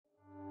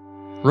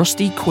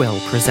Rusty Quill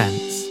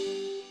presents.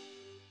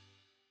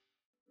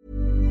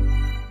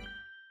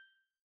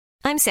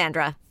 I'm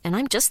Sandra, and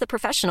I'm just the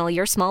professional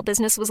your small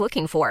business was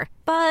looking for.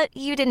 But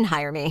you didn't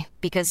hire me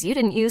because you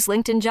didn't use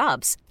LinkedIn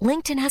Jobs.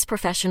 LinkedIn has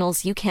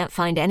professionals you can't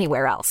find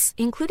anywhere else,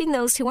 including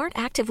those who aren't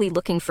actively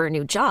looking for a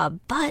new job,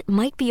 but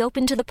might be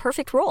open to the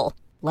perfect role,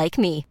 like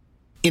me.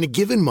 In a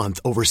given month,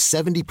 over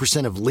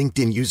 70% of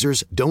LinkedIn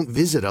users don't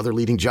visit other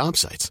leading job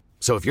sites.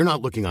 So if you're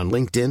not looking on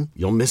LinkedIn,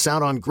 you'll miss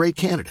out on great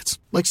candidates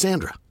like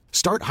Sandra.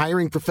 Start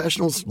hiring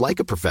professionals like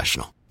a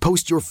professional.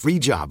 Post your free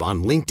job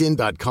on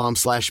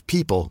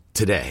linkedin.com/people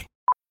today.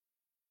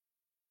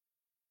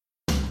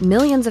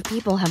 Millions of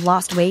people have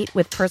lost weight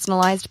with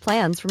personalized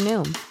plans from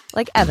Noom.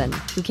 Like Evan,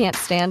 who can't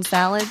stand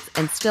salads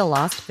and still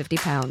lost 50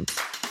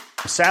 pounds.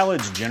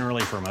 Salads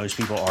generally for most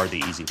people are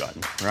the easy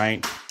button,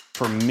 right?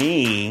 For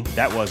me,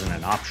 that wasn't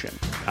an option.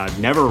 I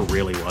never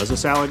really was a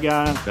salad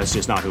guy. That's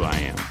just not who I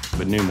am.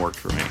 But Noom worked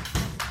for me.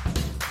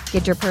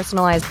 Get your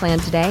personalized plan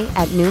today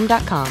at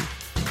Noom.com.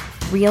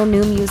 Real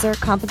Noom user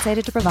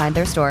compensated to provide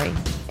their story.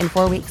 In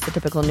 4 weeks, the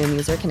typical Noom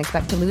user can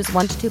expect to lose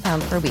 1 to 2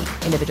 pounds per week.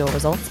 Individual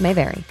results may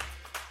vary.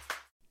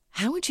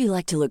 How would you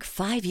like to look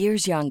 5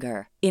 years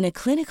younger? In a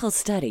clinical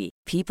study,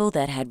 people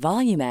that had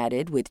volume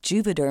added with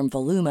Juvederm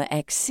Voluma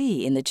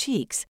XC in the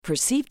cheeks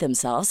perceived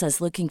themselves as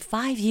looking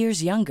 5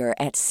 years younger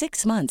at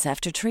 6 months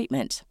after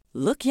treatment.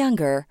 Look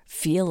younger,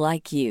 feel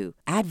like you.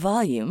 Add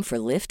volume for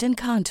lift and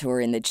contour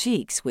in the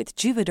cheeks with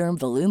Juvederm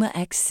Voluma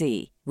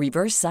XC.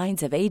 Reverse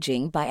signs of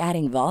aging by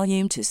adding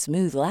volume to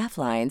smooth laugh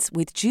lines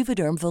with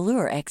Juvederm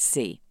Volure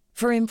XC.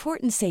 For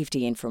important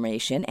safety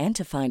information and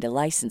to find a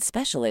licensed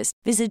specialist,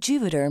 visit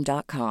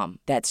Juvederm.com.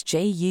 That's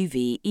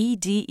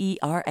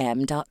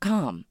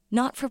JUVEDERM.com.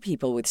 Not for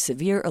people with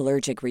severe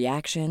allergic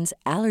reactions,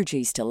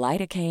 allergies to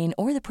lidocaine,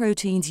 or the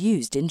proteins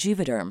used in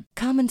Juvederm.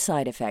 Common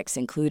side effects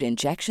include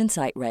injection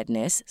site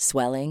redness,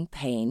 swelling,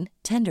 pain,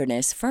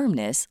 tenderness,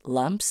 firmness,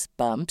 lumps,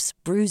 bumps,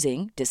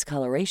 bruising,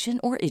 discoloration,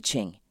 or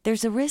itching.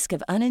 There's a risk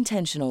of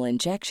unintentional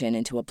injection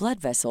into a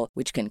blood vessel,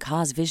 which can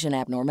cause vision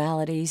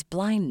abnormalities,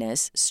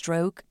 blindness,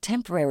 stroke,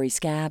 temporary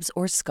scabs,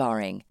 or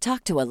scarring.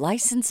 Talk to a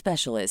licensed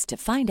specialist to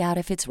find out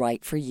if it's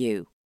right for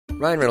you.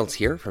 Ryan Reynolds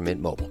here from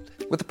Mint Mobile.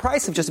 With the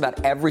price of just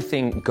about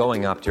everything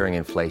going up during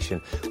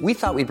inflation, we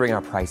thought we'd bring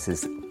our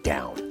prices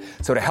down.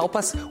 So to help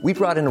us, we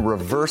brought in a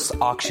reverse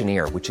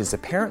auctioneer, which is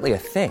apparently a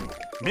thing.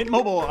 Mint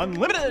Mobile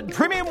Unlimited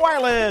Premium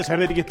Wireless. How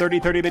to get 30,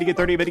 30, bit to get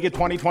 30, bit to get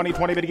 20, 20,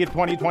 20, bit to get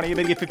 20, 20,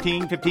 bit to get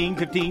 15, 15,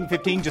 15,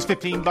 15, just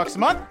 $15 a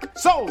month?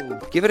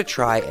 Sold! Give it a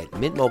try at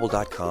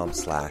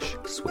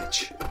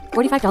mintmobile.com/switch.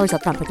 $45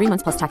 up front for 3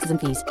 months plus taxes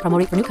and fees. Promo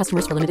rate for new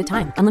customers for limited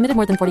time. Unlimited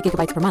more than 40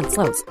 gigabytes per month.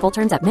 Slows full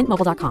terms at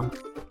mintmobile.com.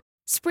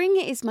 Spring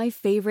is my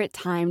favorite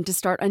time to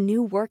start a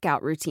new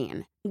workout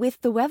routine.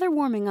 With the weather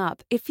warming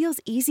up, it feels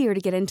easier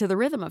to get into the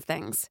rhythm of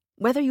things.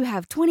 Whether you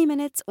have 20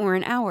 minutes or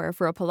an hour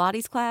for a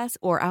Pilates class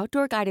or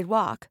outdoor guided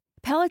walk,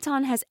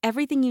 Peloton has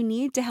everything you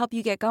need to help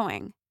you get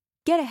going.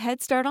 Get a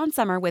head start on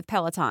summer with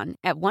Peloton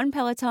at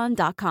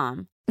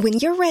onepeloton.com. When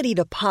you're ready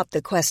to pop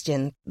the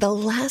question, the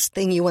last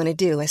thing you want to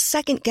do is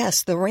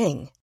second-guess the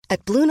ring.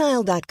 At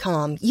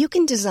BlueNile.com, you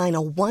can design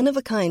a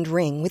one-of-a-kind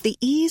ring with the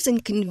ease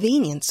and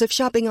convenience of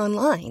shopping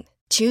online.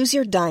 Choose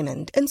your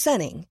diamond and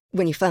setting.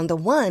 When you find the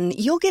one,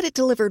 you'll get it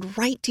delivered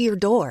right to your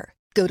door.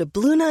 Go to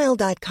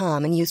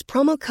BlueNile.com and use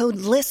promo code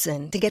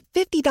LISTEN to get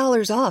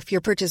 $50 off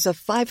your purchase of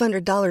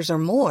 $500 or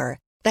more.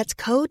 That's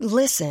code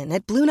LISTEN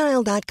at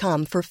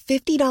BlueNile.com for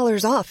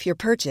 $50 off your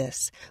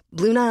purchase.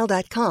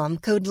 BlueNile.com,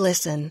 code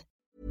LISTEN.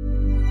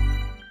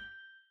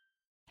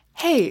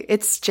 Hey,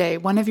 it's Jay,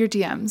 one of your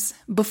DMs.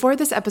 Before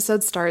this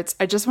episode starts,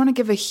 I just want to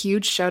give a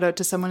huge shout out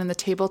to someone in the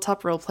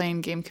tabletop role-playing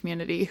game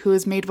community who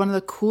has made one of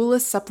the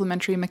coolest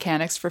supplementary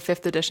mechanics for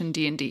 5th edition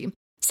D&D.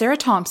 Sarah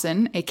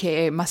Thompson,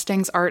 aka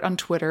Mustang's Art on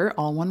Twitter,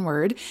 all one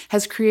word,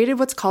 has created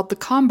what's called the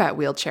Combat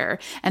Wheelchair,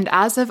 and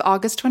as of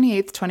August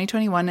 28th,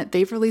 2021,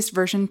 they've released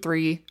version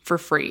 3 for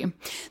free.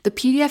 The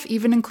PDF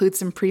even includes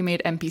some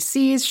pre-made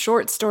NPCs,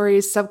 short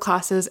stories,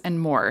 subclasses, and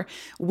more.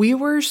 We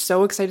were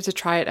so excited to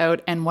try it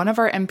out, and one of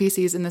our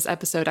NPCs in this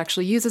episode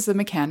actually uses the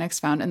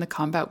mechanics found in the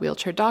Combat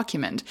Wheelchair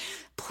document.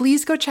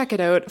 Please go check it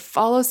out,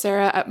 follow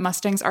Sarah at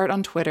Mustang's Art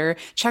on Twitter,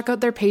 check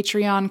out their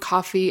Patreon,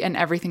 Ko-fi, and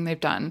everything they've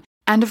done.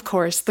 And of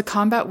course, the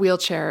Combat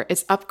Wheelchair,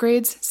 its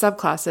upgrades,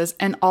 subclasses,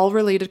 and all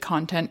related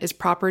content is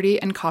property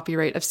and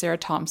copyright of Sarah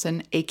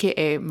Thompson,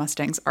 aka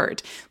Mustang's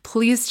Art.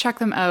 Please check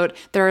them out.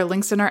 There are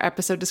links in our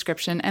episode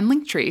description and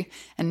Linktree.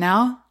 And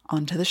now,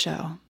 on to the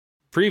show.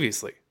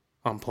 Previously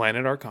on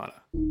Planet Arcana.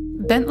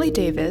 Bentley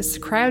Davis,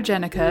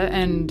 Cryogenica,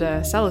 and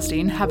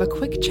Celestine have a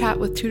quick chat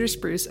with Tudor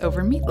Spruce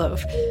over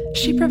Meatloaf.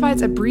 She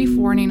provides a brief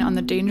warning on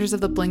the dangers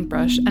of the blink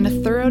brush and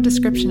a thorough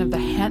description of the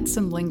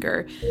handsome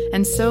Linger,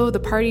 and so the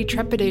party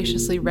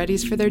trepidatiously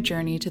readies for their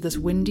journey to this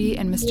windy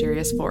and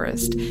mysterious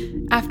forest,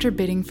 after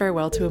bidding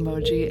farewell to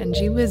Emoji and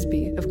Gee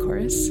Whizbee, of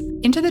course.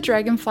 Into the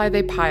dragonfly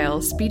they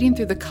pile, speeding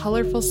through the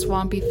colorful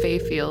swampy fey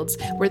fields,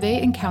 where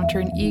they encounter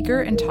an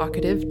eager and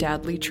talkative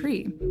Dadley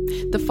tree.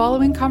 The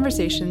following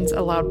conversations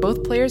allowed both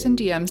both players and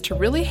DMs to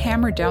really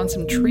hammer down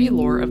some tree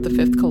lore of the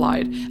Fifth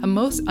Collide, a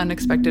most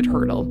unexpected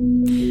hurdle.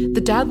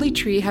 The Dadley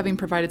tree having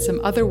provided some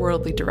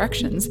otherworldly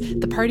directions,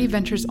 the party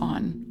ventures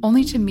on,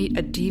 only to meet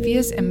a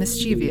devious and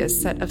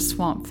mischievous set of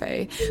swamp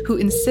fae who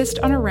insist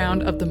on a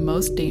round of the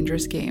most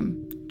dangerous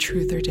game,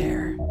 Truth or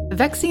Dare.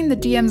 Vexing the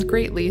DMs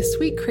greatly,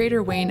 sweet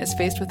Crater Wayne is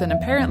faced with an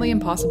apparently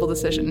impossible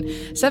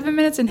decision: 7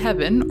 minutes in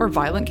heaven or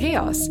violent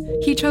chaos.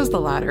 He chose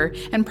the latter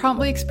and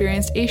promptly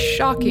experienced a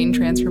shocking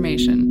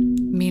transformation.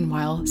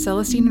 Meanwhile,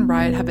 Celestine and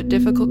Riot have a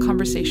difficult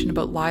conversation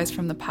about lies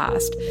from the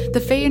past.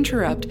 The Fae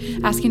interrupt,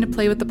 asking to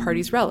play with the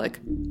party's relic.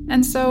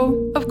 And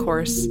so, of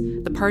course,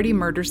 the party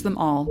murders them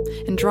all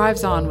and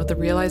drives on with the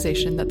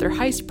realization that their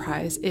heist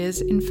prize is,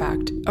 in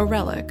fact, a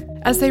relic.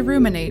 As they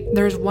ruminate,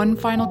 there is one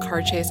final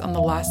car chase on the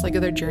last leg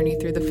of their journey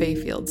through the Fae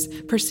fields,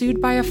 pursued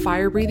by a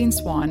fire-breathing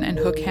swan and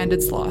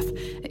hook-handed sloth.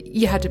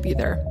 You had to be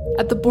there.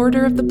 At the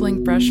border of the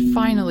blink brush,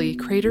 finally,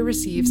 Crater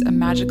receives a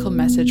magical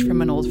message from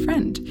an old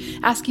friend,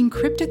 asking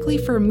cryptically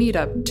for a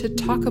meetup to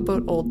talk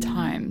about old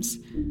times.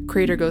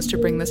 Crater goes to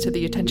bring this to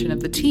the attention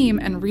of the team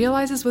and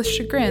realizes with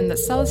chagrin that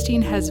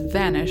Celestine has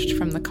vanished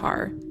from the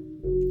car.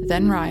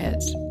 Then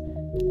Riot.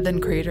 Then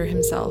Crater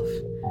himself.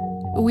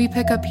 We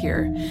pick up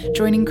here,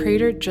 joining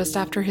Crater just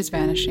after his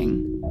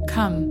vanishing.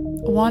 Come,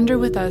 wander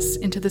with us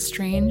into the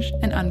strange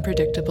and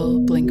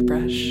unpredictable blink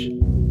brush.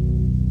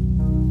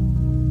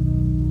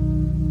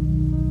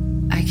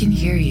 I can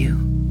hear you.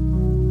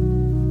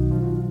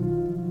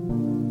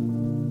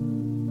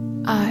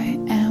 I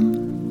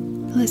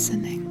am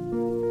listening.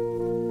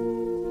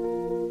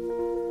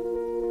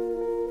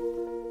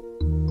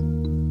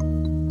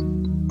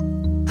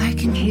 I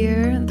can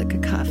hear the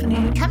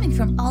cacophony coming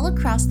from all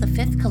across the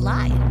Fifth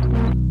Collide.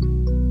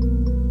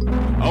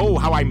 Oh,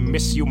 how I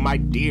miss you, my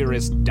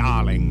dearest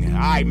darling.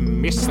 I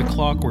miss the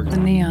clockwork, the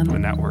neon, the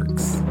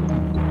networks.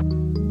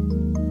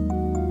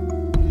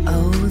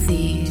 Oh,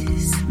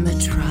 these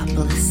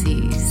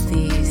metropolises,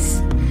 these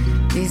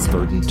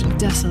verdant and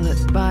desolate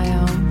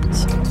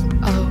biomes.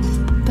 Oh,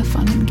 the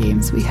fun and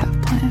games we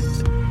have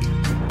planned.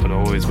 But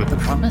always with the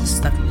promise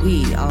that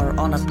we are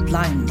on a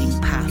blinding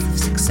path of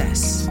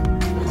success.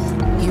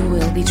 You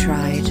will be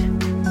tried.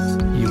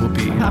 You will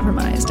be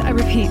compromised. I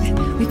repeat,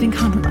 we've been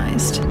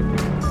compromised.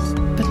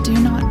 But do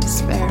not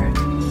despair.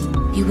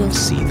 You will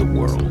see the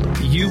world.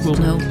 You will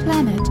know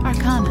Planet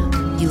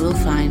Arcana. You will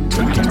find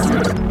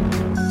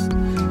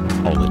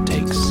all it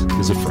takes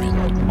is a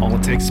friend. All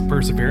it takes is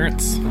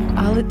perseverance.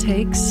 All it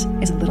takes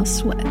is a little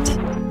sweat.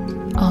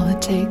 All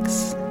it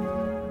takes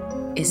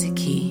is a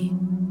key.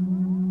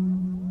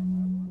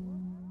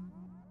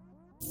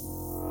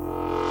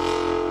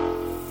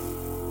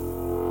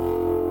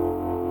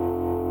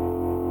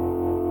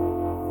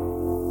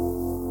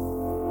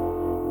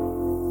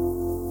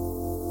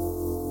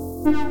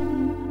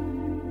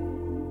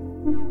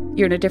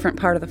 You're in a different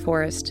part of the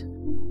forest,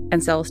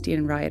 and Celestine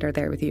and Riot are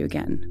there with you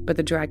again, but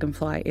the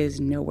dragonfly is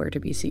nowhere to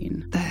be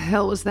seen. The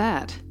hell was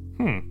that?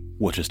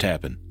 What just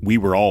happened? We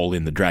were all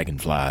in the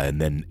dragonfly, and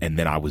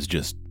then I was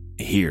just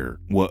here.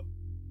 What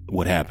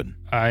happened?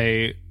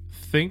 I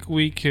think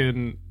we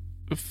can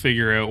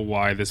figure out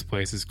why this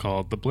place is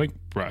called the Blink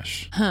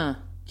Brush. Huh.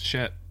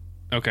 Shit.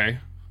 Okay.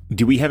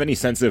 Do we have any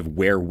sense of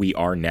where we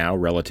are now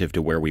relative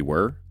to where we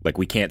were? Like,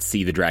 we can't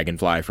see the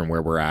dragonfly from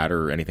where we're at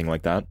or anything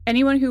like that?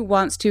 Anyone who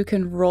wants to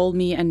can roll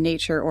me a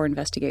nature or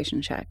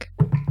investigation check.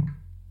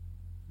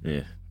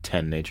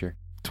 10 nature.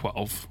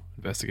 12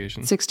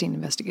 investigation. 16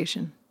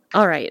 investigation.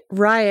 All right.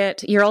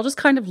 Riot, you're all just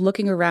kind of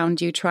looking around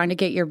you, trying to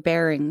get your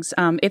bearings.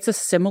 It's a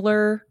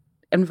similar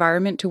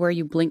environment to where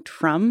you blinked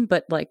from,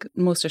 but like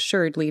most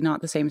assuredly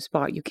not the same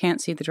spot. You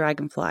can't see the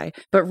dragonfly.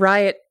 But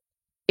Riot,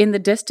 in the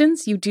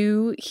distance, you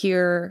do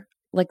hear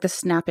like the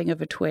snapping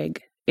of a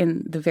twig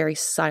in the very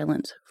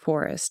silent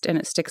forest, and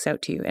it sticks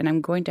out to you. And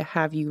I'm going to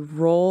have you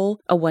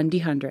roll a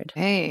 1d100.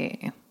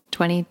 Hey,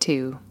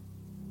 22.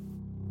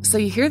 So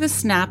you hear the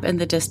snap in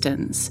the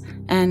distance,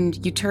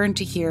 and you turn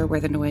to hear where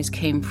the noise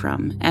came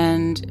from.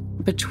 And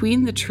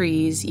between the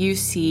trees, you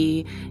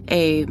see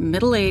a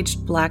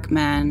middle-aged black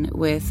man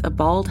with a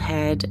bald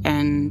head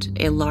and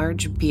a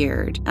large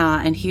beard.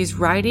 And he's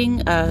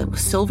riding a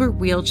silver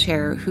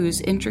wheelchair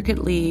whose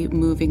intricately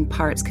moving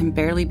parts can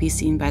barely be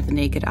seen by the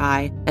naked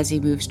eye as he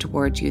moves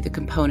towards you, the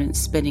components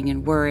spinning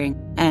and whirring.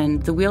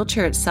 And the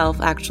wheelchair itself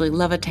actually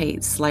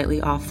levitates slightly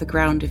off the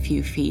ground a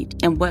few feet.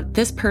 And what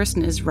this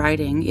person is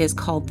riding is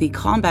called the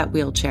combat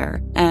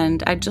wheelchair.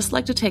 And I'd just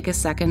like to take a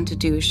second to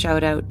do a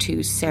shout out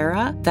to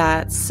Sarah.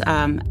 That's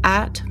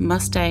at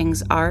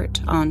Mustang's Art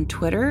on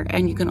Twitter,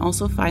 and you can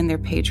also find their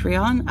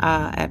Patreon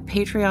at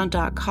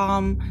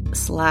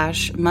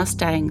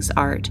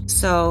patreon.com/mustangsart.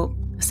 So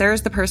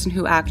Sarah's the person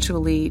who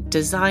actually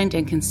designed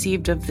and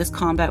conceived of this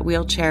combat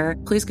wheelchair.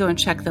 Please go and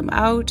check them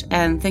out,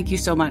 and thank you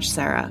so much,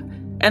 Sarah.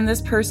 And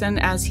this person,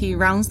 as he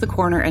rounds the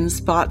corner and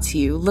spots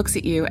you, looks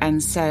at you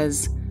and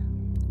says,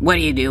 "What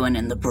are you doing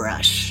in the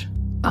brush?"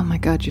 Oh my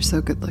god, you're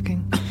so good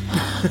looking.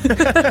 You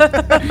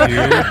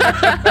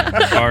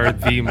are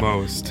the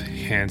most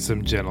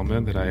handsome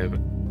gentleman that I have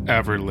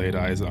ever laid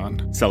eyes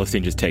on.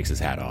 Celestine just takes his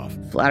hat off.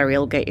 Flattery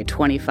will get you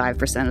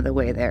 25% of the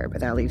way there,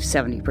 but that leaves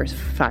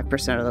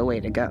 75% of the way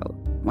to go.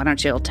 Why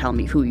don't you tell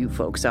me who you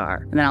folks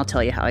are, and then I'll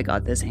tell you how I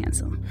got this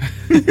handsome.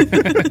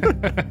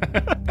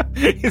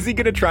 Is he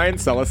going to try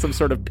and sell us some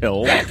sort of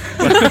pill?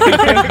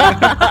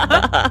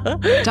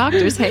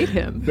 Doctors hate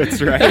him.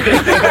 That's right.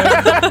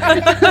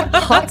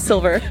 Hot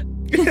silver.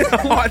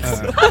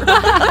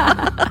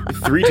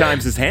 3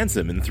 times as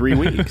handsome in 3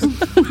 weeks.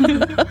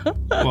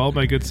 Well,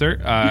 my good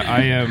sir,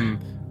 I am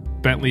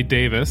Bentley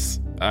Davis.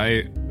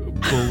 I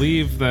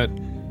believe that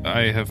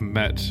I have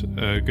met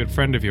a good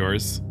friend of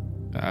yours,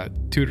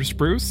 Tudor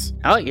Spruce.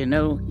 Oh,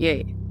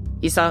 yeah.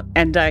 You saw,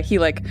 and he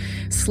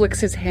slicks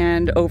his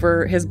hand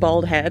over his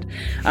bald head,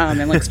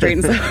 and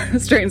straightens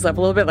up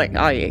a little bit. Like,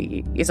 oh,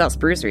 yeah, you saw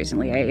Spruce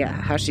recently. Yeah,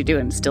 how's she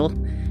doing? Still,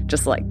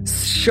 just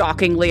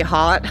shockingly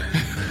hot.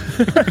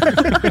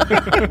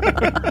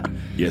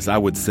 Yes, I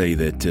would say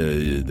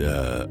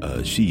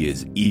that she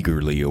is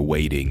eagerly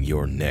awaiting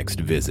your next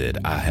visit.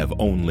 I have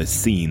only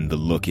seen the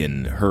look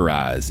in her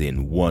eyes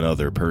in one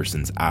other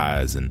person's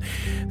eyes, and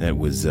that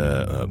was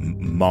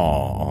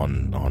Ma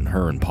on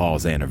her and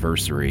Paul's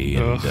anniversary.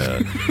 And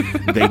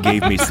they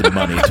gave me some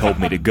money, told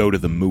me to go to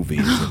the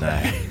movies, and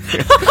I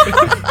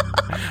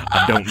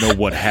don't know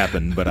what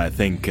happened, but I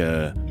think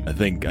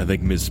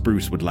Ms.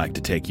 Spruce would like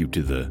to take you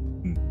to the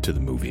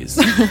movies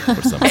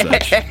or some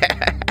such.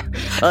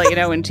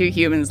 Well, when 2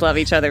 humans love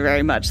each other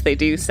very much, they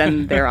do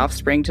send their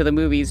offspring to the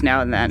movies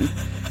now and then.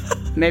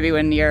 Maybe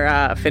when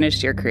you're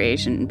finished your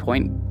creation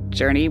point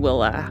journey,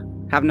 we'll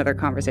have another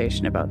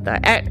conversation about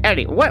that.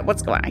 Eddie,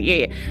 what's going on?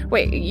 Yeah.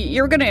 Wait,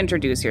 you're going to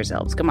introduce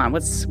yourselves. Come on,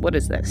 what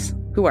is this?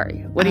 Who are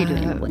you? What are you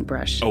doing in Blink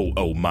Brush?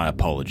 Oh, my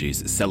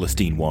apologies.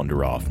 Celestine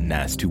Wanderoff.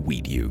 Nice to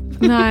meet you.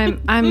 No,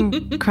 I'm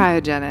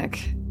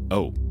cryogenic.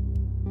 Oh,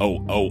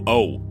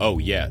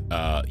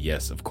 yeah.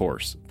 Yes, of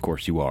course. Of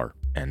course you are.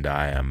 And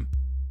I am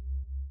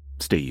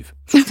Steve.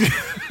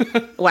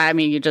 Well, I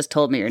mean, you just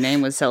told me your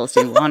name was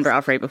Celestine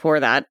Wanderoff right before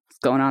that. What's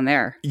going on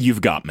there?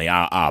 You've got me.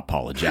 I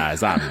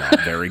apologize. I'm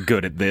not very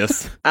good at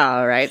this.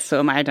 All right, so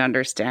am I to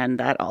understand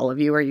that all of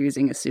you are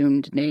using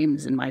assumed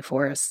names in my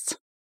forests?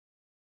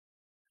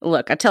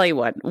 Look, I tell you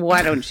what,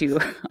 why don't you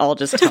all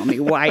just tell me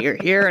why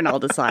you're here, and I'll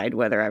decide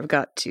whether I've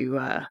got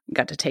to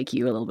take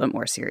you a little bit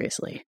more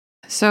seriously.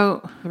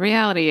 So the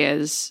reality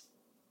is,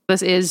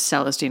 this is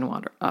Celestine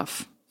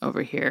Wanderoff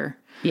over here.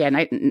 Yeah,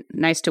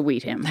 nice to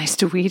meet him. Nice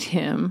to meet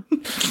him.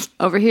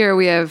 Over here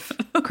we have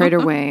Crater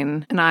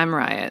Wayne, and I'm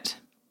Riot.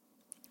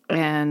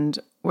 And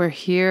we're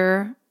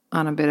here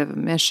on a bit of a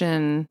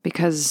mission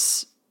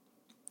because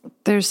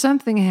there's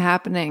something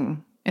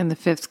happening in the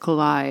Fifth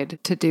Collide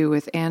to do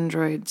with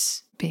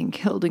androids being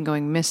killed and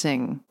going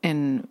missing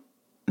in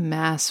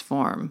mass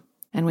form.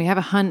 And we have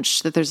a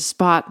hunch that there's a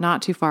spot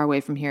not too far away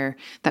from here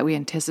that we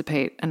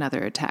anticipate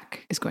another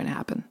attack is going to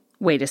happen.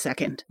 Wait a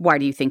second. Why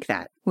do you think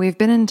that? We've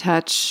been in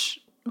touch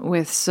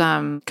with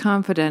some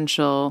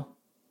confidential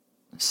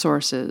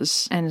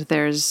sources, and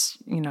there's,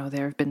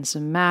 there have been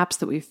some maps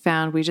that we've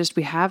found. We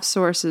have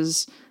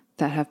sources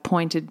that have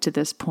pointed to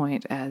this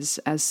point as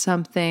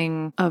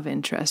something of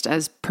interest,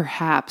 as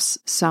perhaps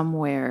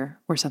somewhere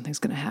where something's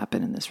going to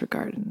happen in this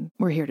regard, and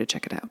we're here to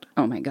check it out.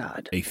 Oh my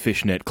God. A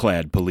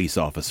fishnet-clad police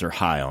officer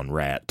high on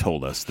rat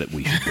told us that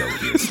we should go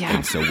here, Yeah.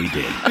 And so we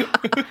did.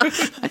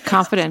 A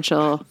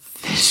confidential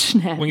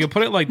fishnet. When you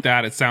put it like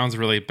that, it sounds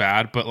really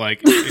bad, but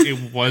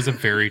it was a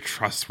very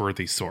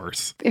trustworthy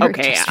source.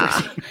 Okay,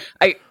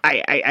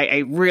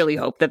 I really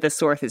hope that this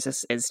source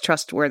is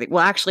trustworthy.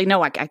 Well, actually,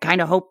 no, I kind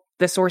of hope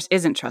the source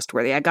isn't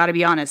trustworthy. I got to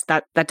be honest,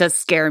 that does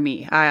scare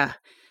me.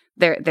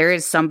 There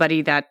is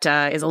somebody that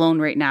is alone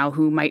right now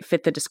who might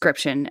fit the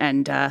description,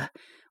 and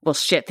well,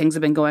 shit, things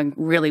have been going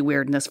really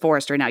weird in this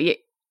forest right now.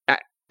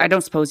 I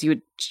don't suppose you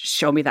would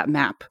show me that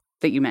map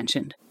that you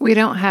mentioned. We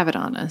don't have it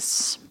on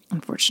us,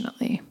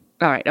 unfortunately.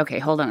 All right, okay,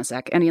 hold on a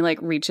sec. And he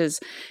reaches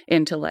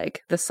into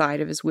the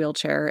side of his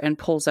wheelchair and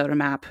pulls out a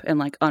map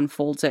and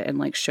unfolds it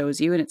and shows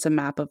you, and it's a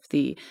map of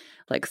the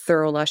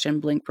Thorough Lush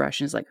and Blink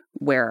Brush, and is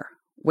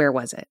where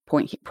was it?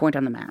 Point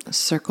on the map.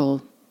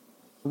 Circle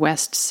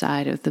west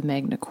side of the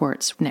Magna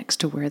Quartz, next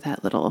to where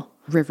that little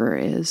river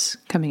is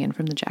coming in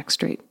from the Jack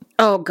Strait.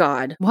 Oh,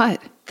 God. What?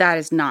 That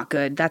is not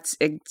good. That's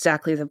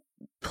exactly the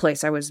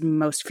place I was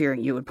most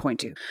fearing you would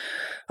point to.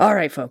 All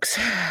right, folks.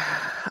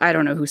 I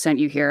don't know who sent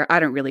you here. I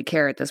don't really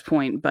care at this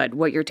point, but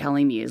what you're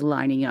telling me is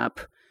lining up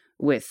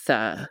with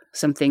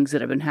some things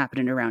that have been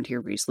happening around here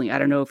recently. I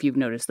don't know if you've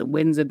noticed the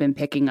winds have been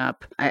picking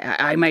up.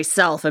 I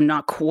myself am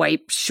not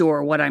quite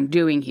sure what I'm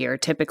doing here.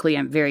 Typically,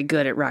 I'm very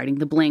good at riding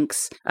the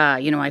blinks.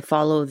 I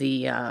follow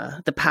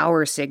the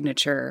power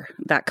signature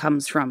that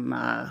comes from,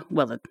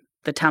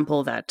 the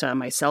temple that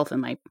myself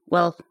and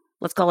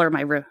let's call her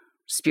my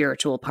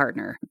spiritual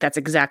partner. That's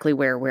exactly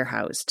where we're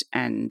housed.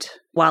 And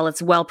while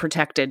it's well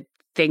protected,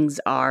 things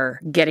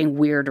are getting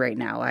weird right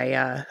now.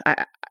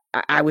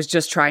 I was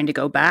just trying to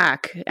go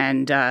back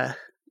and, I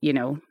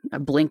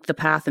blinked the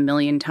path a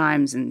million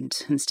times, and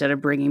instead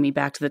of bringing me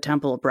back to the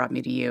temple, it brought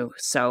me to you.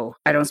 So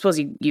I don't suppose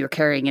you're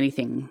carrying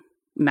anything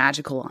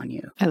magical on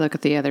you. I look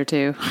at the other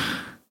two.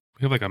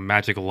 We have like a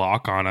magic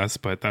lock on us,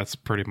 but that's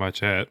pretty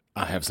much it.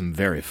 I have some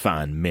very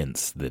fine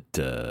mints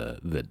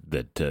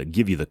that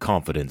give you the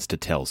confidence to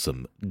tell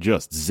some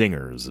just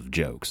zingers of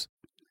jokes.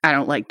 I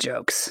don't like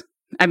jokes.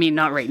 I mean,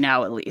 not right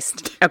now, at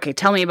least. Okay,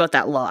 tell me about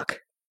that lock.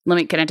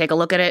 Can I take a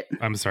look at it?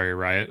 I'm sorry,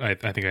 Riot. I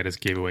think I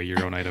just gave away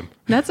your own item.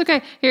 That's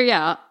okay. Here,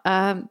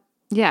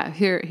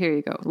 here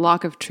you go.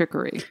 Lock of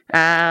trickery.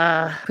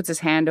 Puts his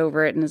hand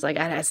over it and is like,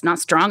 it's not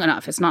strong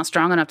enough. It's not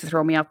strong enough to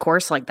throw me off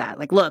course like that.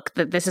 Like, look,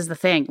 this is the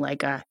thing.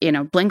 Like,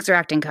 blinks are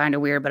acting kind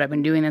of weird, but I've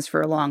been doing this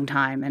for a long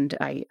time. And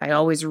I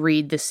always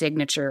read the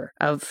signature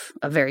of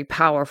a very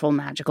powerful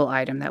magical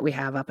item that we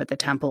have up at the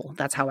temple.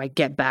 That's how I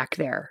get back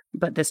there.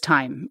 But this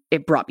time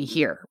it brought me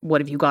here. What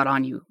have you got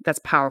on you? That's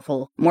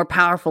powerful, more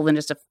powerful than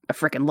just a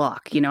freaking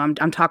lock.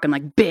 I'm talking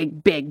like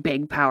big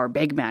power,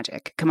 big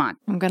magic. Come on.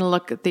 I'm going to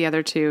look at the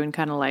other two and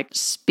kind of like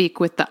speak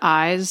with the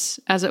eyes,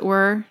 as it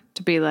were,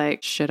 to be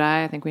like, should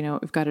I? I think we know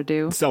what we've got to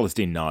do.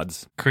 Celestine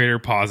nods. Crater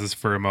pauses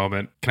for a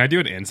moment. Can I do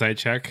an insight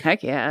check?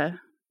 Heck yeah.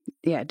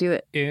 Yeah, do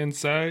it.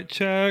 Insight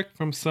check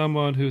from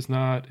someone who's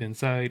not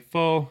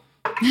insightful.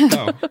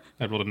 Oh,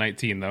 I rolled a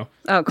 19 though.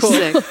 Oh, cool.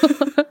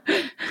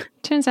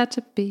 Turns out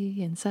to be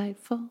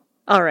insightful.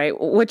 All right.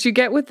 What you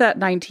get with that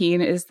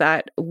 19 is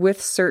that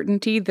with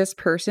certainty, this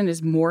person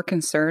is more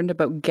concerned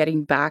about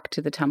getting back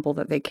to the temple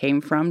that they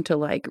came from to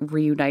like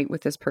reunite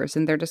with this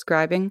person they're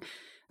describing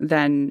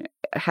than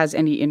has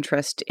any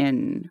interest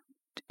in,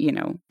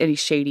 any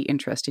shady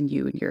interest in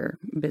you and your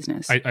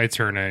business. I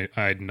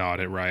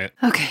nod at Riot.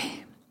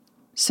 Okay.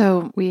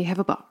 So we have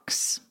a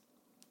box.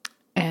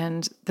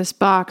 And this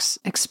box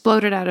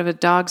exploded out of a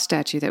dog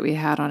statue that we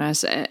had on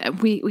us.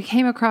 We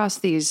came across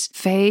these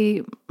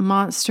Fey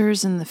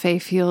monsters in the Fey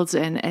fields,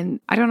 and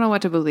I don't know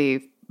what to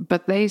believe,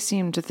 but they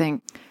seem to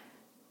think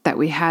that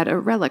we had a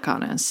relic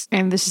on us.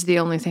 And this is the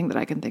only thing that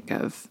I can think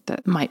of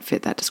that might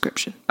fit that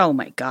description. Oh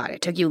my God,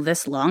 it took you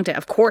this long to...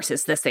 Of course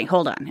it's this thing.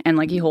 Hold on. And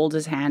like he holds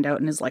his hand out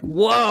and is like,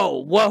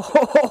 whoa,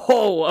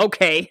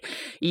 okay.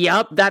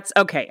 Yup, that's...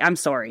 Okay, I'm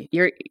sorry.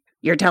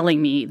 You're telling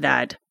me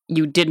that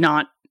you did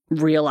not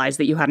realize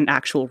that you had an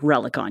actual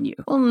relic on you.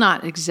 Well,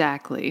 not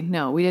exactly.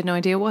 No, we had no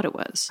idea what it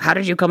was. How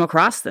did you come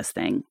across this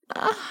thing?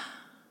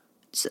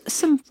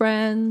 Some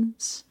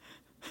friends.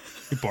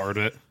 You borrowed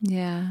it.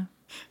 Yeah.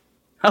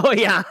 Oh,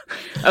 yeah.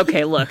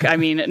 Okay, look, I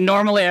mean,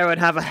 normally I would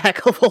have a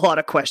heck of a lot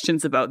of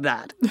questions about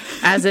that.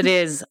 As it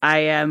is, I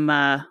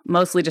am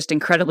mostly just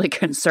incredibly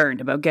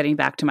concerned about getting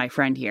back to my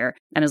friend here.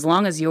 And as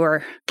long as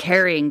you're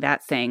carrying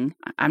that thing,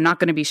 I'm not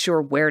going to be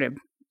sure where to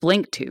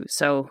blink to.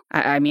 So,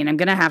 I mean, I'm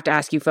going to have to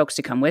ask you folks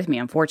to come with me,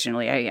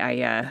 unfortunately.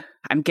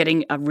 I'm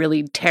getting a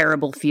really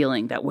terrible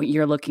feeling that what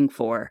you're looking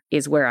for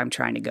is where I'm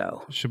trying to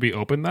go. Should we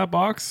open that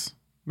box?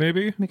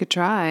 Maybe? We could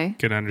try.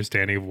 Get an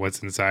understanding of what's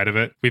inside of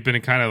it. We've been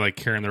kind of like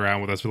carrying it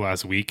around with us for the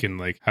last week and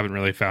like haven't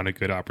really found a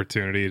good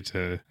opportunity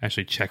to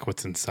actually check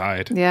what's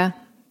inside. Yeah.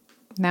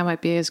 That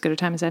might be as good a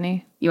time as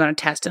any. You want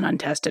to test an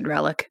untested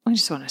relic? I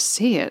just want to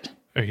see it.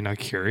 Are you not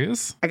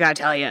curious? I gotta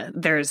tell you,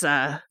 there's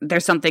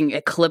something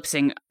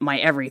eclipsing my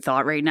every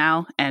thought right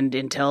now, and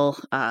until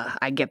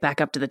I get back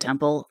up to the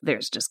temple,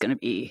 there's just gonna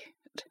be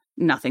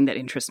nothing that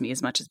interests me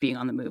as much as being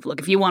on the move.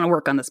 Look, if you want to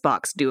work on this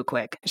box, do it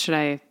quick. Should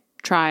I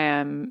try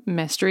a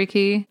mystery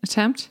key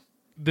attempt?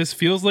 This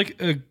feels like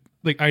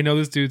I know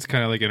this dude's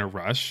kind of like in a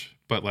rush,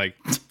 but like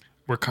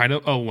we're kind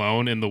of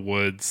alone in the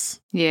woods.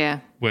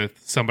 Yeah.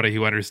 With somebody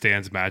who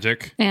understands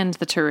magic and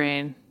the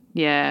terrain.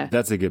 Yeah.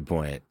 That's a good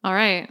point. All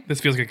right. This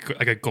feels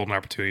like a golden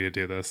opportunity to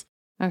do this.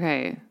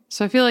 Okay.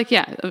 So I feel like,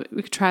 yeah,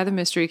 we could try the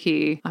mystery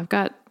key. I've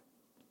got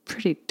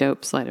pretty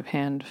dope sleight of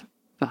hand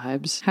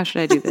vibes. How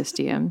should I do this,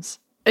 DMs?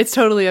 It's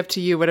totally up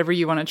to you, whatever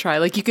you want to try.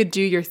 Like, you could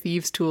do your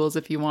thieves' tools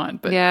if you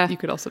want, but you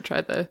could also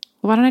try the...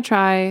 Why don't I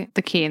try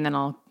the key and then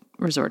I'll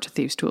resort to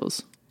thieves'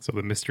 tools. So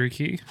the mystery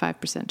key?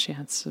 5%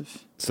 chance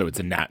of... So it's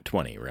a nat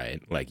 20,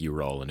 right? Like you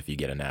roll, and if you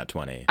get a nat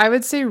 20... I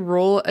would say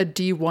roll a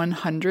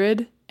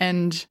D100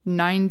 and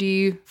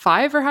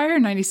 95 or higher,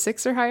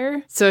 96 or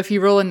higher. So if you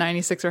roll a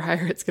 96 or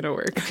higher, it's going to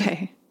work.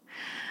 Okay.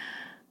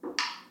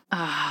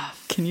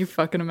 Can you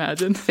fucking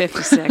imagine?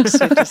 56.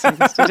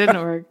 It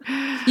didn't work.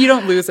 You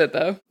don't lose it,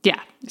 though. Yeah,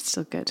 it's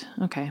still good.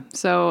 Okay.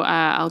 So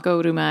I'll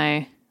go to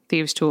my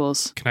thieves'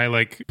 tools. Can I,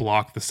 like,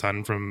 block the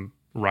sun from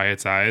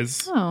Riot's eyes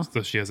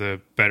so she has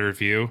a better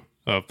view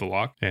of the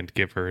lock and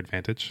give her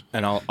advantage?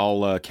 And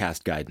I'll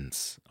cast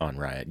guidance on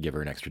Riot, give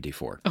her an extra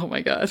D4. Oh,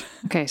 my God.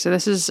 Okay, so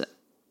this is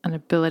an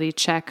ability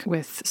check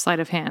with sleight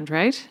of hand,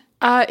 right?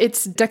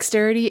 It's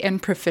dexterity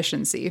and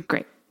proficiency.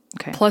 Great.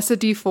 Okay. Plus a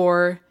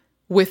D4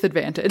 with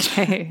advantage.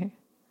 Okay.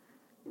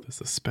 The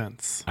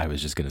suspense. I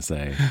was just going to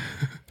say.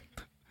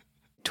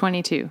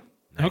 22.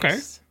 Nice. Okay.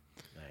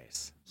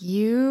 Nice.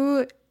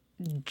 You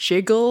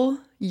jiggle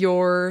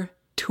your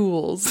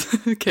tools.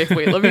 Okay,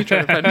 wait, let me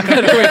try to find a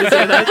better way to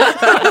say that.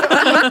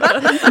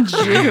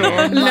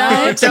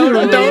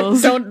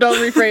 Don't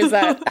rephrase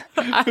that.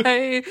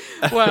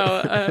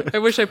 I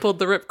wish I pulled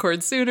the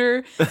ripcord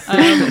sooner.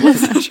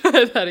 Let's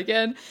try that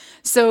again.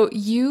 So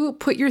you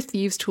put your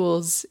thieves'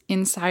 tools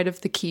inside of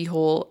the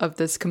keyhole of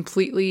this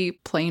completely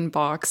plain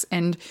box,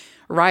 and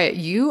Riot,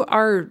 you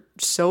are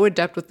so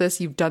adept with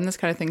this. You've done this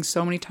kind of thing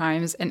so many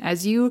times. And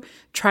as you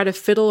try to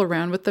fiddle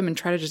around with them and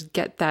try to just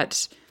get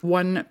that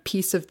one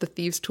piece of the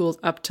thieves' tools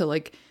up to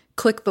like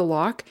click the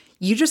lock,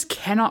 you just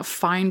cannot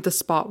find the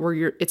spot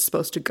where it's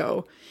supposed to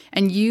go.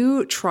 And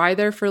you try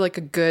there for like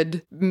a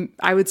good,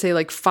 I would say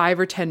like 5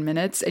 or 10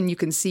 minutes. And you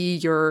can see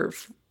your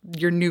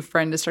new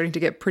friend is starting to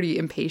get pretty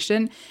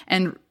impatient,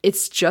 and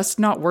it's just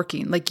not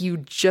working. Like, you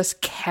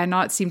just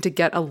cannot seem to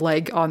get a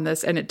leg on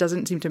this, and it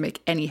doesn't seem to make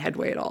any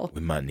headway at all.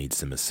 We might need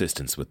some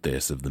assistance with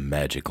this of the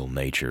magical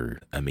nature.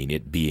 I mean,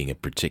 it being a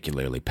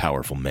particularly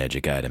powerful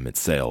magic item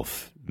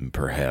itself,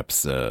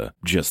 perhaps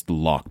just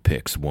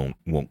lockpicks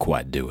won't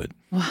quite do it.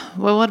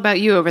 Well, what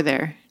about you over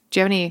there? Do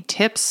you have any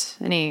tips?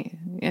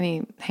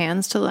 Any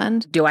hands to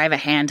lend? Do I have a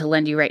hand to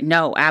lend you right?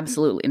 No,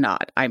 absolutely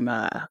not. I'm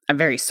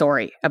very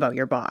sorry about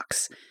your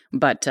box,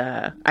 but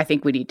I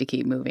think we need to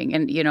keep moving.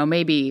 And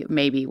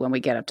maybe when we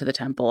get up to the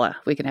temple,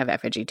 we can have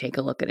Effigy take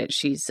a look at it.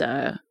 She's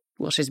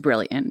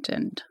brilliant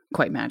and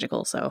quite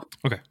magical. So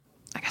okay,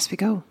 I guess we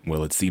go.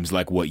 Well, it seems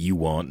like what you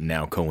want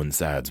now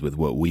coincides with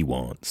what we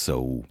want.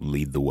 So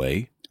lead the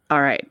way.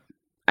 All right,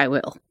 I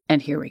will.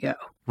 And here we go.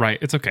 Right,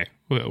 it's okay.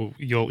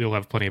 You'll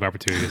have plenty of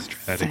opportunities to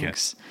try that again.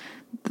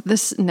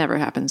 This never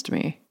happens to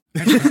me.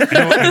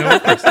 I know,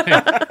 of course.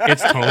 Hey,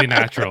 it's totally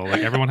natural.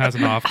 Like, everyone has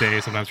an off day.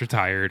 Sometimes you're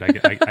tired. I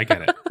get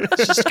it.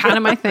 It's just kind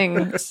of my thing.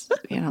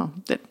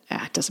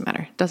 It doesn't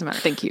matter. Doesn't matter.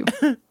 Thank you,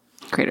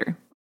 Crater.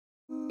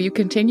 You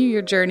continue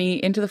your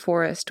journey into the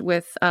forest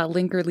with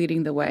Linger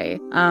leading the way.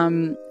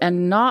 And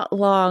not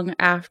long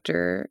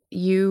after,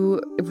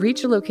 you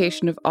reach a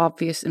location of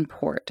obvious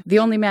import. The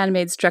only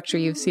man-made structure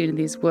you've seen in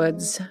these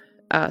woods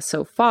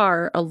so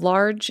far, a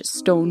large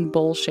stone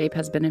bowl shape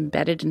has been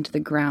embedded into the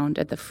ground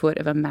at the foot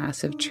of a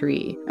massive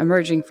tree.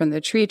 Emerging from the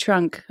tree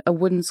trunk, a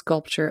wooden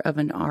sculpture of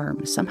an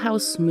arm, somehow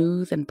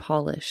smooth and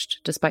polished,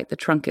 despite the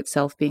trunk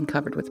itself being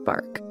covered with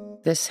bark.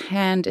 This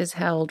hand is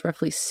held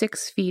roughly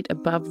 6 feet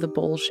above the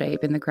bowl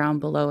shape in the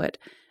ground below it,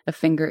 a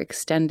finger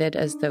extended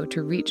as though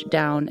to reach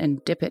down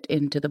and dip it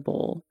into the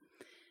bowl.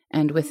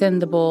 And within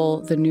the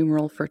bowl, the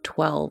numeral for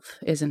 12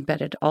 is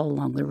embedded all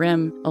along the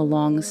rim,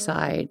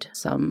 alongside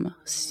some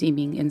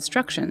seeming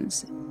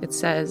instructions. It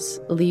says,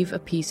 "Leave a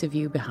piece of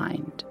you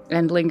behind."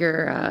 And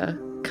Linger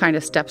kind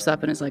of steps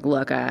up and is like,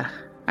 "Look, I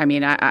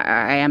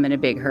am in a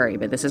big hurry,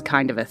 but this is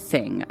kind of a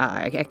thing.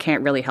 I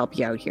can't really help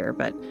you out here,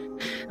 but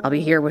I'll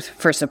be here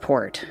for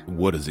support."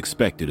 What is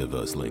expected of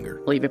us, Linger?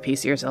 Leave a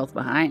piece of yourself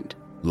behind.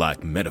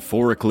 Like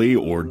metaphorically,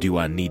 or do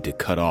I need to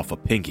cut off a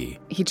pinky?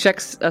 He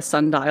checks a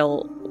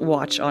sundial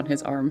watch on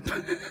his arm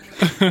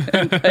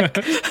and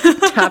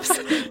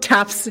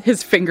taps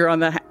his finger on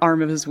the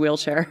arm of his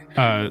wheelchair.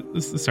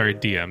 Sorry,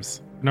 DMs.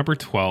 Number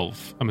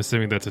 12. I'm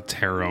assuming that's a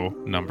tarot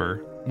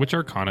number. Which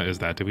arcana is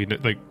that?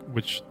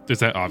 Which is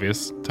that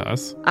obvious to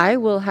us? I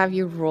will have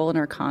you roll an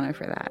arcana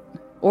for that.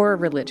 Or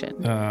religion.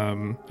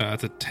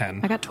 That's a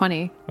 10. I got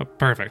 20. Oh,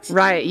 perfect.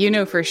 Right. You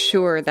know for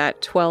sure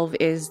that 12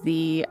 is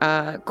the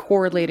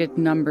correlated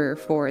number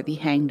for the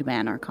Hanged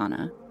Man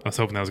arcana. I was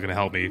hoping that was going to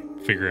help me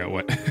figure out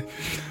what...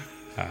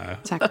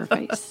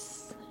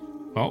 Sacrifice.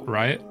 Well,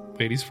 Riot,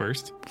 ladies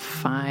first.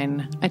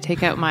 Fine. I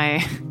take out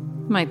my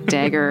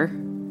dagger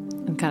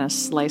and kind of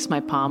slice my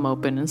palm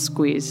open and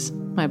squeeze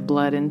my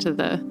blood into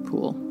the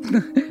pool.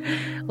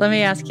 Let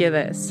me ask you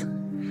this.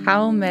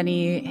 How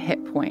many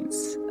hit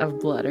points of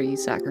blood are you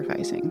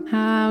sacrificing?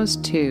 How's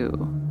 2?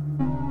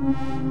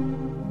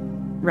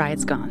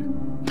 Riot's gone.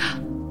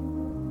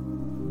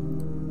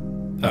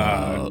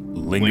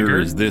 Linger,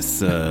 is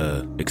this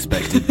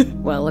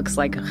expected? Well, looks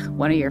like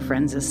one of your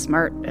friends is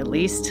smart, at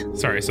least.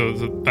 Sorry, so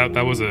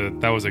that was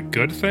a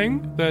good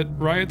thing that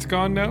Riot's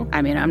gone now?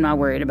 I mean, I'm not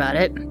worried about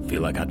it. I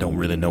feel like I don't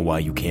really know why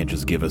you can't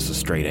just give us a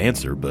straight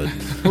answer, but...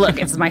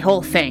 Look, it's my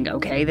whole thing,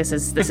 okay? This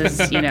is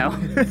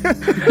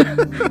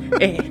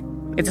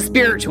it's a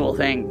spiritual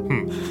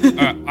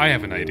thing. I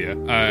have an idea.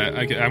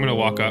 I'm going to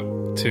walk up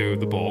to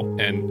the bowl,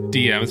 and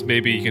DMs,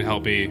 maybe you can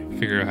help me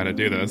figure out how to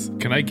do this.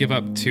 Can I give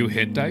up 2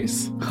 hit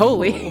dice?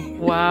 Holy.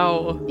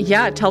 Wow.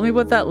 Yeah, tell me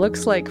what that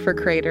looks like for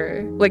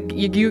Crater. Like,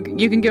 you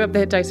can give up the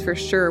hit dice for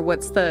sure.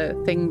 What's the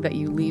thing that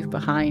you leave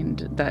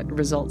behind that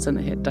results in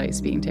the hit dice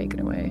being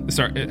taken away?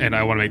 Sorry, and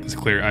I want to make this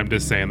clear. I'm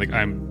just saying, like,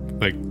 I'm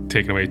like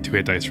taking away 2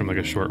 hit dice from like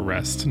a short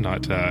rest,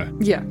 not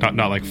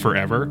like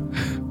forever.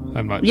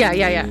 I'm not. Yeah.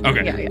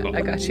 Okay. Yeah. Cool.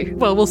 I got you.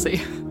 Well, we'll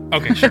see.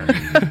 Okay, sure.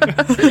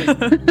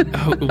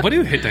 What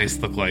do hit dice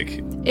look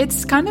like?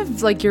 It's kind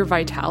of like your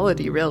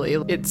vitality, really.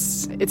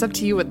 It's up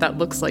to you what that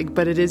looks like,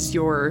 but it is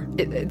your.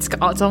 It's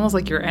almost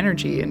like your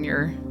energy and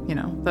your,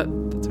 that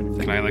sort of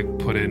thing. Can I like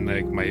put in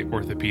like my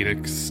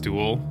orthopedic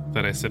stool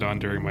that I sit on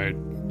during my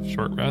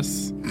short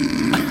rests, the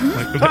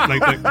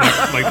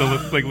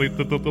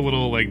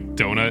little like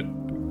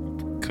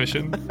donut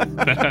cushion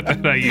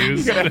that I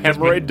use. You got a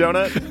hemorrhoid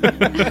donut.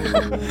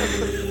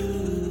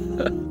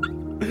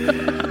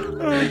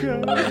 Oh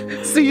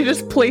god! So you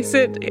just place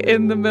it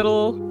in the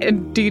middle,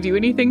 and do you do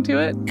anything to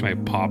it? Can I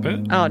pop it?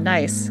 Oh,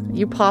 nice!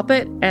 You pop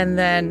it, and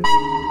then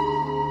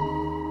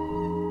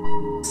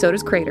so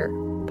does Crater.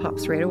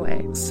 Pops right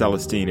away.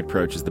 Celestine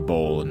approaches the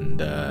bowl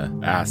and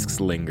asks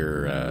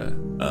Linger,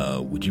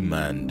 would you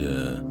mind,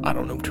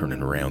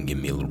 turning around, give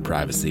me a little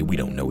privacy? We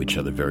don't know each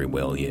other very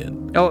well yet.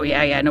 Oh,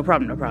 yeah, no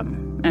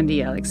problem. And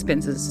he,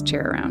 spins his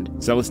chair around.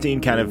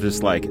 Celestine kind of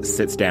just,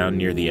 sits down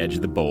near the edge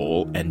of the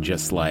bowl and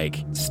just,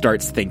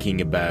 starts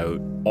thinking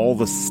about all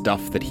the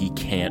stuff that he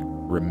can't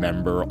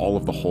remember, all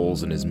of the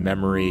holes in his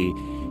memory.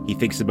 He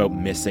thinks about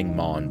missing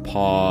Ma and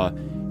Pa.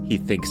 He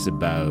thinks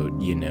about,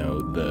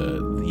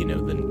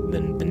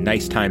 the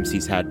nice times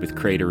he's had with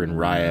Crater and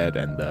Riot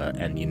and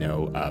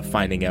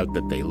finding out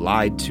that they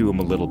lied to him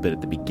a little bit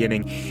at the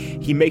beginning.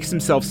 He makes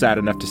himself sad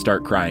enough to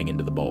start crying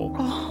into the bowl.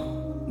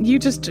 Oh, you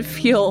just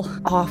feel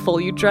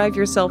awful. You drive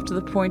yourself to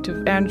the point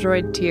of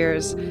android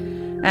tears.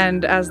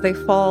 And as they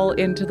fall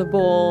into the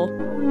bowl,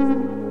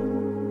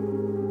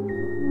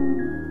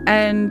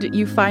 and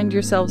you find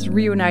yourselves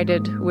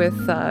reunited with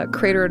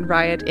Crater and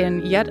Riot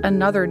in yet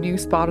another new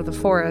spot of the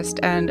forest,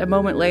 and a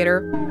moment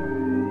later...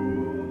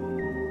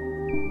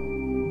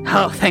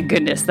 Oh, thank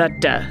goodness,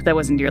 that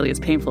wasn't nearly as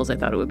painful as I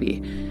thought it would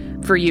be.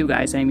 For you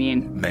guys, I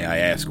mean. May I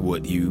ask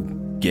what you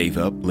gave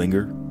up,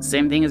 Linger?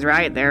 Same thing as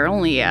Riot there,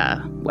 only,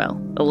 a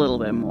little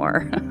bit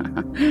more.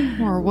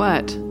 More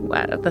what?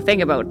 Well, the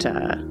thing about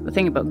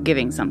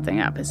giving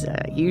something up is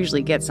you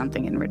usually get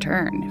something in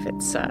return if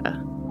it's...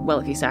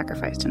 if you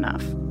sacrificed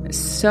enough.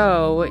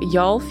 So,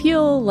 y'all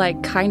feel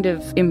kind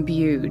of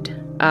imbued.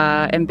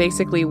 And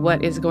basically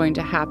what is going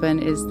to happen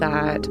is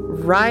that,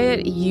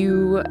 Riot,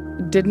 you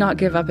did not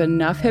give up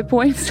enough hit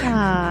points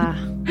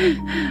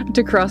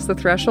to cross the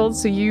threshold.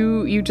 So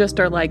you just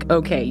are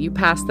okay, you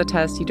pass the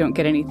test, you don't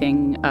get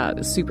anything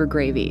super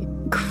gravy.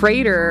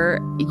 Crater,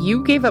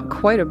 you gave up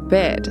quite a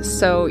bit.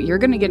 So you're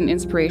going to get an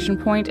inspiration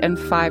point and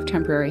 5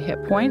 temporary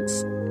hit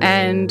points.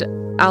 And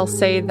I'll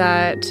say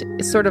that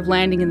sort of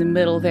landing in the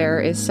middle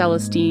there is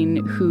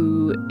Celestine,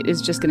 who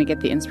is just going to get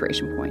the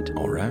inspiration point.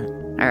 All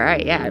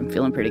right, yeah, I'm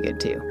feeling pretty good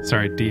too.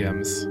 Sorry,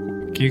 DMs.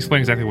 Can you explain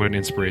exactly what an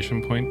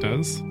inspiration point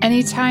does?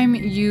 Anytime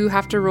you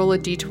have to roll a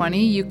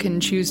d20, you can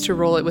choose to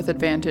roll it with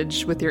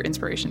advantage with your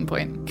inspiration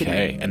point.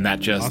 Okay, and that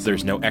just, awesome.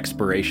 There's no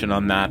expiration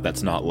on that?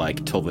 That's not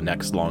till the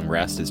next long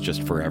rest, it's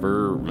just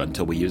forever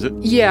until we use it?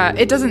 Yeah,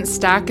 it doesn't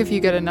stack if you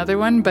get another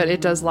one, but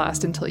it does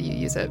last until you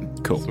use it.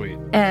 Cool. Sweet.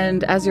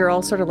 And as you're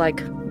all sort of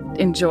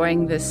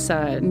enjoying this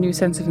new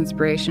sense of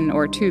inspiration,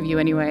 or two of you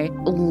anyway,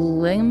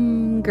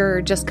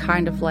 Linger just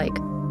kind of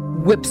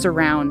whips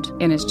around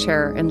in his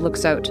chair and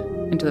looks out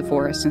into the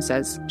forest and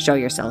says, "Show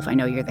yourself, I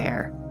know you're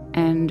there."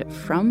 And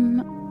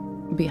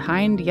from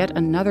behind yet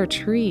another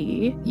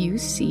tree, you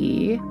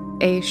see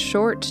a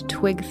short,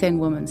 twig-thin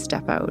woman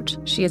step out.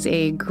 She has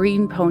a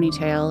green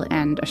ponytail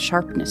and a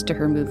sharpness to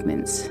her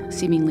movements,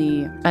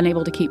 seemingly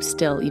unable to keep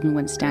still even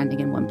when standing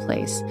in one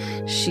place.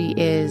 She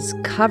is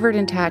covered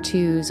in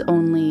tattoos,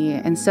 only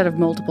instead of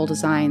multiple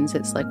designs,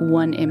 it's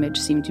one image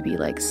seemed to be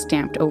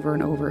stamped over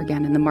and over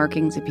again, and the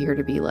markings appear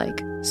to be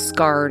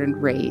scarred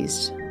and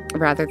raised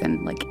rather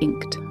than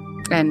inked.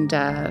 And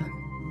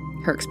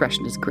her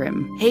expression is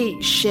grim. Hey,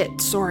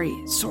 shit, sorry,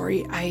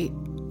 I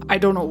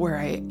don't know where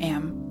I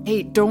am.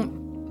 Hey,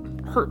 don't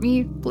hurt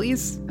me,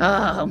 please.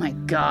 Oh my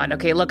god.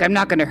 Okay, look, I'm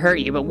not going to hurt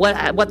you, but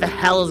what the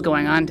hell is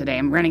going on today?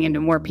 I'm running into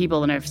more people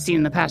than I've seen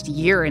in the past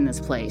year in this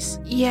place.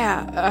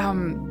 Yeah,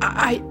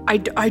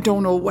 I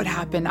don't know what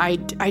happened. I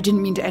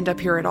didn't mean to end up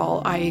here at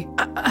all.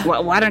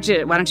 Well, why don't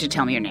you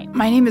tell me your name?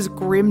 My name is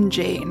Grim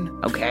Jane.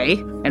 Okay,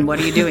 and what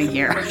are you doing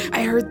here?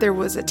 I heard there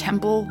was a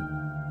temple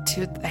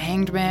to the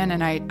Hanged Man,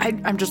 and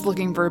I'm just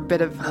looking for a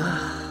bit of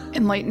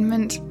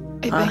enlightenment,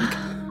 I think.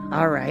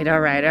 All right.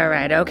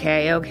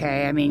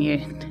 Okay. I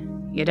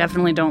mean, you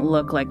definitely don't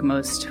look like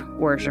most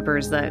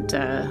worshippers that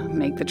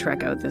make the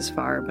trek out this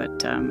far,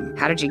 but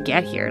how did you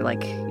get here?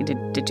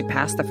 Did you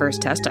pass the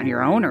first test on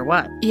your own or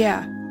what?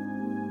 Yeah.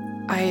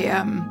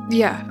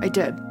 I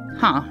did.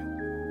 Huh.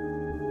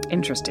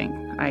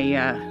 Interesting.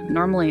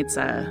 Normally it's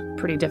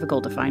pretty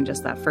difficult to find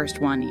just that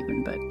first one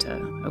even, but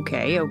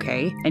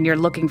okay. And you're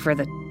looking for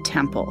the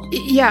temple.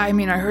 Yeah, I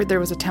mean, I heard there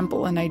was a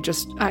temple, and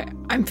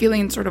I'm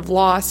feeling sort of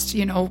lost,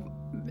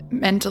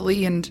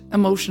 mentally and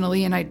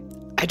emotionally, and I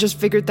just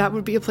figured that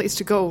would be a place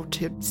to go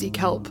to seek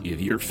help.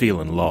 If you're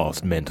feeling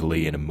lost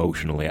mentally and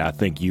emotionally, I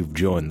think you've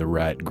joined the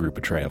right group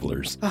of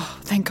travelers. Oh,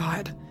 thank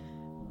God.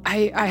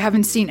 I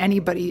haven't seen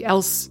anybody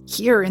else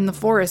here in the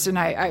forest, and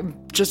I'm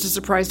just as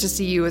surprised to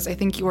see you as I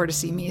think you are to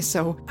see me,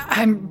 so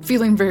I'm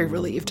feeling very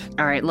relieved.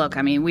 All right, look,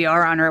 I mean, we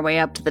are on our way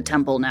up to the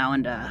temple now,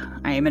 and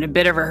I am in a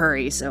bit of a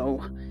hurry,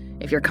 so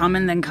if you're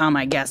coming, then come,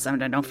 I guess. I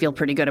don't feel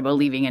pretty good about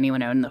leaving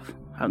anyone out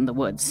in the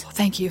woods. Oh,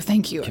 thank you.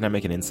 Can I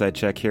make an insight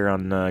check here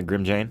on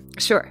Grim Jane?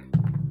 Sure.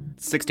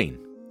 16.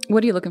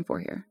 What are you looking for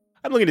here?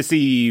 I'm looking to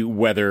see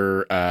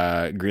whether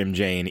Grim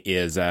Jane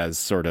is as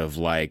sort of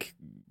like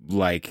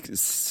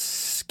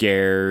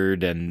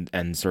scared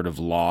and sort of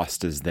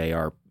lost as they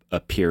are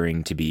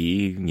appearing to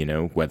be, you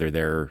know, whether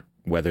they're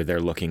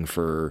looking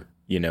for,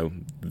 you know,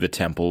 the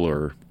temple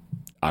or,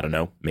 I don't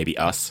know, maybe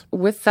us.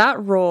 With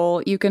that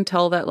roll, you can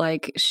tell that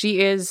like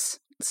she is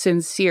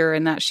sincere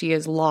in that she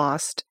is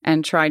lost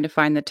and trying to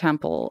find the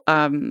temple.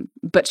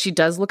 But she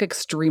does look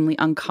extremely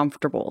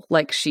uncomfortable.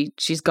 Like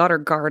she's got her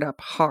guard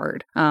up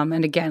hard.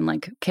 And again,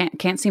 like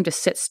can't seem to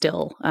sit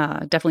still.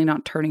 Definitely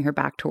not turning her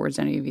back towards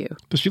any of you.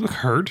 Does she look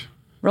hurt?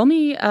 Roll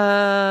me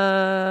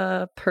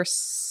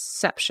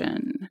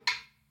perception.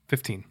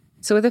 15.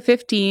 So with a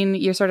 15,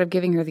 you're sort of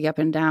giving her the up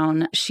and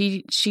down.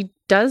 She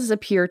does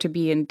appear to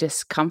be in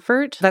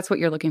discomfort. That's what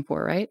you're looking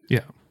for, right?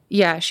 Yeah.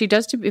 Yeah, she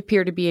does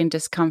appear to be in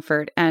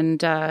discomfort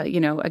and,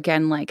 you know,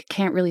 again, like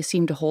can't really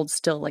seem to hold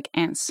still like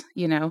ants,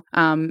 you know.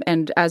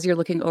 And as you're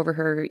looking over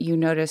her, you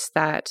notice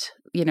that,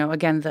 you know,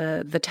 again,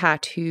 the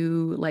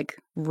tattoo, like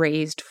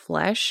raised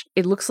flesh,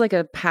 it looks like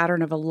a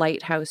pattern of a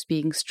lighthouse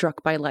being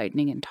struck by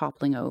lightning and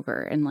toppling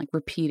over and like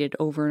repeated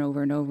over and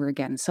over and over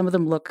again. Some of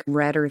them look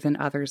redder than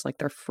others, like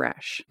they're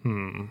fresh.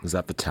 Is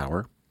that the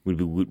tower? Would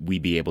we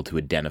be able to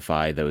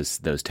identify those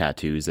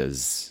tattoos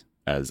as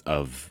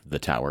of the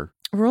tower?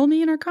 Roll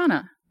me an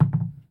Arcana.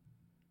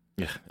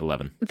 Yeah,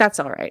 11. That's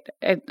all right.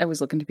 I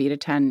was looking to beat a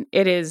 10.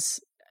 It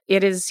is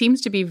seems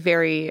to be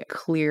very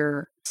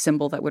clear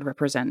symbol that would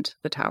represent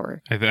the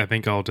tower. I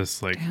think I'll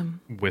just like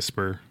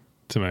whisper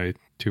to my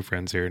two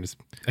friends here, and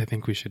I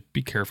think we should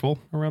be careful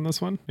around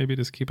this one. Maybe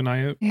just keep an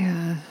eye out.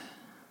 Yeah,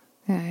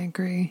 I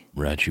agree.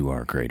 Right you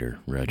are, Crater.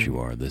 Right you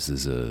are. This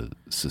is a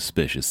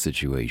suspicious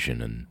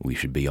situation, and we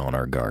should be on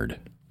our guard.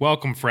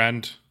 Welcome,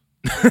 friend.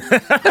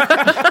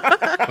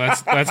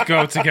 Let's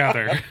go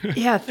together.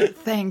 Yeah,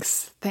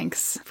 thanks.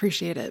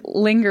 Appreciate it.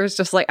 Linger's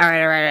just like, all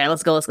right,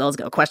 let's go.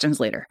 Questions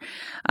later.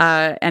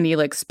 And he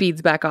like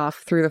speeds back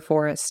off through the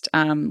forest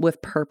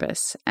with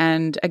purpose.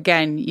 And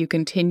again, you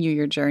continue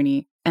your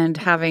journey and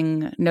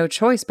having no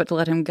choice but to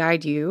let him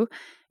guide you,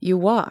 you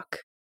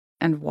walk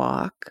and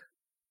walk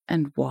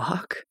and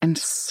walk. And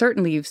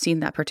certainly you've seen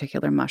that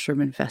particular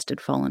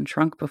mushroom-infested fallen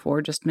trunk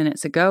before just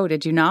minutes ago,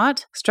 did you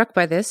not? Struck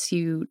by this,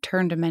 you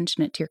turn to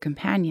mention it to your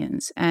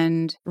companions.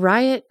 And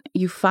Riot,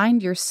 you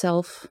find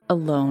yourself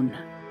alone.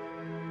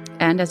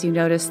 And as you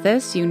notice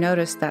this, you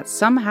notice that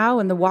somehow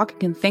in the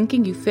walking and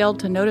thinking, you failed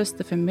to notice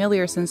the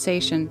familiar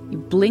sensation. You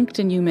blinked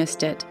and you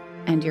missed it,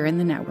 and you're in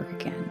the network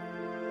again.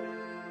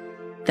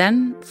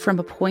 Then, from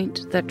a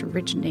point that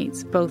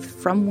originates both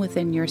from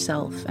within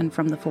yourself and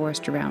from the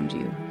forest around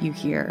you, you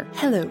hear,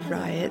 "Hello,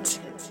 Riot.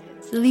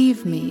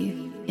 Leave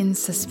me in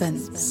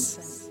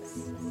suspense."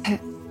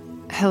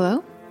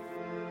 Hello?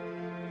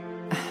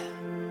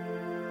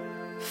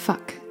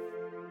 Fuck.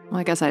 Well,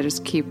 I guess I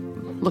just keep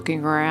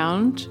looking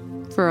around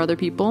for other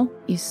people.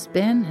 You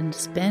spin and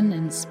spin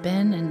and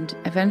spin, and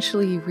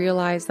eventually you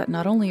realize that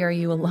not only are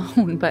you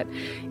alone, but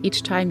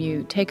each time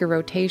you take a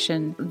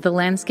rotation, the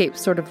landscape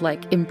sort of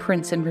like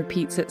imprints and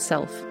repeats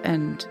itself.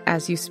 And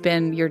as you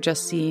spin, you're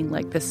just seeing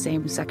like the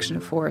same section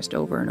of forest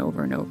over and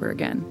over and over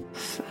again.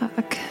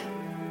 Fuck.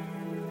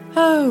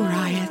 Oh,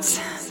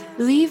 Riot.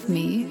 Leave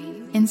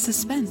me in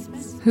suspense.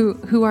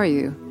 Who are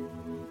you?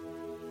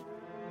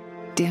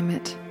 Damn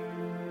it.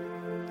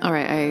 All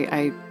right,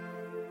 I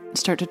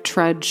start to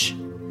trudge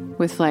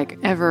with like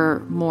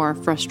ever more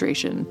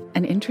frustration.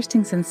 An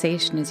interesting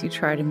sensation as you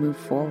try to move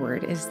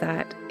forward is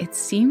that it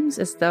seems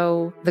as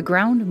though the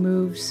ground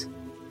moves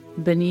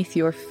beneath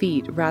your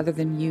feet rather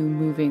than you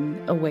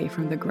moving away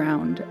from the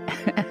ground.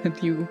 And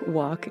you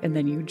walk and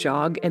then you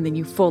jog and then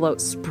you full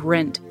out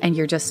sprint and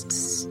you're just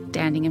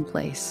standing in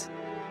place.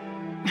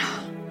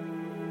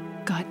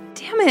 God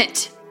damn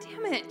it.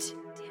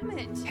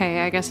 Okay,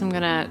 I guess I'm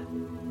gonna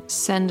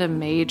send a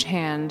mage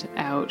hand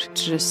out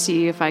to just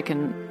see if I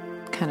can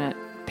kind of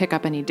pick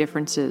up any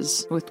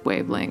differences with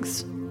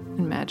wavelengths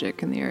and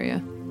magic in the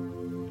area.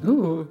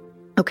 Ooh.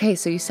 Okay,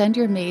 so you send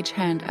your mage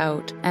hand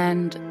out,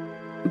 and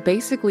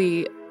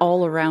basically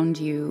all around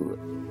you,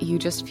 you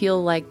just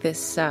feel like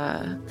this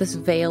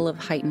veil of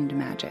heightened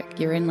magic.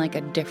 You're in like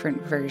a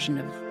different version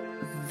of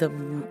the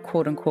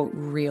quote-unquote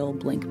real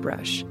blink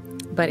brush,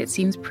 but it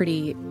seems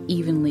pretty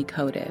evenly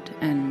coated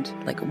and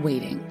like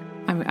waiting.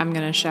 I'm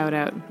gonna shout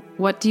out,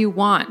 "What do you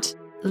want?"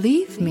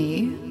 Leave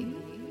me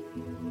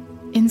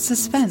in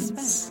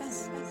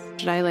suspense.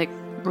 Should I like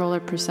roll a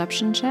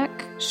perception check?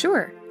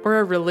 Sure. Or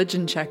a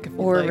religion check. If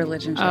or like. A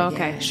religion check. Oh,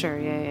 okay, yeah. Sure,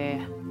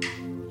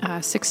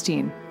 yeah.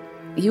 16.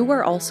 You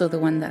were also the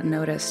one that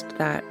noticed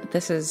that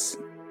this is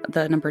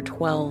the number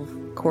 12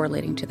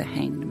 correlating to the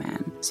Hanged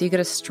Man. So you get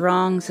a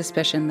strong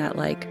suspicion that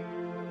like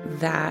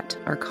that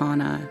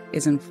arcana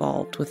is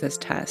involved with this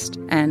test.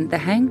 And the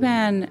Hanged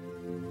Man,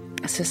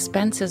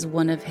 suspense is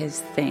one of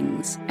his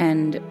things,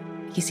 and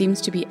he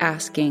seems to be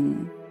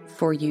asking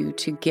for you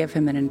to give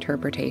him an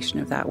interpretation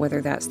of that,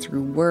 whether that's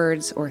through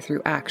words or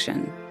through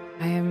action.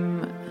 I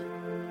am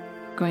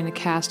going to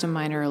cast a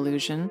minor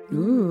illusion.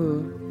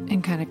 Ooh.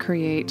 And kind of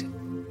create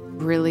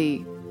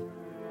really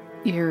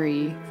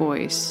eerie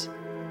voice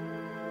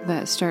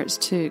that starts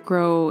to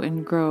grow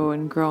and grow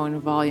and grow in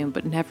volume,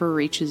 but never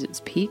reaches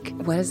its peak.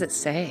 What does it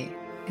say?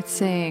 It's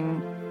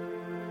saying,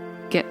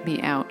 "Get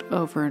me out,"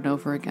 over and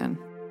over again.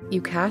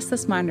 You cast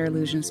this minor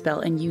illusion spell,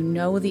 and you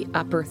know the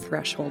upper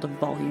threshold of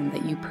volume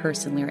that you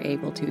personally are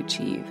able to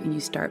achieve, and you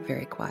start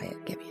very quiet.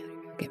 Get me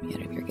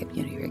out of here, get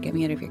me out of here, get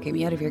me out of here, get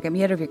me out of here, get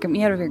me out of here, get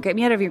me out of here, get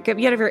me out of here, get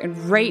me out of here, and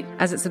right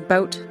as it's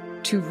about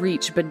to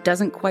reach, but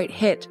doesn't quite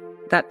hit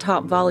that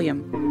top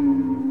volume,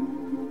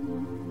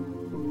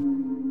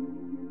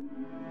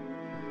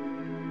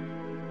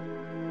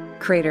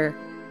 Crater,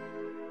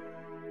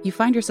 you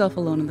find yourself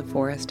alone in the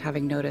forest,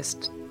 having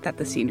noticed that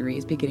the scenery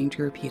is beginning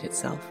to repeat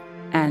itself.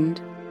 And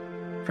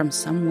from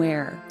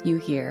somewhere you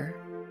hear,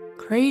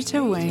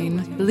 Crater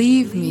Wayne,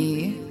 leave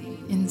me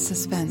in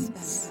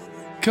suspense.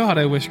 God,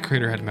 I wish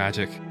Crater had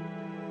magic.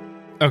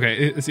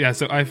 Okay,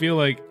 so I feel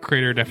like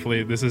Crater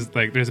definitely, this is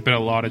like, there's been a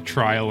lot of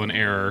trial and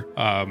error,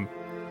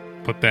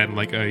 but then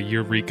like a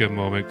eureka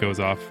moment goes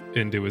off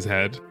into his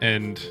head,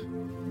 and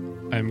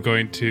I'm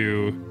going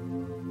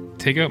to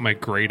take out my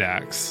great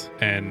axe,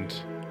 and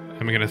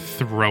I'm going to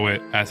throw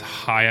it as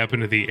high up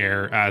into the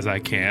air as I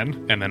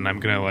can, and then I'm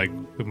going to, like,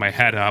 with my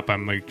head up,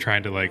 I'm like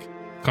trying to like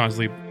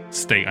constantly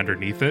stay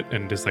underneath it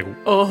and just like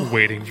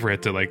waiting for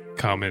it to like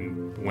come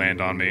and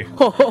land on me.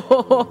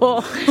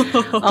 All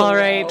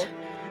right.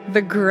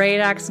 The great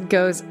axe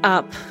goes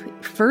up,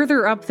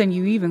 further up than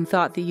you even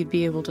thought that you'd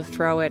be able to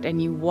throw it,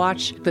 and you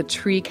watch the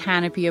tree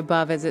canopy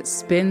above as it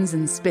spins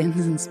and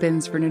spins and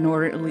spins for an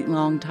inordinately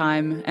long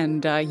time,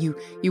 and you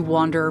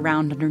wander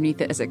around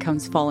underneath it as it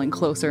comes falling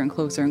closer and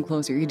closer and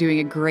closer. You're doing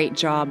a great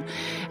job,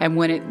 and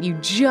when you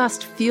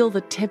just feel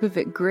the tip of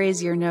it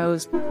graze your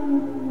nose,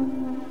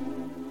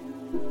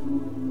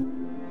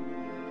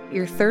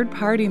 your third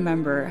party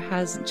member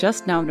has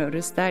just now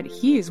noticed that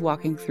he is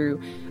walking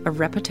through a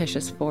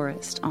repetitious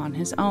forest on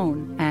his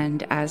own.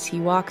 And as he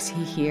walks,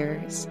 he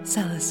hears,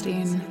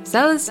 Celestine,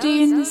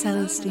 Celestine,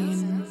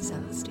 Celestine,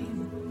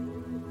 Celestine.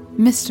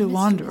 Mr.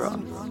 Wanderer,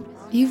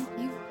 you've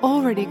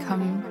already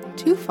come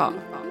too far.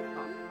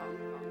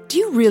 Do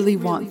you really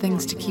want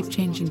things to keep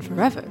changing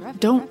forever?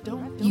 Don't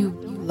you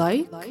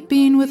like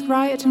being with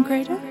Riot and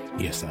Crater?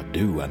 Yes, I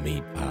do. I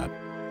mean, I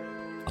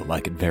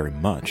like it very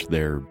much.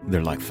 They're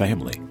like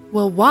family.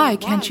 Well, why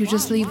can't you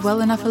just leave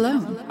well enough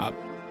alone?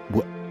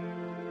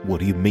 What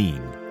do you mean?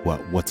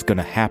 What's going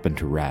to happen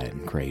to Riot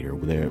and Crater?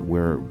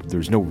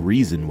 There's no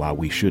reason why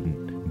we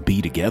shouldn't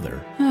be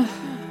together.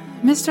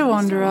 Mr.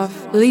 Wanderer,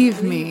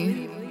 leave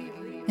me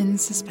in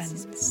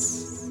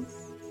suspense.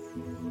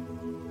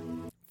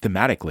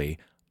 Thematically,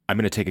 I'm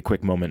going to take a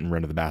quick moment and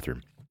run to the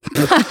bathroom.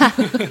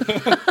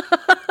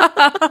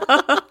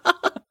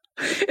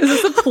 Is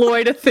this a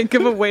ploy to think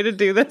of a way to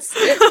do this?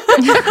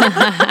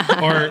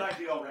 Or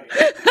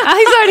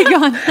he's already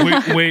gone.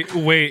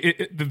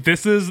 Wait.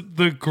 This is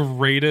the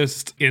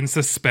greatest in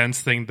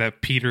suspense thing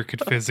that Peter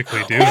could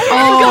physically do.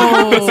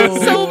 Oh, this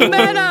is so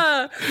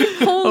meta.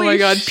 Holy oh my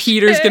god, shit.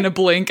 Peter's gonna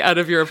blink out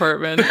of your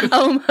apartment.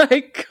 Oh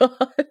my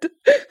god.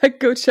 I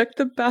go check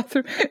the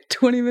bathroom.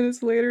 20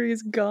 minutes later,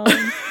 he's gone.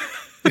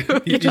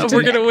 Yeah,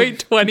 we're gonna wait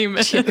 20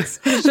 minutes.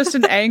 There's just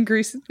an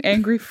angry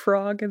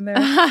frog in there.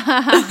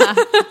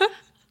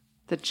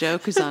 The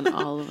joke is on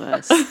all of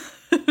us.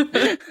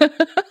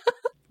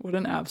 What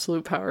an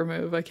absolute power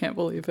move. I can't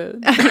believe it.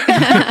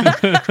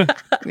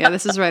 Yeah,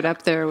 this is right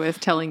up there with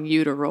telling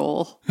you to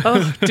roll.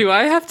 Oh, do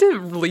I have to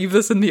leave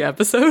this in the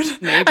episode?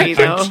 Maybe,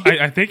 though.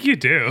 I think you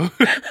do.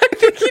 I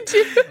think you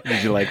do.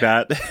 Did you like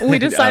that? We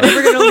decided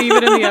we're going to leave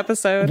it in the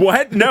episode.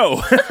 What? No.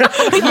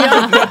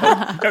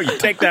 No, you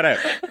take that out.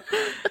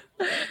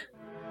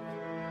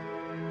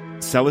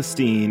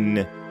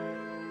 Celestine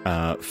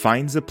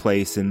finds a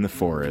place in the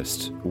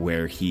forest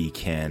where he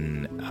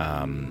can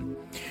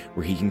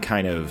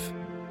kind of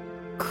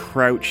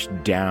crouch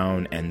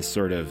down and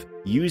sort of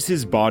use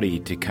his body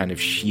to kind of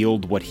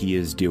shield what he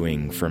is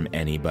doing from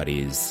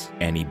anybody's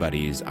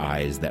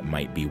eyes that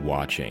might be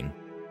watching.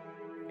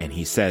 And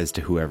he says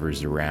to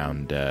whoever's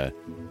around, I'm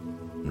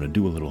going to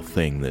do a little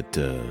thing that,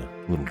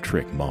 little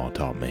trick Ma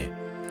taught me.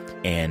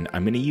 And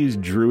I'm going to use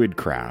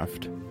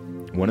Druidcraft.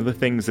 One of the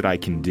things that I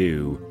can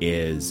do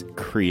is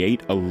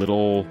create a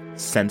little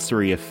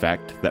sensory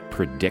effect that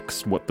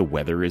predicts what the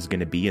weather is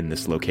going to be in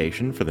this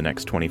location for the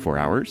next 24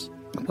 hours.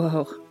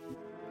 Whoa.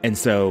 And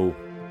so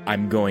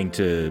I'm going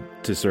to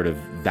sort of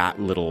that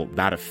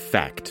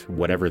effect,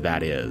 whatever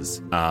that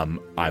is,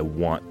 I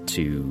want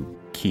to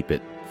keep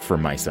it for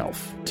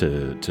myself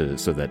to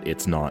so that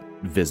it's not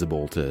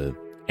visible to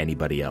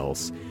anybody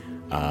else.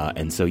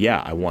 And so,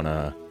 yeah, I want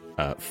to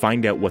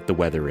find out what the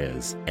weather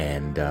is,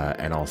 and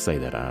I'll say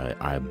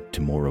that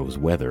tomorrow's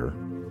weather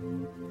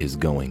is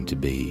going to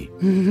be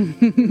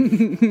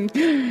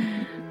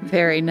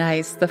very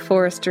nice. The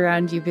forest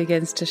around you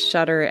begins to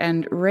shudder,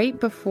 and right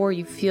before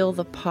you feel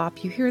the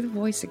pop, you hear the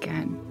voice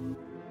again.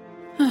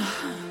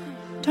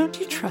 Don't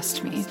you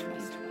trust me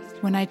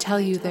when I tell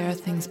you there are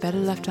things better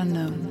left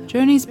unknown,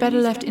 journeys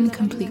better left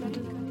incomplete?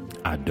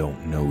 I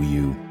don't know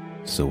you,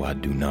 so I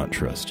do not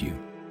trust you.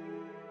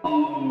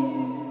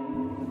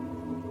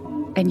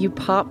 And you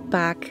pop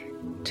back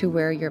to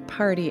where your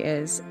party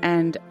is,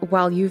 and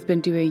while you've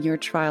been doing your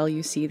trial,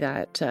 you see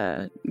that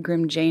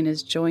Grim Jane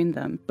has joined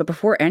them. But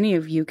before any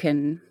of you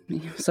can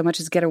so much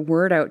as get a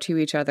word out to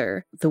each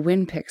other, the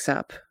wind picks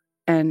up.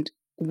 And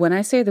when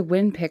I say the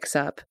wind picks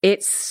up,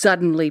 it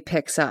suddenly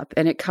picks up,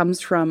 and it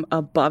comes from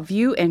above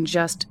you and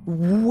just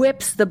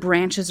whips the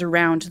branches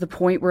around to the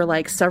point where,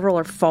 like, several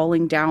are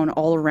falling down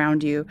all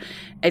around you.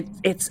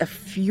 It's a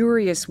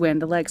furious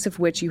wind, the likes of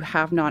which you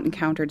have not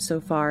encountered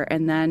so far,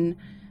 and then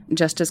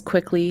just as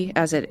quickly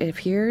as it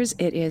appears,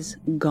 it is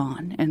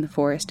gone, and the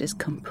forest is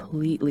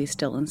completely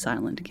still and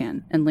silent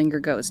again. And Linger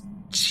goes,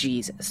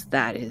 Jesus,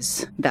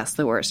 that's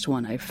the worst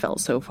one I've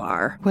felt so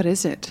far. What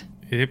is it?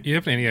 You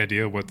have any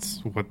idea what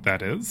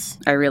that is?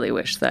 I really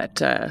wish that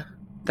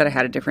I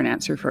had a different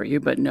answer for you,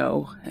 but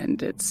no,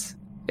 and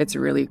it's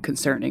really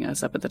concerning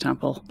us up at the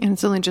temple. And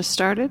it's only just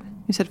started?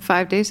 You said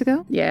 5 days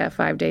ago? Yeah,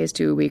 5 days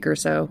to a week or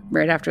so,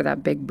 right after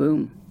that big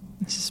boom.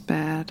 This is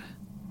bad.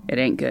 It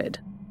ain't good.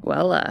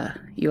 Well,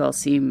 you all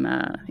seem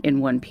in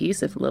one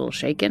piece, if a little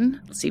shaken.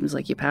 Seems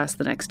like you passed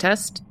the next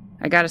test.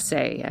 I gotta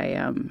say,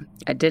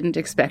 I didn't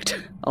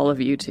expect all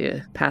of you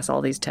to pass all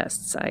these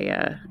tests.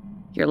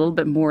 You're a little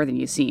bit more than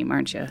you seem,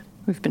 aren't you?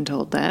 We've been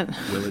told that.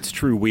 Well, it's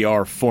true we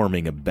are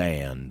forming a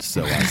band,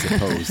 so I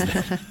suppose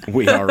that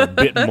we are a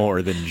bit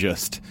more than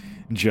just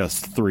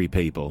 3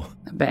 people.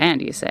 A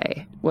band, you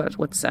say? What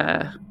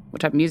type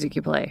of music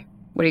you play?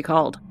 What are you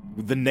called?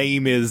 The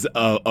name is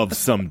of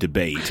some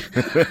debate.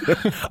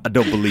 I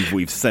don't believe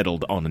we've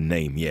settled on a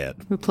name yet.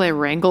 We play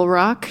Wrangle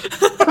Rock?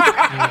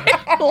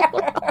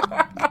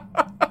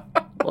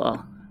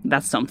 Well,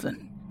 that's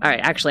something. All right,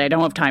 actually, I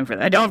don't have time for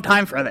that. I don't have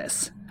time for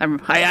this.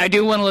 I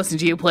do want to listen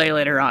to you play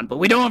later on, but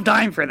we don't have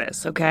time for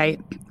this, okay?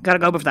 Gotta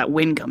go before that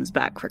wind comes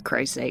back, for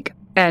Christ's sake.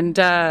 And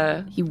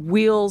he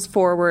wheels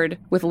forward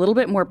with a little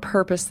bit more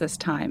purpose this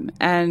time,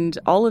 and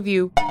all of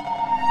you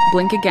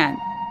blink again.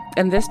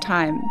 And this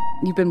time,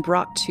 you've been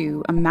brought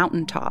to a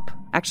mountaintop,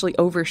 actually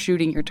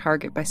overshooting your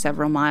target by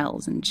several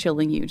miles and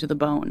chilling you to the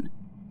bone.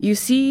 You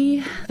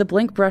see the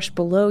blink brush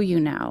below you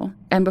now,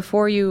 and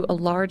before you, a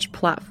large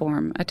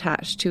platform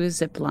attached to a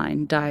zip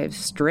line dives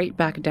straight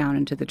back down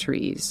into the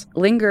trees.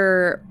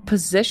 Linger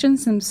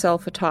positions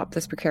himself atop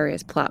this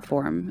precarious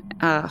platform,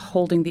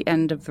 holding the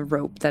end of the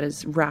rope that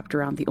is wrapped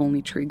around the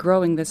only tree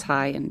growing this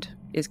high and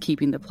is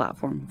keeping the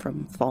platform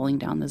from falling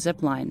down the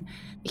zip line.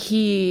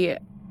 He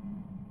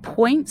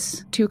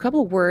points to a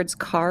couple of words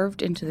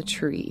carved into the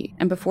tree,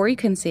 and before you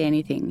can say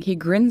anything, he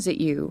grins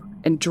at you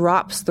and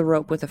drops the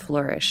rope with a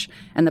flourish,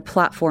 and the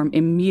platform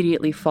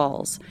immediately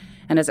falls.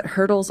 And as it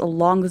hurtles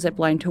along the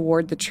zipline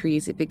toward the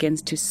trees, it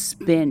begins to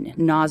spin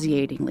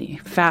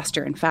nauseatingly,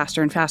 faster and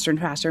faster and faster and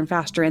faster and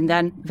faster, and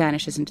then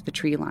vanishes into the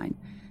tree line.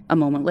 A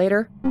moment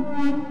later,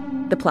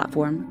 the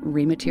platform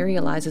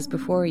rematerializes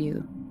before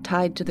you,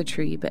 tied to the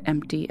tree but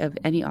empty of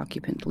any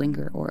occupant,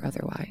 Linger or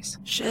otherwise.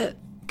 Shit.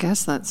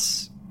 Guess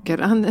let's get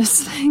on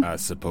this thing. I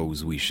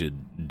suppose we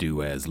should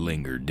do as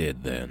Linger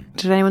did then.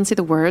 Did anyone see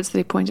the words that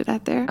he pointed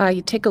at there?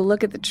 You take a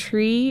look at the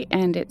tree,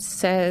 and it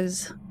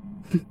says,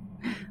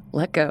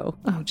 let go.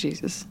 Oh,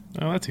 Jesus.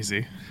 Oh, that's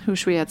easy.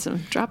 Wish we had some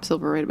drop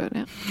silver right about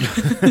now.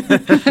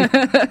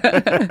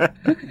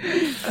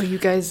 Oh, you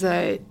guys,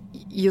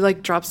 you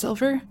like drop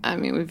silver? I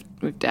mean,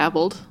 we've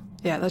dabbled.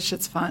 Yeah, that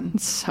shit's fun.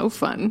 It's so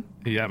fun.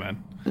 Yeah,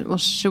 man. Well,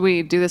 should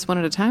we do this one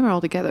at a time or all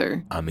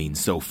together? I mean,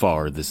 so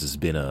far, this has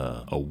been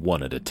a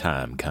one at a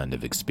time kind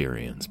of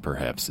experience.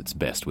 Perhaps it's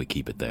best we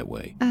keep it that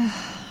way.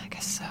 I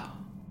guess so.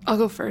 I'll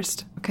go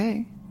first.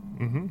 Okay.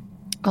 Mm-hmm.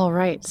 All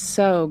right,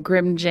 so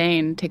Grim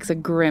Jane takes a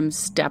grim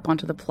step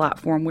onto the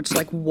platform, which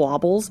like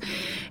wobbles.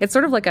 It's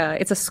sort of like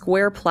it's a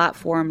square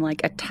platform,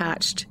 like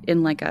attached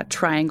in like a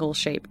triangle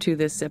shape to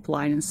this zip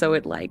line, and so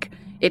it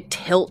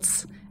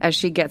tilts as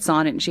she gets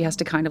on it, and she has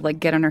to kind of like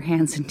get on her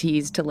hands and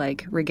knees to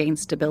like regain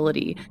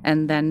stability,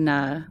 and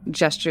then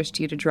gestures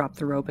to you to drop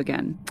the rope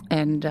again.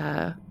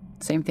 And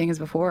same thing as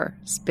before,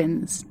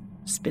 spins,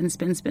 spin,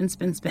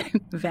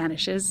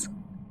 vanishes.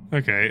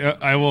 Okay,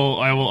 I will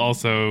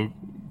also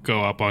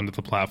go up onto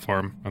the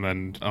platform, and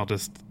then I'll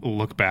just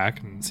look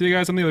back and see you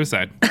guys on the other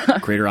side.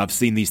 Crater, I've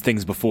seen these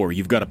things before.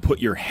 You've got to put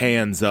your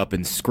hands up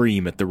and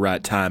scream at the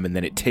right time, and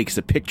then it takes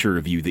a picture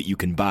of you that you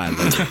can buy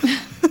later.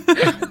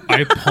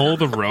 I pull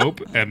the rope,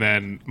 and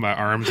then my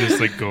arms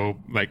just like go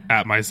like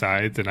at my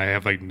sides, and I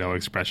have like no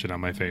expression on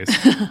my face.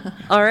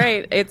 All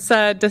right, it's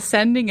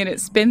descending, and it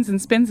spins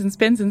and spins and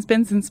spins and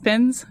spins and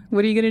spins.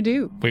 What are you gonna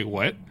do? Wait,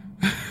 what?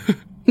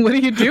 What are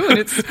you doing?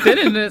 It's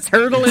spinning and it's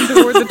hurtling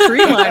toward the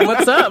tree line.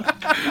 What's up?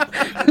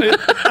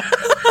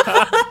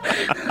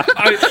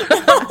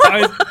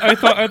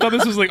 I thought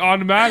this was like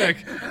automatic.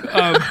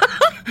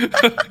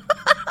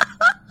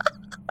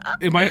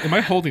 Am I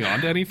holding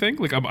on to anything?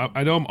 Like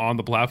I know I'm on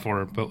the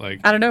platform, but like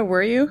I don't know.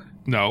 Were you?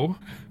 No.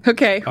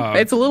 Okay,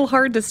 it's a little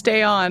hard to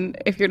stay on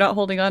if you're not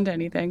holding on to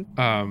anything.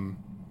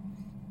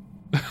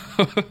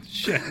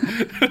 Shit.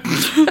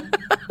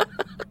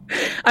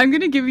 I'm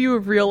going to give you a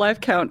real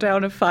life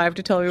countdown of 5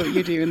 to tell me what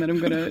you do, and then I'm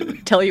going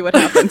to tell you what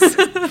happens.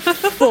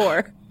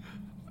 4,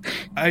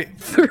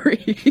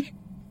 3,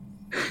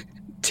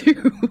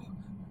 do?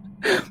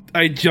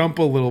 I jump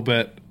a little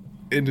bit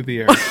into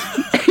the air.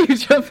 You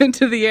jump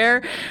into the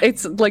air.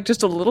 It's like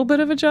just a little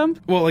bit of a jump.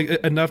 Well, like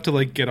enough to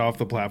like get off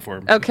the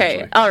platform.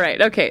 Okay. All right.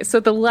 Okay. So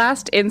the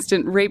last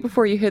instant, right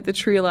before you hit the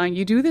tree line,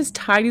 you do this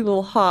tiny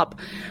little hop.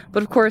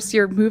 But of course,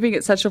 you're moving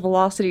at such a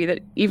velocity that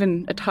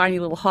even a tiny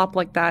little hop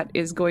like that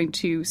is going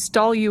to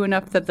stall you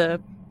enough that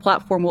the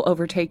platform will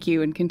overtake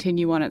you and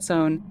continue on its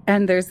own.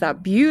 And there's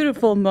that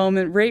beautiful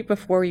moment right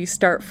before you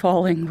start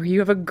falling where you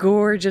have a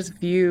gorgeous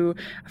view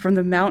from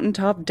the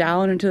mountaintop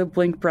down into the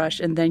blink brush,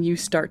 and then you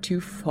start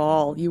to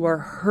fall. You are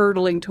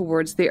hurtling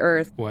towards the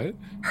earth. What?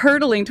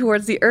 Hurtling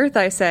towards the earth,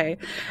 I say.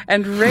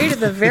 And right at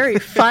the very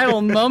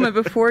final moment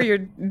before your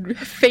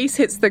face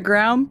hits the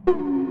ground,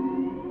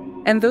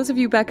 and those of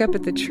you back up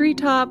at the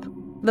treetop,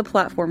 the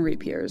platform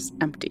reappears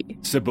empty.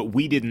 So, but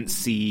we didn't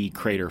see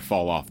Crater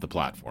fall off the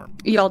platform.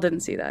 Y'all didn't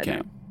see that,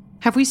 no.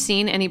 Have we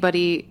seen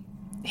anybody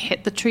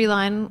hit the tree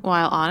line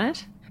while on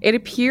it? It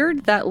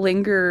appeared that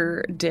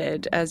Linger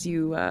did as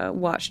you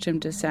watched him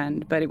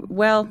descend, but it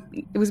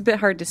was a bit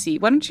hard to see.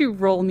 Why don't you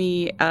roll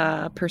me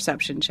a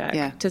perception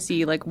check to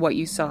see like what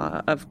you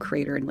saw of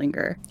Crater and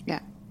Linger?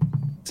 Yeah.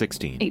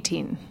 16.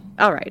 18.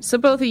 All right. So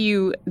both of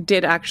you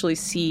did actually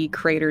see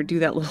Crater do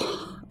that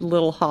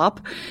little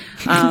hop,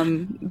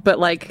 but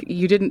like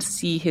you didn't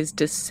see his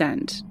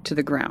descent to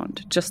the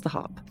ground, just the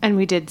hop. And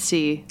we did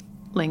see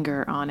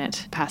Linger on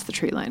it past the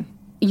tree line.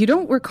 You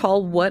don't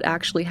recall what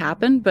actually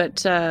happened,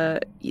 but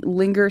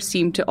Linger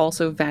seemed to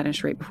also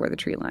vanish right before the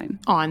tree line.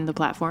 On the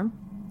platform?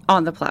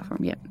 On the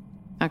platform, yeah.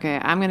 Okay,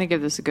 I'm going to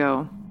give this a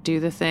go. Do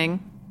the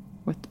thing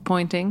with the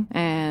pointing,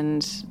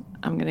 and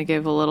I'm going to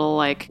give a little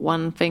like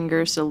one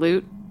finger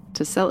salute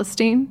to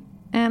Celestine,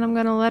 and I'm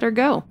going to let her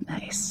go.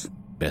 Nice.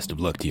 Best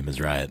of luck to you,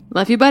 Ms. Riot.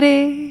 Love you,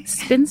 buddy.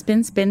 Spin,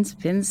 spin, spin,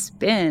 spin,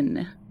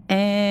 spin.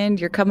 And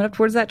you're coming up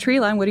towards that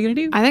tree line. What are you going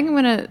to do? I think I'm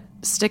going to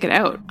stick it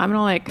out. I'm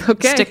going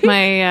to stick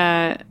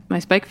my my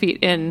spike feet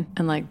in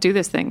and like do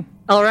this thing.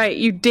 All right.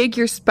 You dig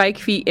your spike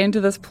feet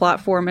into this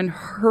platform and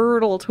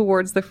hurtle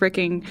towards the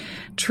freaking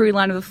tree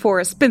line of the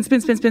forest. Spin, spin,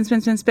 spin, spin,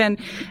 spin, spin, spin.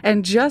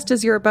 And just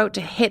as you're about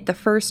to hit the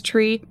first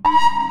tree,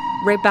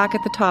 right back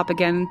at the top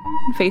again,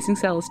 facing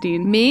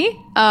Celestine.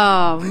 Me?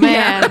 Oh,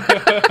 man.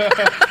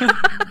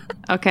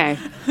 Okay.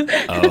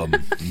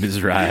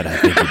 Ms. Riot, I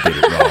think you did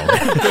it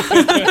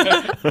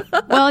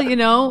wrong.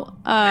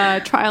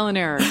 Well, trial and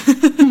error.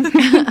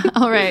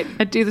 All right.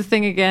 I do the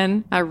thing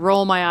again. I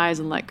roll my eyes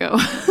and let go.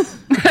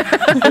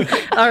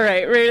 All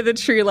right. Right at the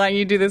tree line,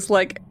 you do this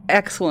like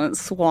excellent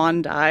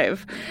swan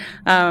dive.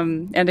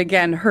 And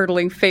again,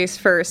 hurtling face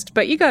first.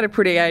 But you got a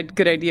pretty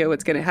good idea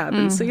what's going to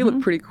happen. So you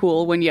look pretty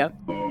cool when you...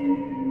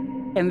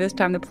 And this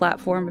time the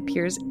platform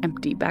appears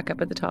empty back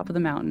up at the top of the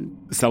mountain.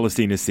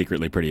 Celestine is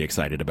secretly pretty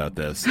excited about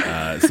this.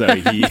 So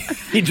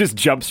he just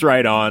jumps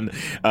right on,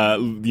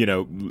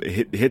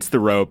 hits the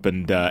rope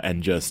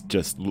and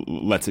just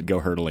lets it go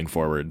hurtling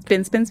forward.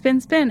 Spin, spin,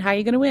 spin, spin. How are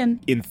you going to win?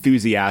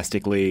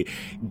 Enthusiastically,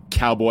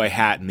 cowboy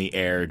hat in the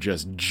air,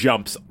 just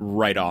jumps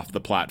right off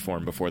the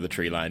platform before the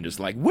tree line,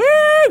 just like, woo!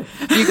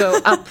 You go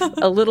up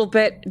a little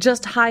bit,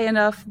 just high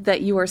enough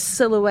that you are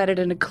silhouetted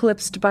and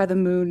eclipsed by the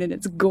moon, and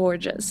it's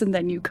gorgeous. And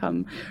then you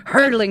come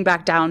hurtling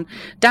back down,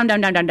 down,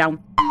 down, down, down,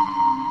 down.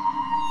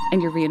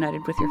 And you're reunited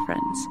with your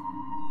friends.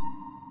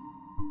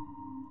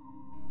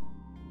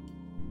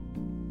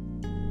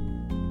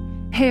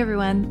 Hey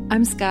everyone,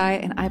 I'm Sky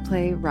and I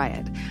play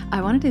Riot.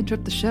 I wanted to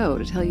interrupt the show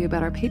to tell you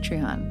about our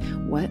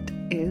Patreon. What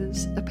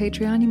is a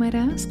Patreon, you might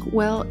ask?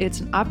 Well,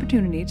 it's an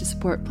opportunity to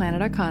support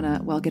Planet Arcana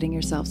while getting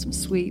yourself some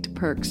sweet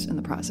perks in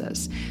the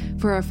process.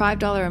 For our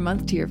 $5 a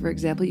month tier, for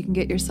example, you can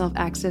get yourself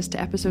access to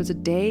episodes a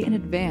day in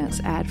advance,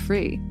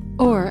 ad-free.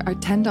 Or our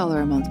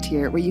 $10 a month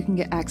tier, where you can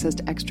get access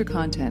to extra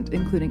content,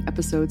 including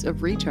episodes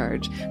of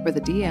Recharge, where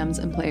the DMs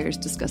and players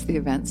discuss the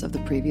events of the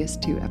previous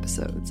 2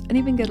 episodes, and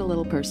even get a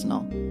little personal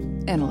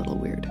and a little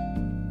weird.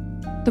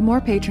 The more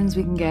patrons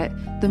we can get,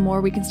 the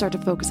more we can start to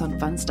focus on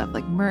fun stuff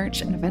like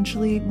merch and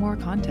eventually more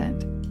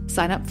content.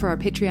 Sign up for our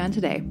Patreon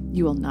today.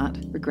 You will not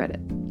regret it.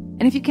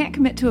 And if you can't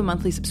commit to a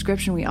monthly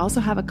subscription, we also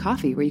have a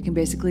coffee where you can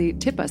basically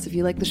tip us if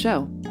you like the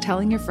show.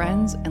 Telling your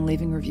friends and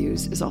leaving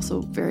reviews is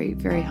also very,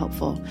 very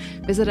helpful.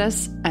 Visit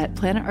us at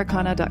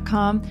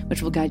planetarcana.com,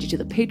 which will guide you to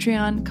the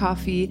Patreon,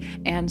 coffee,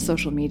 and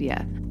social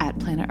media at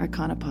Planet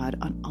Arcana Pod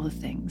on all the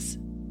things.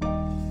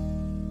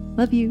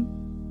 Love you.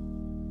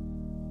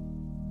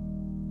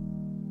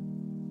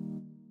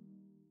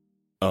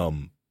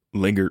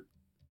 Linger,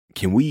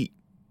 can we...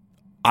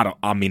 I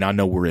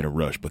know we're in a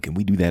rush, but can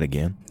we do that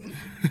again?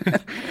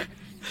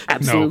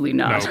 Absolutely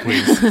not. No,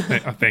 please.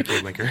 Thank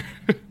you, Linger.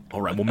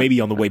 All right. Well, maybe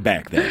on the way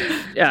back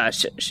then.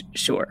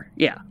 Sure.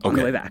 Yeah. On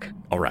the way back.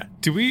 All right.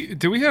 Do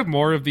we have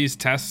more of these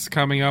tests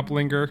coming up,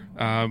 Linger?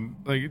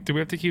 Do we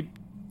have to keep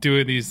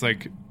doing these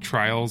like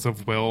trials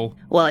of will?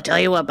 Well, I'll tell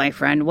you what, my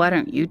friend. Why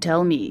don't you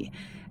tell me?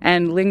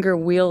 And Linger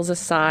wheels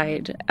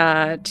aside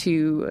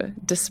to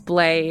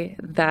display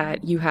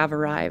that you have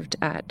arrived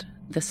at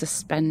the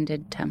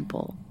suspended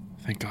temple.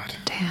 Thank God.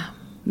 Damn.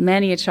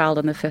 Many a child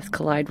on the 5th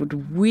Collide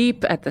would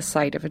weep at the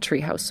sight of a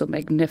treehouse so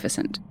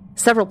magnificent.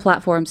 Several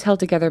platforms held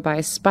together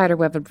by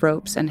spiderweb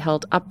ropes and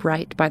held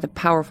upright by the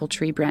powerful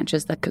tree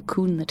branches that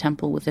cocoon the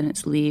temple within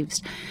its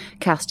leaves,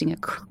 casting a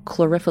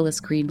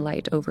chlorophyllous green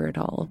light over it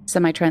all.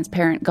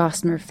 Semi-transparent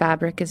gossamer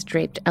fabric is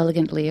draped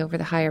elegantly over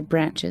the higher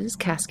branches,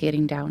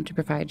 cascading down to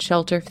provide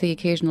shelter for the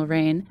occasional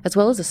rain, as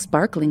well as a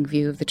sparkling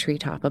view of the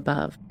treetop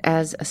above.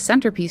 As a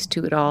centerpiece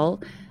to it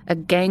all, a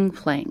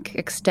gangplank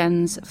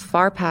extends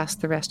far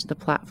past the rest of the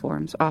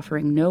platforms,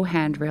 offering no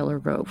handrail or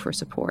rope for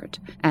support.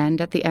 And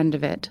at the end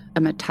of it,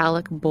 a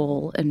metallic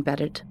bowl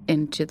embedded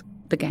into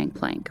the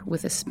gangplank,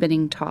 with a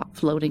spinning top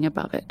floating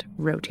above it,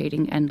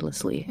 rotating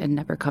endlessly and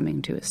never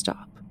coming to a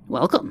stop.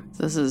 Welcome.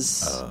 This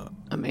is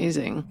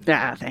amazing.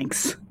 Ah,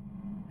 thanks.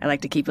 I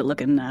like to keep it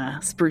looking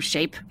spruce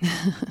shape.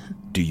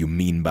 Do you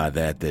mean by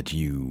that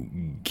you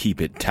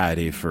keep it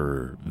tidy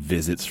for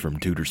visits from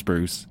Tudor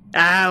Spruce?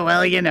 Ah,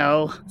 well, you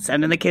know,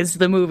 sending the kids to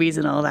the movies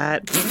and all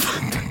that.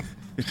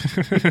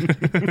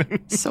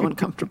 So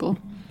uncomfortable.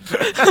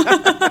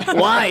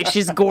 Why?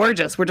 She's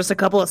gorgeous. We're just a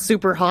couple of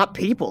super hot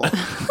people.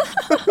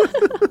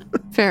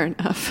 Fair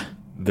enough.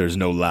 There's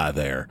no lie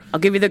there. I'll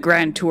give you the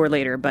grand tour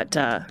later, but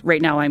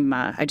right now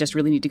I just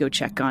really need to go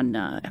check on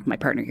my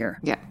partner here.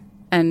 Yeah.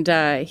 And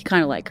he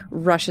kind of like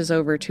rushes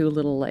over to a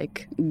little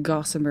like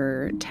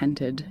gossamer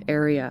tented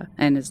area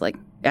and is like,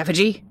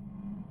 Effigy?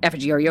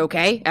 Effigy, are you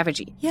okay?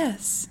 Effigy.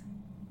 Yes,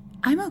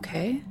 I'm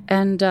okay.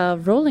 And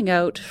rolling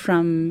out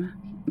from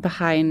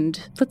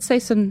behind, let's say,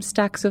 some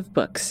stacks of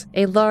books,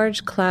 a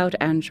large cloud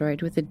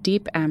android with a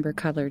deep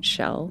amber-colored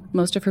shell,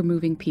 most of her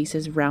moving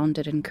pieces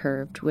rounded and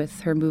curved,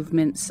 with her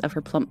movements of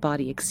her plump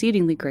body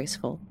exceedingly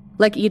graceful.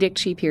 Like Edict,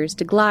 she appears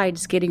to glide,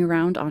 skating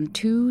around on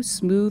two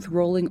smooth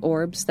rolling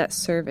orbs that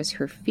serve as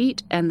her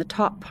feet, and the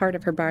top part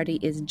of her body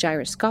is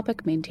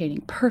gyroscopic,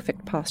 maintaining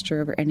perfect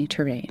posture over any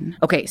terrain.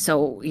 Okay,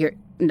 so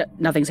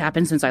nothing's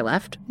happened since I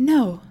left?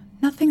 No,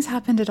 nothing's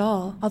happened at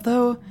all,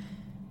 although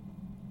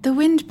the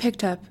wind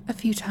picked up a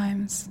few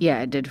times.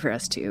 Yeah, it did for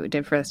us too.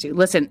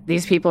 Listen,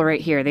 these people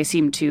right here, they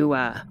seem to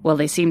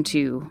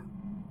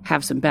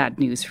have some bad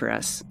news for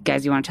us.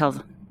 Guys, you want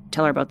to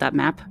tell her about that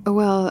map?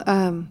 Well,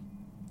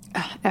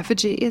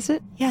 Effigy, is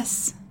it?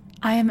 Yes,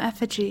 I am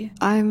Effigy.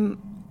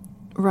 I'm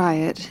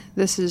Riot.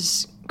 This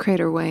is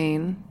Crater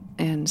Wayne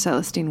and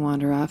Celestine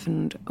Wanderoff,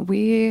 and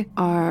we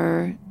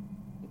are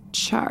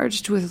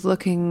charged with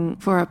looking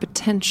for a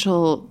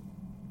potential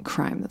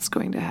crime that's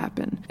going to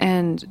happen.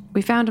 And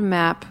we found a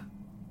map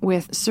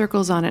with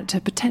circles on it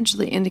to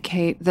potentially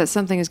indicate that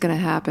something is going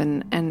to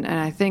happen. And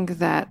I think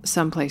that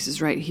some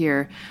places right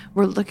here,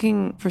 we're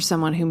looking for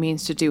someone who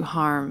means to do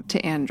harm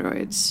to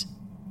androids.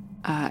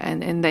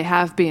 And they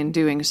have been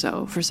doing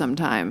so for some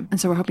time. And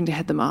so we're hoping to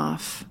head them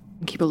off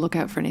and keep a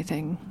lookout for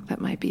anything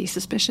that might be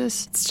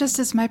suspicious. It's just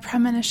as my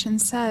premonition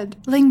said.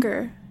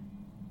 Linger.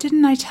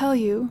 Didn't I tell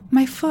you?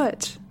 My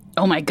foot.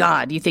 Oh my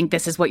god, you think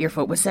this is what your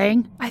foot was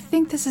saying? I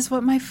think this is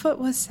what my foot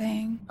was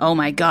saying. Oh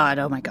my god.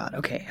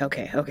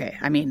 Okay.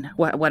 I mean,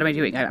 what am I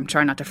doing? I'm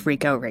trying not to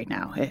freak out right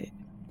now.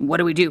 What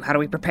do we do? How do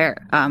we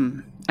prepare?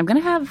 I'm gonna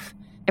have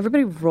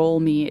everybody roll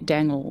me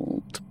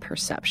dangled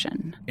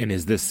perception. And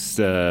is this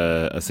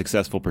a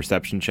successful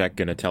perception check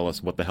going to tell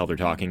us what the hell they're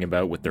talking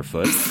about with their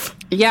foot?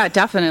 Yeah,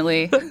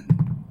 definitely.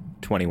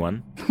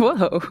 21.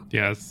 Whoa.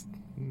 Yes,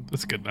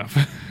 that's good enough.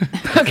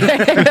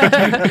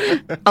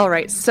 Okay. All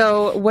right.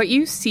 So what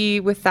you see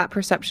with that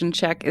perception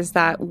check is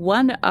that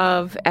one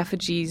of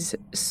Effigy's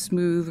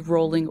smooth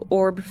rolling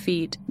orb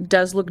feet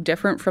does look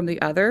different from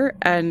the other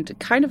and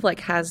kind of like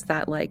has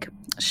that like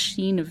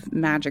sheen of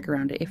magic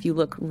around it if you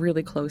look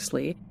really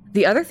closely.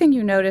 The other thing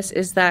you notice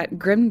is that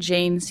Grim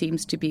Jane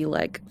seems to be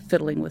like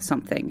fiddling with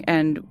something,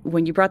 and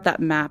when you brought that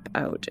map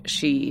out,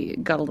 she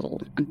got a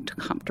little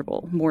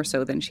uncomfortable, more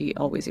so than she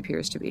always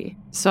appears to be.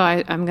 So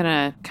I'm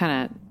gonna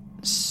kind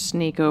of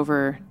sneak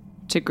over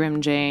to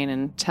Grim Jane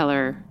and tell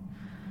her,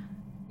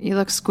 you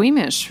look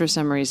squeamish for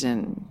some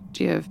reason.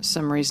 Do you have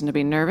some reason to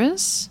be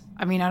nervous?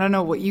 I mean, I don't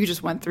know what you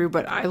just went through,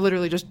 but I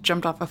literally just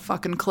jumped off a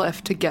fucking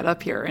cliff to get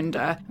up here, and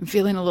I'm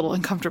feeling a little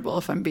uncomfortable,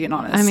 if I'm being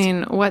honest. I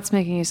mean, what's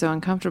making you so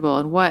uncomfortable,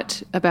 and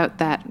what about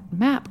that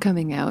map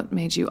coming out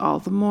made you all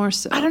the more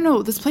so? I don't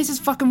know. This place is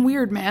fucking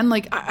weird, man.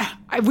 Like,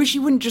 I wish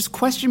you wouldn't just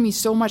question me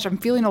so much. I'm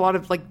feeling a lot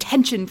of, like,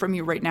 tension from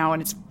you right now,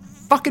 and it's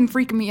fucking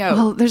freaking me out.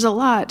 Well, there's a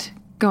lot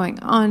going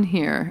on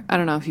here. I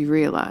don't know if you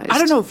realized. I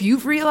don't know if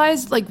you've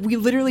realized, like, we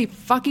literally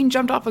fucking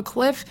jumped off a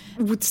cliff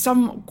with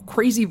some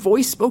crazy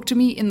voice spoke to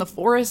me in the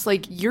forest.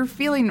 Like, you're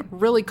feeling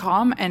really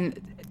calm,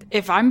 and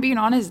if I'm being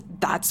honest,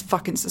 that's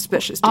fucking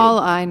suspicious, dude. All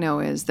I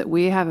know is that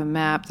we have a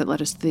map that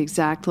led us to the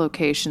exact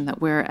location that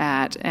we're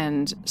at,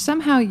 and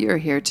somehow you're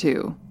here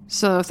too.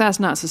 So if that's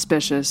not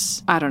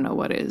suspicious, I don't know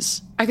what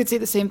is. I could say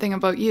the same thing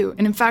about you.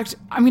 And in fact,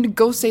 I'm going to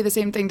go say the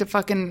same thing to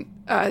fucking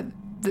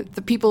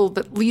the people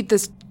that lead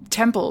this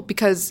temple,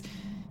 because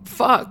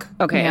fuck.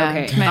 Okay.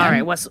 Man. All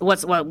right. What's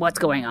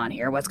going on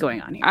here?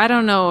 I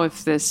don't know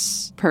if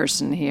this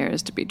person here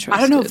is to be trusted.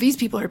 I don't know if these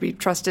people are to be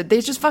trusted.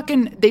 They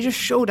just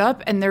showed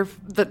up, and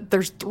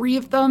there's 3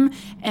 of them,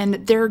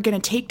 and they're gonna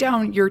take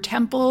down your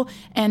temple.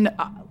 And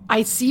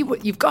I see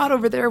what you've got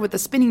over there with the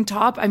spinning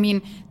top. I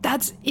mean,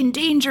 that's in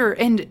danger.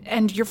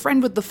 And your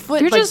friend with the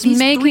foot. You're like, just these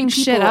making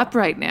 3 shit people- up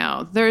right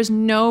now. There's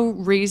no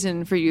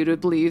reason for you to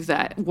believe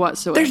that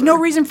whatsoever. There's no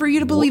reason for you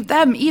to believe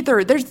them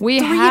either. There's 3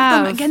 of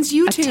them against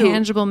you two. We have a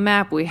tangible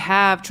map. We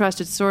have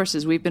trusted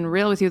sources. We've been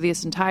real with you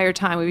this entire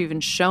time. We've even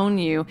shown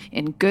you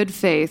in good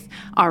faith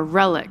our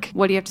relic.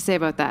 What do you have to say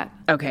about that?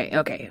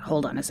 Okay,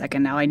 hold on a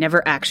second now. I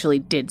never actually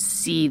did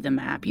see the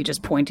map. You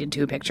just pointed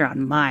to a picture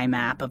on my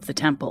map of the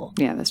temple.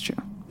 Yeah, that's true.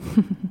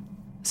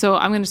 So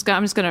I'm just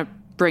gonna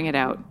bring it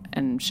out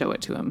and show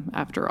it to him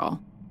after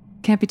all.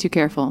 Can't be too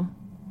careful.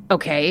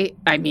 Okay,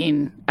 I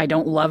mean, I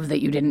don't love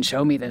that you didn't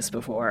show me this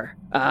before.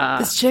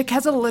 This chick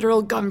has a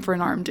literal gun for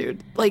an arm,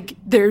 dude. Like,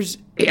 there's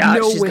yeah,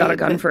 no she's way got a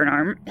gun that- for an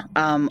arm.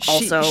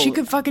 Also, she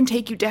could fucking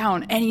take you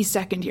down any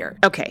second here.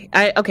 Okay,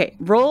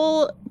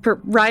 roll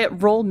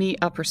me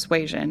a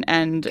persuasion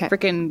and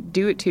frickin'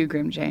 do it too,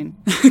 Grim Jane.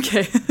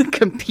 Okay,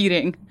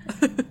 competing.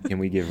 Can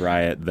we give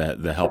Riot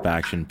the help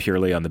action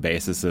purely on the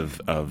basis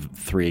of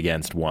 3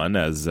 against 1,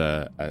 as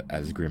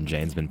Grim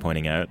Jane's been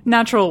pointing out?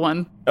 Natural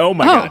 1. Oh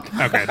my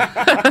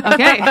god.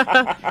 Okay.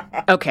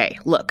 Okay,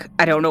 look,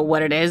 I don't know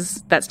what it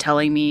is that's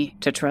telling me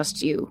to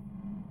trust you,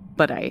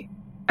 but I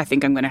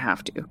think I'm gonna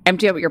have to.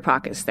 Empty out your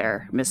pockets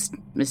there, Miss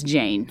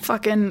Jane.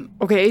 Fucking,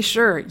 okay,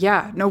 sure,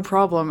 yeah, no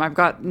problem. I've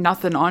got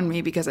nothing on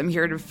me because I'm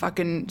here to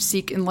fucking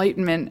seek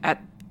enlightenment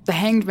at the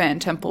Hanged Man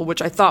Temple,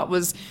 which I thought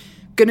was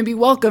gonna be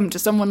welcome to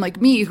someone like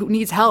me who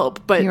needs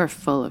help, but... You're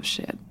full of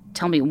shit.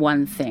 Tell me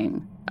one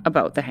thing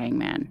about the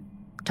Hangman.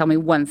 Tell me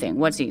one thing.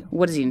 What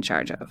is he in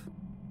charge of?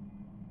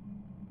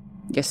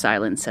 Your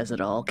silence says it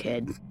all,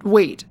 kid.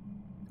 Wait.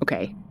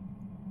 Okay.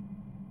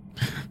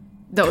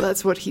 No,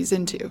 that's what he's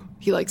into.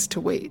 He likes to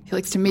wait. He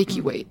likes to make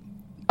you wait.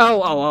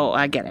 Oh,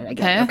 I get it.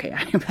 Huh? Okay.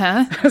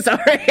 Huh?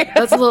 Sorry.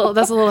 That's a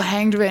little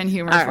Hanged Man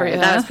humor all for right, you.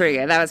 That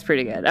was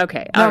pretty good.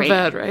 Okay. Not all right.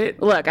 bad,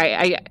 right? Look,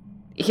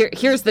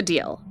 here's the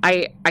deal.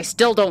 I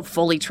still don't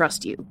fully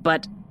trust you,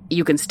 but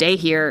you can stay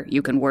here,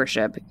 you can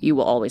worship, you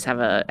will always have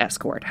a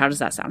escort. How does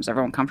that sound? Is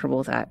everyone comfortable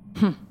with that?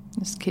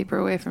 Just keep her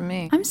away from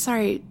me. I'm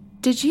sorry,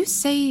 did you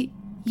say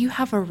you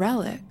have a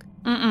relic?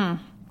 Mm-mm.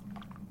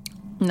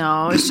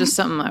 No, it's just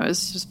something I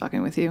was just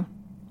fucking with you.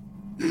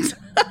 So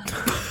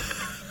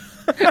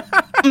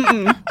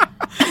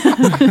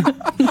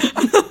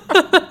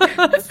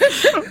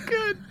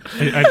good.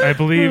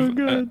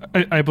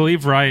 I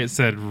believe Riot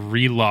said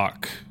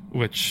relock,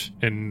 which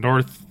in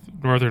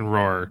Northern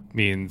Roar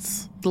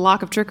means the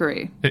lock of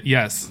trickery.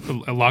 Yes,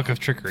 a lock of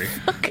trickery.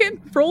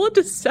 Fucking roll a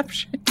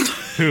deception.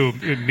 Who?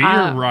 Me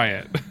or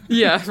Riot?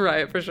 Yeah,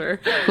 Riot for sure.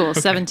 Cool, okay.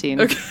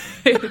 17.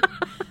 Okay.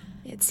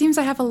 It seems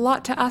I have a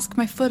lot to ask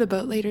my foot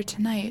about later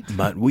tonight.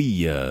 Might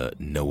we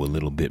know a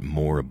little bit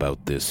more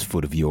about this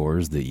foot of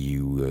yours that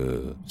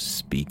you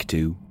speak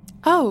to?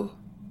 Oh,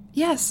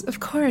 yes, of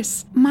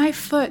course. My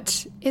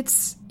foot,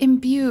 it's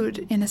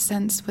imbued, in a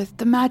sense, with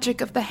the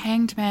magic of the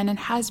Hanged Man and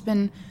has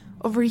been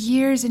over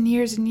years and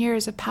years and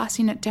years of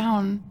passing it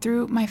down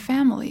through my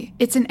family.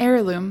 It's an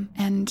heirloom,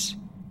 and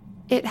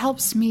it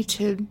helps me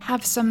to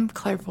have some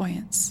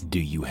clairvoyance. Do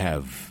you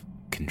have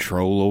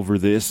control over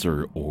this,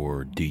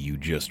 or do you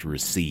just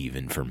receive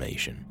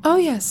information? Oh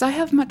yes, I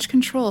have much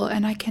control,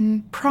 and I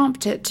can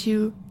prompt it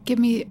to give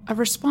me a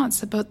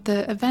response about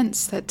the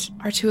events that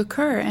are to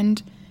occur,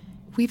 and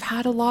we've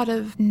had a lot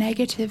of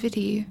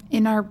negativity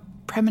in our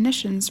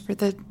premonitions for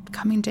the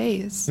coming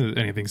days.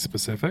 Anything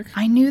specific?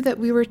 I knew that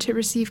we were to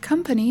receive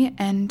company,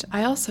 and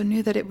I also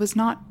knew that it was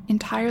not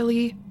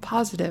entirely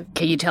positive.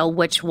 Can you tell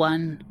which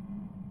one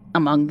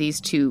among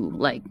these two,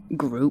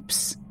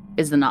 groups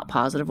is the not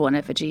positive one,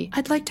 Effigy?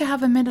 I'd like to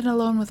have a minute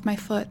alone with my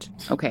foot.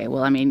 Okay,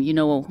 well, I mean,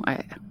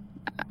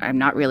 I'm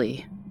not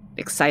really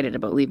excited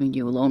about leaving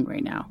you alone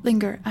right now.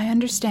 Linger, I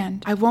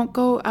understand. I won't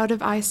go out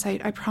of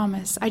eyesight, I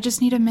promise. I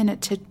just need a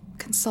minute to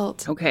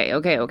consult. Okay. All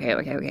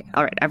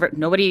right,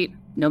 nobody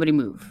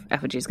move.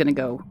 Effigy's gonna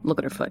go look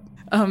at her foot.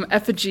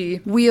 Effigy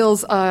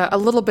wheels a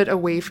little bit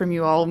away from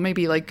you all,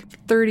 maybe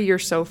 30 or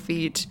so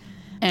feet,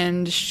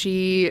 and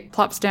she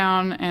plops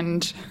down,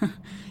 and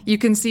you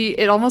can see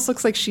it almost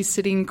looks like she's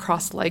sitting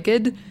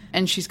cross-legged,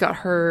 and she's got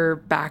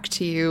her back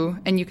to you,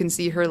 and you can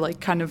see her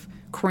kind of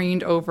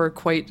craned over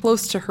quite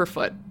close to her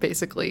foot,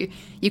 basically.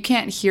 You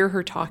can't hear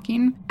her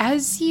talking.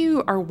 As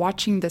you are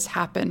watching this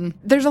happen,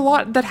 there's a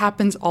lot that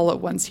happens all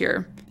at once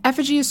here.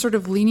 Effigy is sort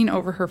of leaning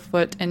over her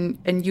foot,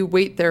 and you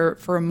wait there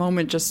for a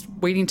moment, just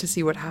waiting to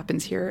see what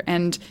happens here.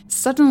 And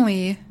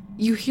suddenly,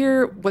 you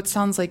hear what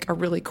sounds like a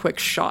really quick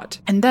shot.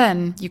 And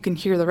then, you can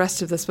hear the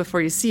rest of this before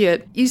you see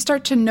it, you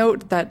start to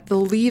note that the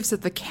leaves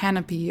of the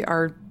canopy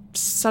are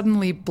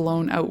suddenly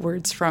blown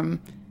outwards from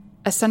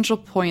a central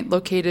point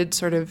located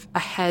sort of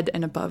ahead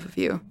and above of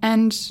you.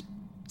 And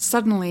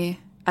suddenly,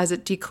 as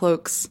it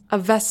decloaks, a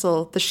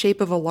vessel the shape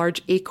of a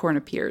large acorn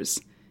appears,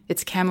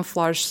 its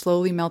camouflage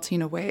slowly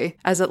melting away.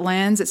 As it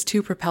lands, its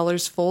 2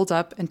 propellers fold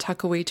up and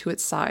tuck away to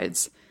its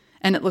sides,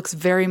 and it looks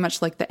very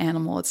much like the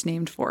animal it's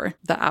named for,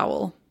 the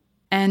owl.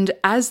 And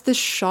as this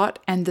shot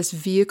and this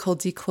vehicle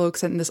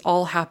decloaks and this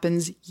all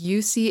happens,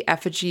 you see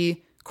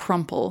Effigy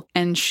crumple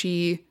and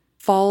she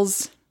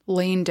falls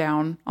laying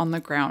down on the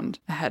ground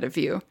ahead of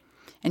you.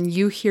 And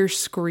you hear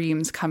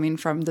screams coming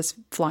from this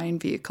flying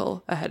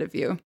vehicle ahead of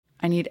you.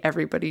 I need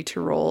everybody to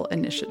roll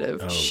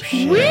initiative. Oh,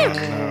 shit.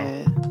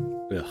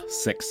 Ugh,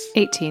 6.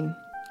 18.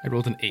 I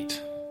rolled an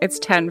 8. It's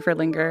 10 for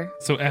Linger.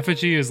 So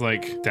Effigy is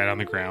like dead on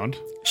the ground.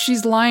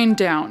 She's lying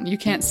down. You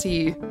can't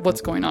see what's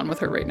going on with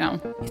her right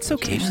now. It's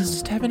okay. She's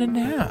just having a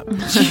nap.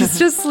 She's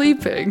just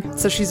sleeping.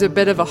 So she's a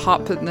bit of a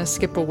hop and a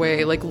skip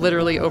away, like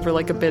literally over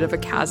like a bit of a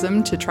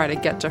chasm to try to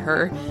get to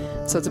her.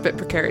 So it's a bit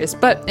precarious.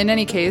 But in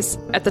any case,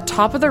 at the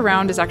top of the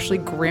round is actually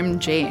Grim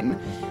Jane.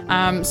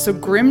 So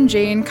Grim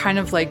Jane kind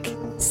of like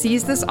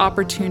sees this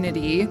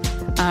opportunity.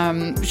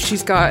 She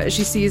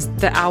sees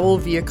the owl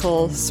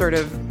vehicle sort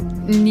of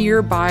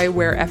nearby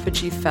where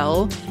Effigy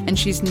fell, and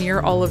she's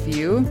near all of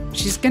you.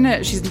 She's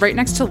right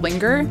next to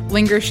Linger.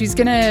 She's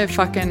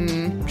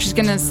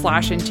gonna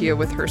slash into you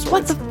with her sword.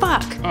 What the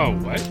fuck? Oh,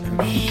 what?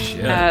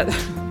 Shit.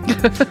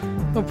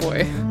 Oh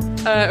boy.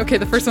 Okay,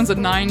 the first one's a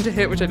 9 to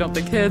hit, which I don't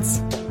think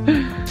hits.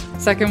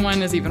 Second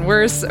one is even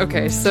worse.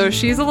 Okay, so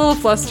she's a little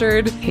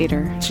flustered. Hate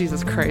her.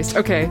 Jesus Christ.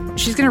 Okay,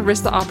 she's gonna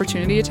risk the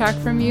opportunity attack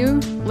from you,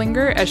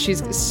 Linger,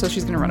 she's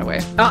gonna run away.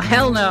 Oh,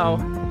 hell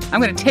no. I'm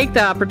going to take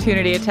the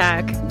opportunity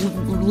attack.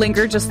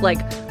 Linger just like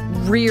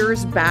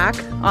rears back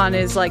on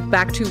his like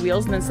back two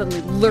wheels and then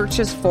suddenly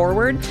lurches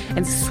forward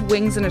and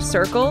swings in a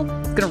circle.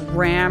 It's going to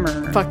ram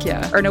her. Fuck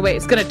yeah. Or no, wait,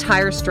 it's going to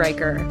tire strike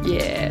her.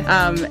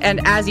 Yeah. And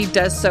as he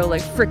does so,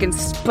 like freaking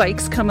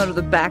spikes come out of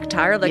the back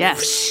tire, like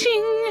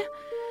shing.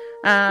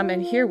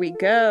 And here we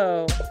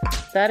go.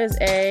 That is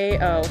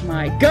oh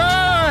my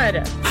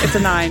God. It's a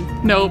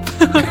 9. Nope.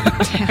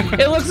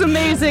 It looks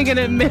amazing and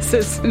it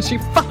misses and she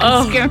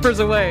fucking scampers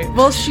away.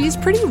 Well, she's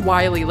pretty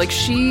wily. Like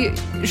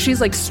she's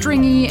like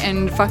stringy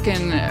and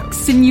fucking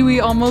sinewy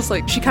almost.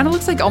 Like she kind of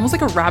looks like almost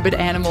like a rabid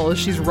animal as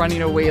she's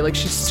running away. Like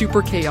she's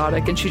super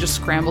chaotic and she just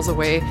scrambles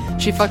away.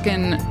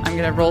 I'm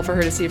gonna roll for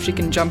her to see if she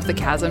can jump the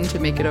chasm to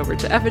make it over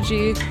to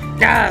Effigy.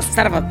 Ah,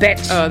 son of a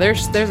bitch. Oh,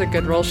 there's a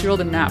good roll. She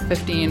rolled a nat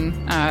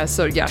 15.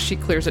 So yeah, she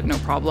clears it no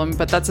problem.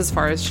 But that's as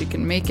far as she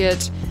can make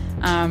it.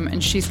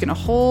 And she's gonna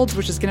hold,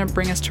 which is gonna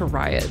bring us to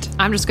Riot.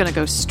 I'm just gonna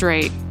go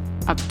straight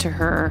up to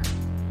her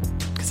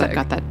because I've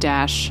got that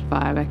dash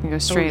vibe. I can go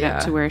straight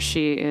up to where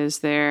she is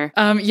there.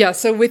 Yeah,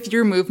 so with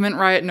your movement,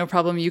 Riot, no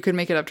problem. You can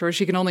make it up to her.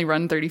 She can only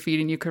run 30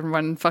 feet and you can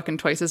run fucking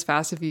twice as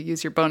fast if you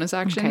use your bonus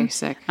action. Okay,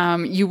 sick.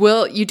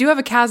 You do have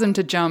a chasm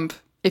to jump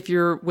if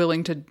you're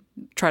willing to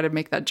try to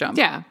make that jump.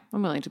 Yeah,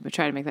 I'm willing to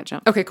try to make that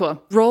jump. Okay,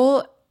 cool.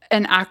 Roll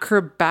an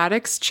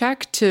acrobatics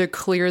check to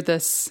clear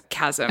this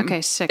chasm.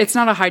 Okay, sick. It's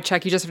not a high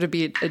check. You just have to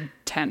be a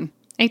 10.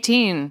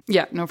 18.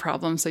 Yeah, no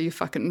problem. So you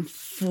fucking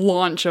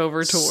launch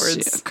over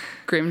towards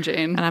Grim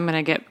Jane. And I'm going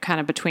to get kind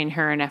of between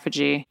her and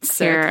Effigy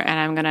here, and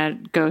I'm going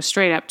to go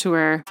straight up to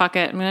her. Fuck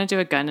it. I'm going to do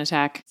a gun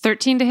attack.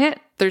 13 to hit?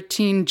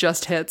 13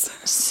 just hits.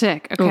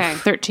 Sick. Okay,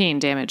 oof. 13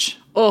 damage.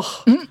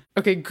 Oh.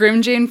 Okay,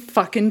 Grim Jane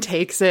fucking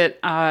takes it,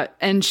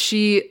 and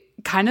she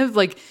kind of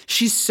like,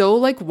 she's so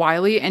like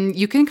wily, and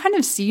you can kind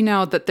of see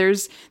now that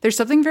there's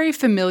something very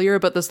familiar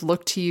about this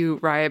look to you,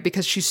 Riot,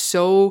 because she's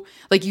so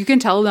like, you can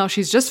tell now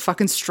she's just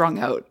fucking strung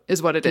out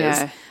is what it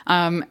is.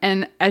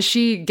 And as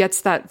she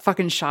gets that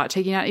fucking shot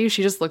taken at you,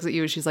 she just looks at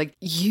you and she's like,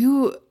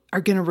 you are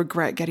gonna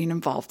regret getting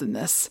involved in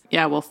this.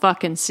 Yeah, we'll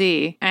fucking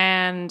see.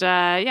 And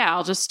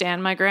I'll just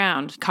stand my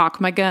ground, cock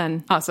my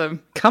gun.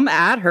 Awesome. Come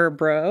at her,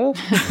 bro.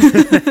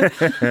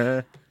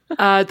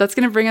 That's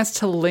going to bring us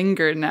to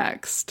Linger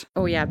next.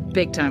 Oh, yeah,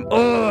 big time.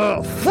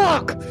 Oh,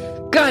 fuck!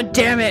 God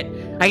damn it!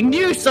 I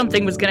knew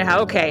something was going to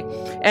happen. Okay.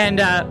 And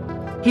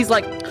he's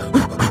like...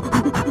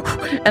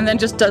 and then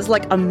just does,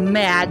 like, a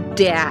mad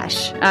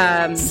dash.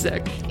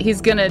 Sick.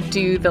 He's going to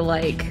do the,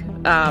 like...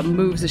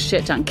 moves a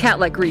shit ton,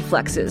 cat-like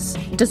reflexes.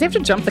 Does he have to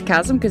jump the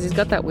chasm? Because he's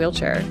got that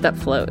wheelchair that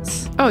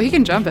floats. Oh, he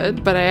can jump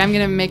it, but I am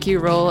going to make you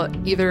roll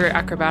either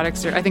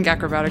acrobatics or I think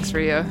acrobatics for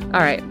you. All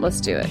right,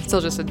 let's do it.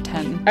 Still just a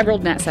 10. I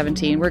rolled nat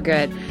 17. We're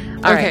good.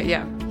 All right.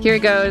 Yeah. Here he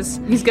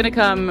goes. He's going to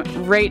come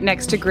right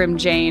next to Grim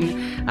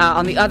Jane,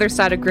 on the other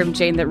side of Grim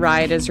Jane that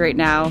Riot is right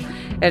now,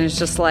 and it's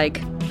just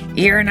like,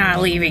 you're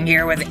not leaving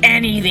here with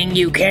anything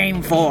you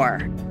came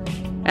for.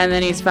 And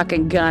then he's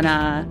fucking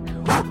gonna...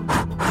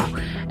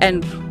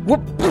 and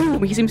whoop,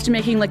 boom, he seems to be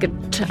making like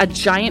a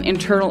giant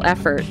internal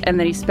effort, and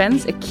then he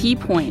spends a key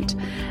point,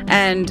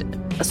 and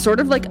a sort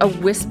of like a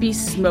wispy,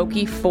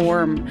 smoky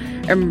form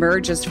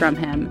emerges from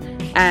him,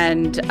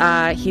 and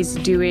he's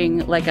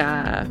doing like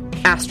a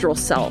astral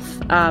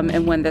self.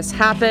 And when this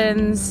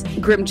happens,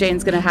 Grim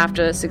Jane's gonna have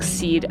to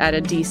succeed at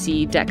a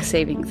DC dex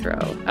saving throw.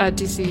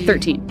 DC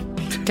 13.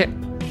 Okay.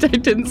 I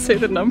didn't say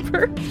the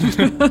number.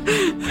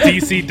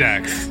 DC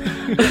Dex.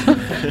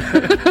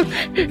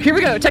 Here we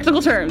go.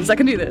 Technical terms. I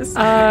can do this.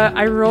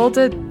 I rolled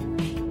a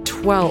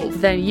 12.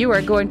 Then you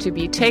are going to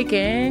be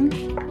taking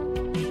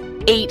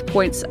 8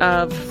 points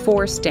of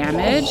force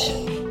damage.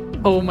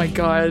 Oh my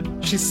god.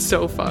 She's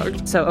so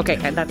fucked. So, okay,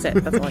 that's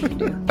it. That's all I can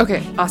do.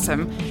 Okay,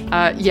 awesome.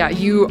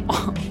 You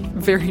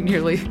very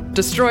nearly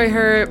destroy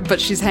her,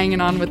 but she's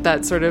hanging on with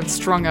that sort of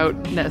strung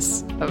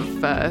outness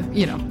of,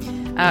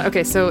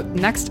 okay, so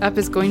next up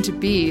is going to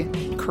be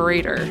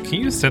Crater. Can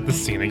you set the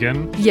scene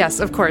again? Yes,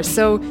 of course.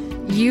 So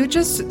you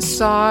just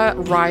saw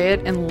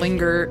Riot and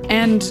Linger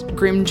and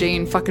Grim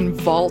Jane fucking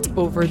vault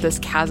over this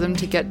chasm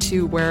to get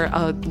to where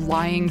a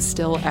lying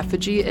still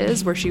effigy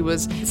is, where she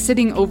was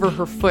sitting over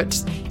her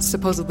foot,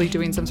 supposedly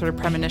doing some sort of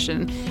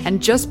premonition.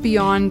 And just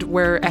beyond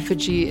where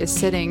effigy is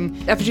sitting,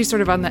 effigy's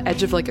sort of on the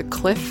edge of like a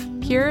cliff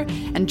here,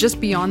 and just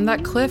beyond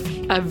that cliff,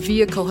 a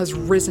vehicle has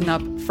risen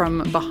up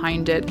from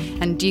behind it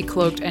and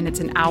decloaked, and it's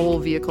an owl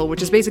vehicle,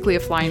 which is basically a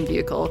flying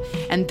vehicle.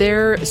 And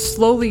they're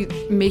slowly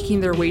making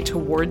their way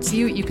towards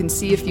you. You can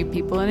see a few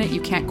people in it. You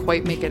can't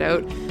quite make it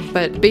out,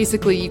 but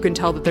basically you can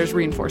tell that there's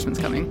reinforcements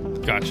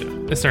coming.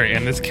 Gotcha. Sorry,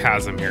 and this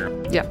chasm here.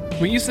 Yeah.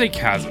 When you say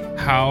chasm,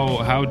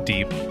 how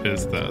deep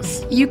is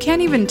this? You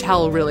can't even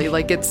tell, really.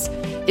 Like, it's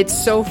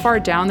so far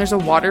down. There's a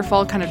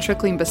waterfall kind of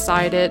trickling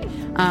beside it,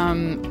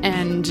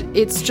 and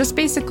it's just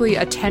basically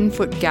a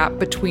 10-foot gap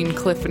between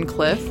cliff and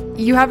cliff.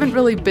 You haven't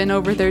really been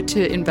over there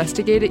to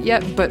investigate it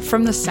yet, but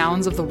from the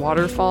sounds of the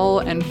waterfall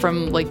and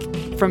from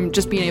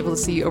just being able to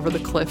see over the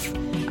cliff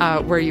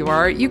where you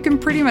are, you can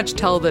pretty much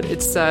tell that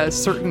it's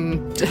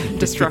certain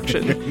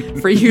destruction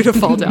for you to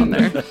fall down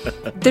there.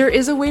 There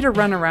is a way to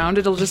run around.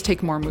 It'll just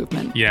take more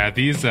movement. Yeah,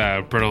 these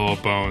brittle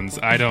old bones,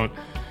 I don't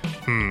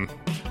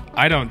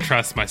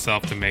trust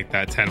myself to make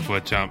that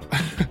 10-foot jump.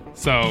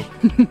 So,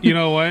 you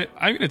know what?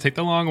 I'm going to take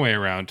the long way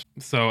around.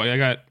 So I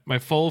got my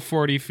full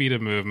 40 feet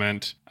of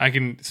movement. I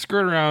can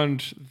skirt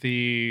around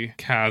the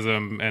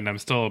chasm, and I'm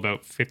still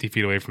about 50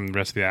 feet away from the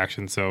rest of the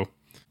action. So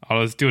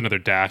I'll just do another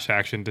dash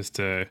action just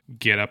to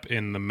get up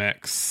in the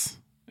mix.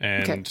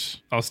 And okay.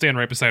 I'll stand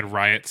right beside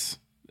Riot,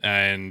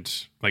 and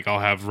I'll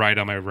have Riot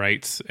on my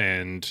right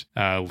and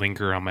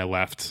Linger on my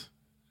left.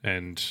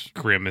 And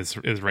Grim is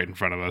right in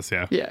front of us,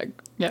 yeah.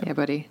 Yeah,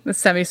 buddy. The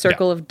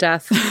semicircle of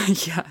death.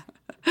 Yeah.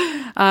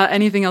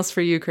 Anything else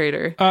for you,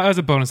 Crater? As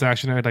a bonus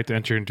action, I'd like to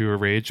enter into a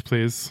rage,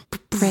 please.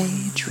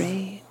 Rage.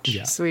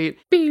 Yeah. Sweet.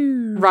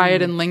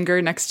 Riot and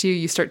Linger next to you,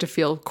 you start to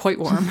feel quite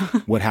warm.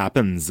 What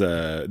happens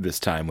this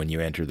time when you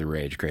enter the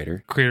rage,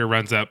 Crater? Crater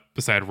runs up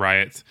beside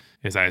Riot.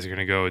 His eyes are going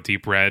to go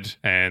deep red,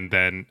 and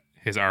then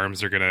his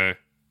arms are going to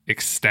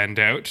extend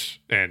out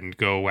and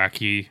go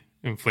wacky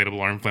inflatable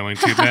arm flailing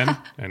tube man,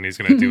 and he's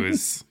going to do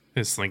his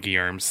slinky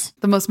arms.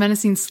 The most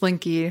menacing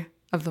slinky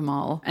of them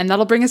all. And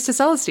that'll bring us to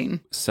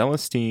Celestine.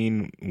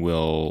 Celestine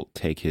will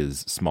take his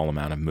small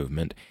amount of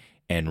movement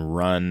and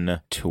run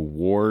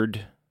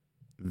toward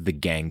the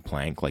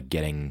gangplank, like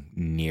getting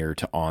near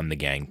to on the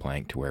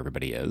gangplank to where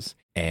everybody is.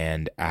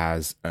 And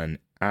as an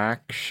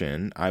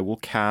action, I will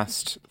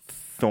cast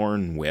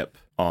Thorn Whip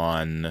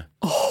on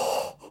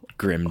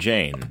Grim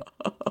Jane.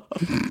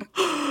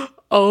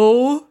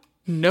 Oh,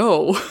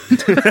 no.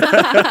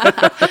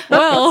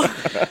 Well,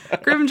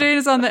 Grim Jane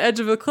is on the edge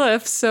of a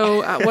cliff,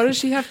 so what does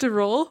she have to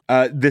roll?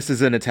 This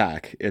is an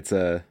attack. It's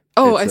a...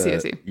 Oh, I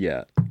see.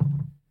 Yeah.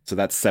 So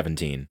that's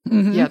 17.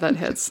 Mm-hmm. Yeah, that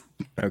hits.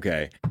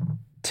 Okay.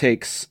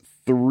 Takes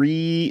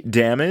 3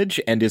 damage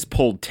and is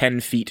pulled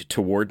 10 feet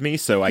toward me,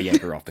 so I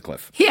yank her off the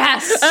cliff.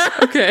 Yes!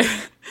 Okay.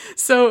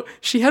 So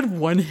she had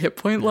 1 hit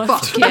point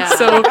left. Fuck yeah.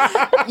 So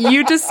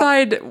you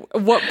decide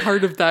what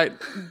part of that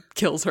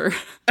kills her.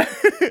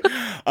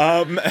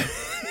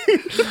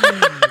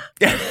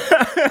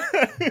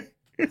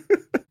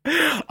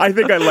 I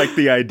think I like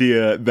the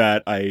idea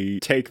that I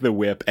take the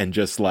whip and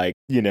just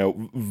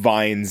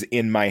vines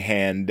in my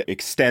hand,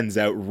 extends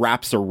out,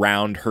 wraps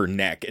around her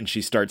neck, and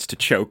she starts to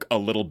choke a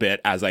little bit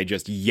as I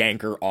just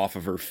yank her off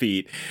of her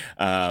feet.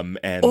 And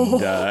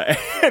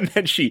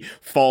then she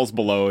falls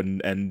below,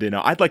 and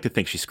I'd like to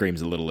think she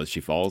screams a little as she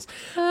falls.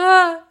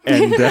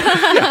 And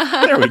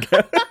yeah, there we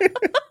go.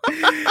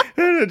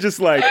 Just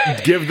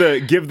give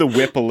the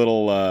whip a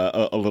little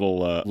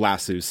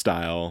lasso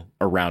style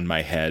around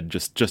my head,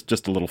 just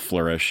a little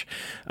flourish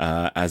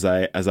as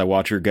I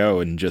watch her go,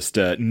 and just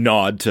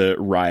nod to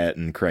Riot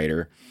and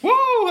Crater. Woo,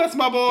 that's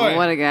my boy.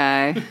 What a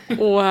guy.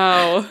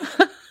 Wow.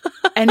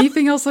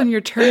 Anything else on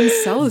your turn,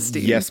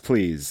 Celestine? Yes,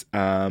 please.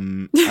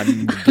 I'm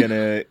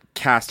gonna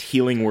cast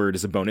Healing Word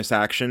as a bonus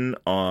action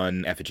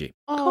on Effigy.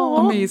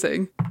 Oh,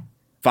 amazing.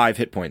 5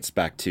 hit points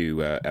back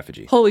to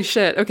Effigy. Holy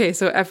shit. Okay,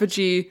 so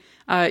Effigy,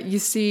 you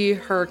see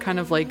her kind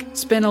of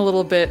spin a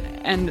little bit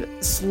and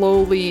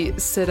slowly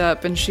sit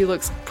up, and she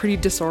looks pretty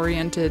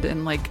disoriented,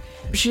 and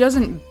she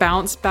doesn't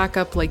bounce back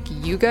up like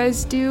you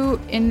guys do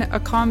in a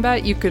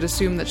combat. You could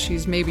assume that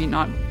she's maybe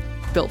not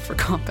built for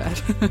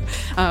combat,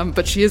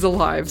 but she is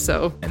alive,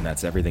 so. And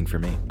that's everything for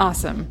me.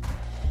 Awesome.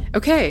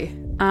 Okay,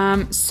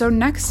 so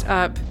next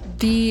up,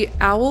 the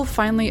owl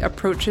finally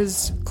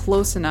approaches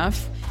close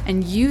enough,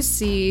 and you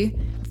see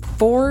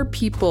 4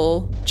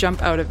 people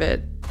jump out of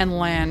it and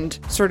land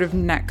sort of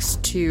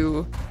next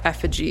to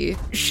Effigy.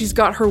 She's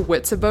got her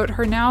wits about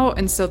her now,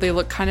 and so they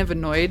look kind of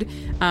annoyed.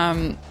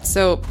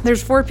 So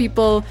there's 4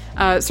 people,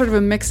 sort of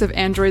a mix of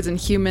androids and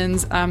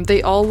humans.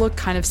 They all look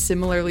kind of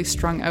similarly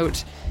strung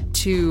out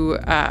to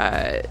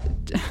I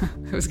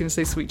was going to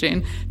say Sweet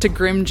Jane, to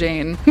Grim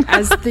Jane,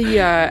 as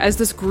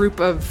this group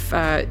of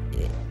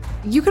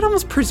you could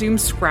almost presume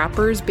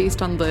scrappers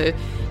based on the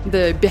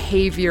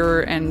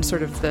behavior and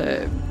sort of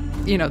the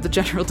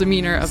general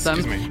demeanor of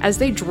them as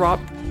they drop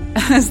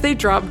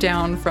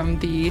down from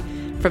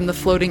the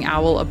floating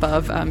owl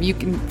above. You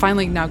can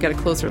finally now get a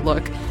closer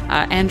look.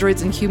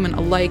 Androids and human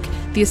alike,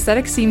 the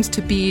aesthetic seems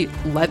to be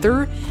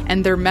leather,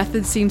 and their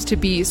method seems to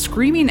be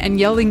screaming and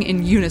yelling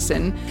in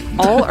unison.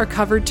 All are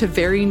covered to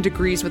varying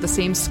degrees with the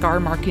same scar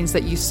markings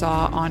that you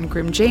saw on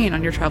Grim Jane,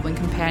 on your traveling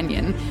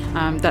companion.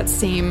 That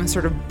same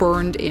sort of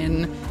burned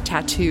in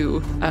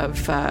tattoo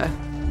of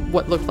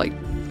what looked like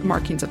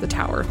markings of the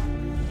tower.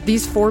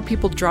 These 4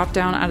 people drop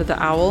down out of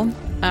the owl,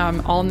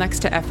 all next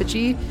to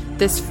Effigy.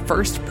 This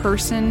first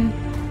person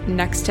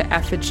next to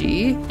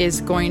Effigy is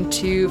going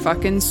to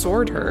fucking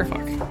sword her.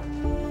 Fuck.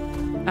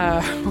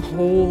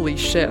 Holy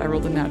shit, I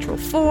rolled a natural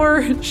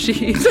 4.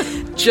 She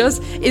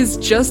is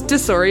just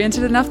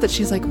disoriented enough that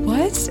she's like,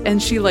 what?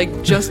 And she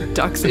like just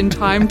ducks in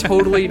time,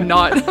 totally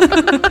not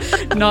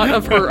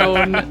of her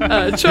own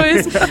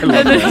choice. And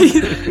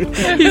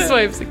then he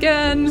swipes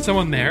again.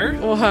 Someone there?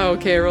 Wow,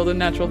 okay, I rolled a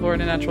natural 4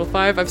 and a natural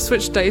 5. I've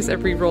switched dice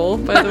every roll,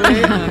 by the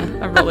way.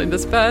 I'm rolling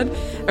this bad.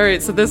 All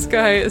right, so this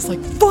guy is like,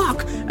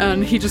 fuck!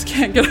 And he just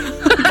can't get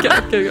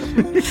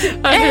unhidden.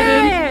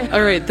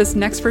 All right, this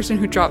next person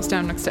who drops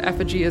down next to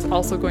Effigy is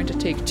also going to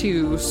take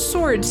 2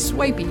 sword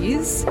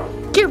swipies.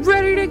 Get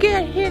ready to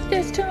get hit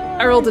this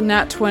time. I rolled a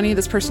nat 20.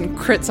 This person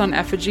crits on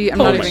Effigy. I'm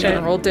not even going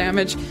to roll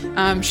damage.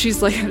 She's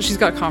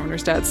got commoner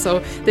stats, so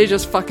they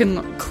just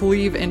fucking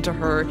cleave into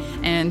her,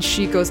 and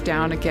she goes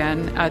down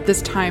again.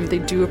 This time, they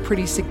do a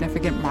pretty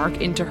significant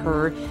mark into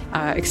her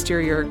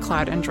exterior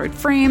clad android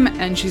frame,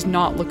 and she's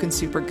not looking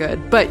super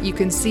good. But you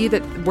can see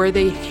that where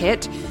they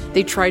hit,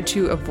 they tried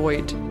to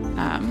avoid.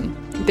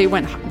 They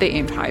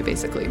aimed high,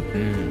 basically.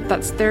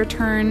 That's their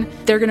turn.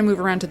 They're going to move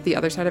around to the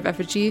other side of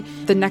Effigy.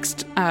 The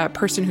next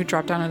person who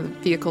dropped down out of the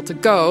vehicle to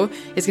go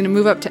is going to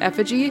move up to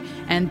Effigy,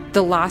 and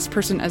the last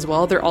person as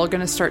well. They're all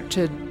going to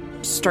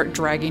start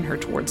dragging her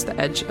towards the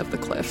edge of the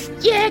cliff.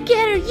 Yeah,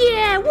 get her!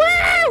 Yeah,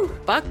 woo!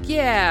 Fuck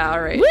yeah!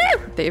 All right.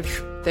 Woo!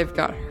 They've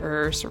got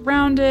her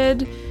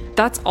surrounded.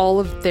 That's all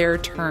of their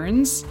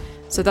turns.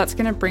 So that's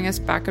going to bring us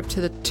back up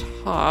to the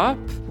top,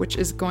 which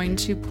is going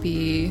to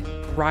be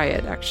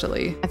Riot,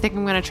 actually. I think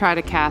I'm going to try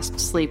to cast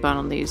Sleep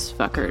on these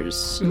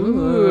fuckers.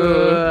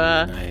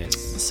 Ooh.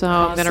 Nice. So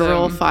I'm going to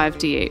roll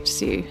 5d8 to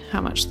see how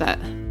much that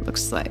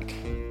looks like.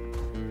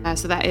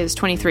 So that is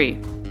 23.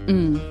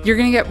 You're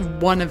going to get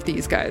one of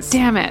these guys.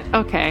 Damn it.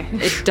 Okay.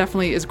 It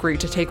definitely is great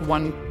to take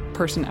one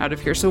person out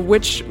of here. So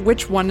which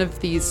one of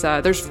these,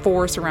 there's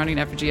 4 surrounding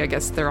Effigy. I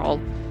guess they're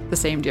all the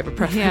same. Do you have a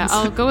preference? Yeah,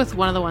 I'll go with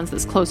one of the ones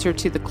that's closer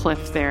to the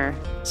cliff there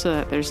so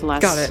that there's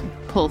less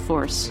pull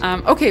force.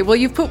 Okay, well,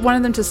 you've put one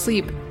of them to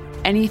sleep.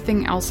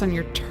 Anything else on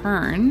your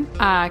turn?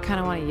 I kind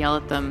of want to yell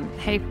at them.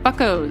 Hey,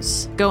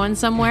 fuckos, going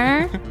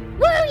somewhere?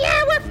 Woo,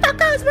 yeah, we're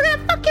fuckos. We're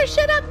gonna fuck your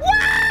shit up.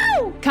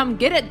 Woo! Come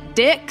get it,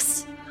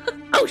 dicks.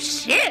 Oh,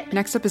 shit.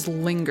 Next up is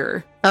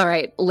Linger. All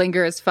right,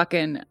 Linger is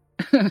fucking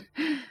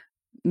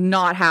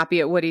not happy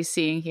at what he's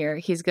seeing here.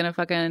 He's gonna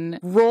fucking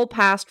roll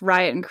past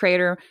Riot and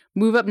Crater,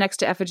 move up next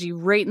to Effigy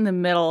right in the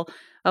middle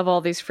of all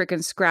these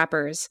freaking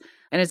scrappers,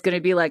 and is gonna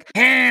be like,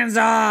 hands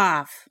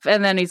off!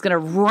 And then he's gonna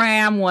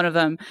ram one of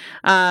them.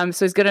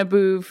 So he's gonna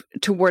move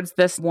towards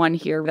this one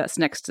here that's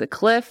next to the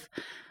cliff.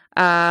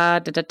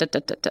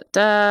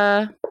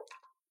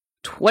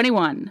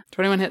 21.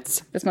 21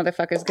 hits. This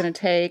motherfucker's gonna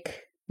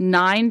take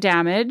 9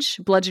 damage,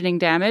 bludgeoning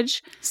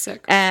damage.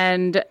 Sick.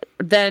 And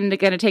then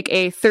going to take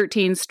a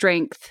 13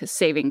 strength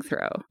saving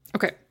throw.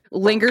 Okay.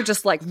 Linger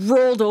just like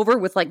rolled over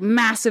with like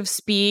massive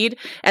speed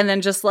and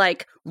then just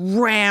like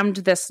rammed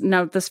this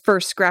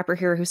first scrapper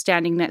here who's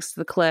standing next to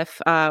the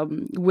cliff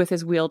with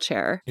his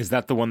wheelchair. Is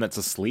that the one that's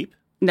asleep?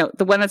 No,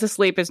 the one that's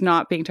asleep is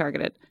not being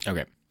targeted.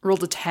 Okay.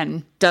 Rolled a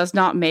 10. Does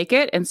not make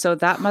it. And so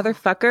that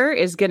motherfucker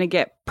is going to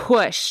get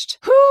pushed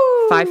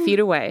 5 feet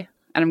away.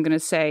 And I'm going to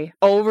say,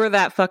 over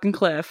that fucking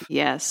cliff.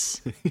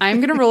 Yes. I'm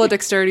going to roll a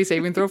dexterity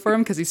saving throw for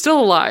him because he's still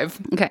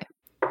alive. Okay.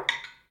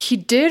 He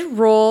did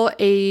roll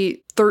a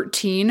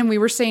 13, and we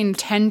were saying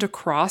 10 to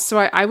cross. So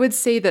I would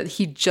say that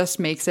he just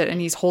makes it,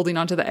 and he's holding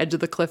onto the edge of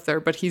the cliff there,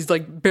 but he's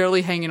like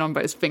barely hanging on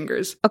by his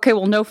fingers. Okay,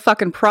 well, no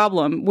fucking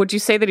problem. Would you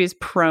say that he's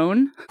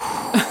prone?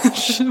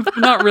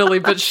 Not really,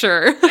 but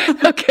sure.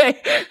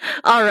 Okay.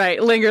 All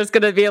right. Linger's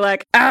going to be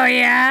like, oh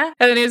yeah?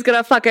 And then he's going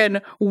to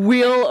fucking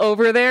wheel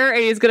over there,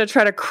 and he's going to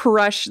try to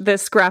crush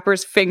this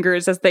scrapper's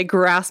fingers as they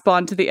grasp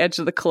onto the edge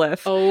of the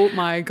cliff. Oh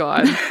my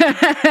God.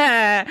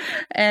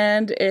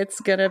 And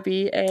it's going to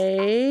be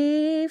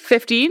a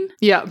 15.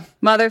 Yeah.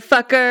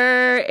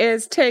 Motherfucker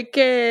is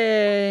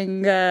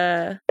taking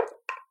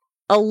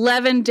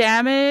 11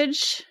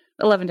 damage.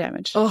 11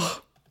 damage.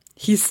 Oh.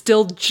 He's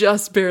still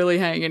just barely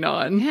hanging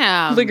on.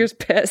 Yeah. Linger's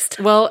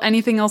pissed. Well,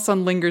 anything else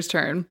on Linger's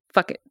turn?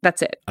 Fuck it.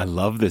 That's it. I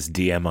love this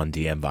DM on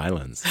DM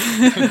violence.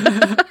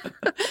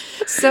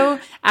 So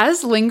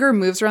as Linger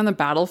moves around the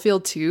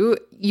battlefield too,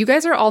 you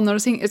guys are all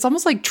noticing it's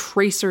almost like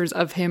tracers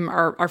of him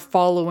are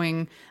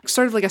following,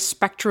 sort of like a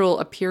spectral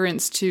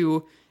appearance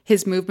to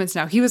his movements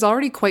now. He was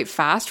already quite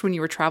fast when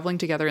you were traveling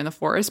together in the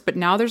forest, but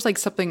now there's like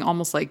something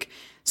almost like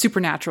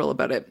supernatural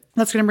about it.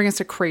 That's going to bring us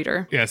to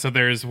Crater. Yeah, so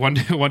there's one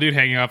dude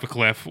hanging off a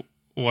cliff,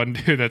 one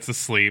dude that's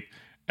asleep,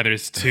 and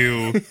there's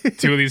two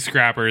of these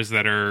scrappers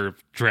that are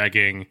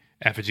dragging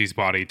Effigy's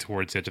body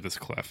towards the edge of this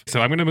cliff.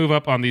 So I'm going to move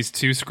up on these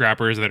two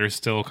scrappers that are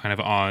still kind of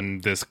on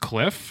this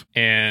cliff,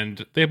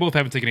 and they both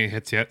haven't taken any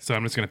hits yet, so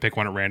I'm just going to pick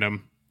one at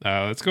random.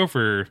 Let's go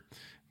for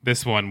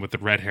this one with the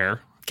red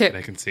hair. Okay. That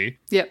I can see.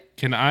 Yep.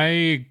 Can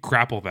I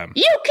grapple them?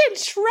 You can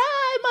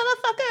try,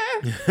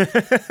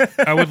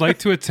 motherfucker. I would like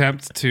to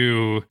attempt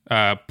to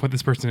put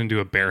this person into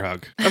a bear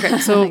hug. Okay,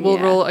 so we'll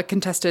roll a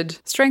contested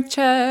strength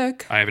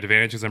check. I have an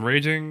advantage as I'm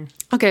raging.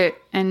 Okay,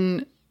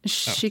 and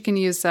she can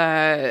use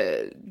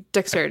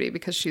dexterity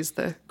because she's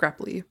the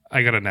grapply.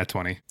 I got a net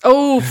 20.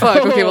 Oh, fuck.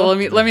 Okay, well,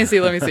 let me see.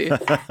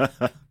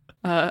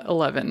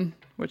 11.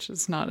 Which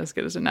is not as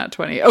good as a nat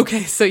 20.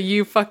 Okay, so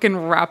you fucking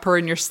wrap her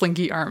in your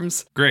slinky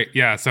arms. Great,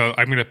 yeah. So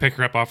I'm going to pick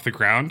her up off the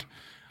ground,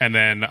 and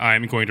then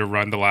I'm going to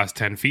run the last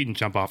 10 feet and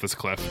jump off this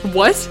cliff.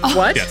 What?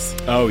 What? Yes.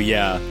 Oh,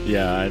 yeah.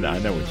 Yeah, I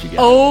know what you got.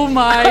 Oh,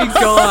 my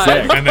God.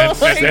 And then,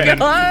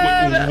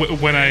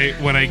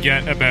 when I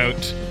get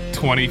about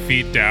 20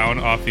 feet down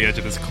off the edge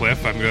of this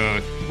cliff, I'm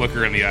going to look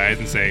her in the eyes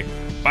and say,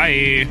 bye.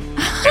 And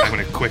I'm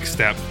going to quick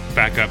step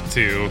back up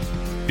to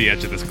the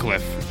edge of this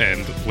cliff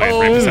and land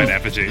right beside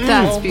Effigy.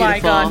 That's beautiful. My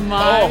God.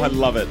 Oh, I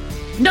love it.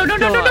 No.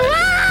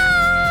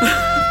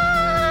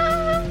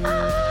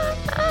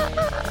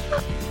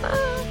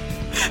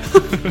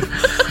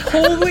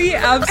 Holy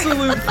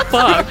absolute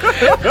fuck.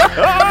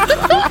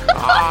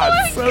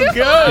 It's so good.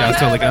 Yeah,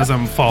 so like as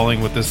I'm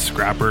falling with this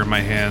scrapper in my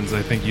hands,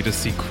 I think you just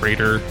see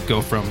Crater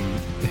go from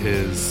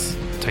his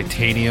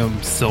titanium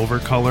silver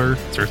color,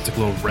 starts to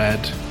glow red,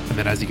 and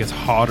then as he gets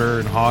hotter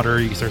and hotter,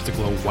 he starts to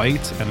glow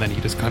white, and then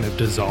he just kind of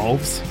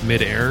dissolves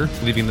mid-air,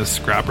 leaving the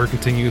scrapper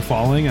continue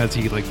falling as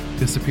he like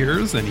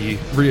disappears, and he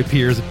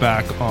reappears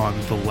back on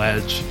the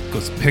ledge,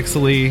 goes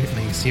pixely, and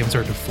then you see him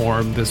start to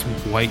form this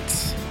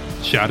white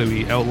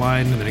shadowy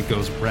outline, and then it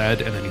goes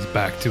red, and then he's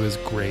back to his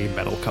gray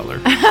metal color.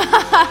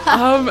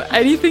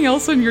 Anything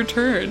else on your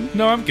turn?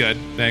 No, I'm good.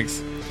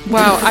 Thanks.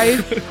 Wow,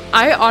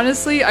 I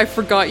honestly, I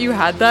forgot you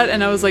had that,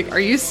 and I was like, are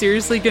you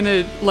seriously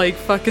gonna, like,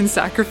 fucking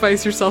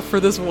sacrifice yourself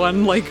for this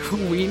one, like,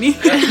 weenie?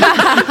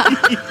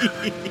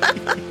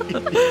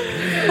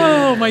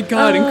 Oh my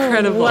God,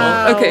 incredible.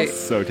 Wow. Okay.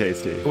 So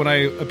tasty. When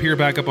I appear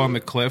back up on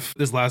the cliff,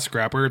 this last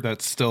scrapper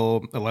that's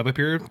still alive up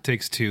here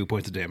takes 2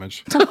 points of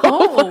damage.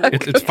 Oh,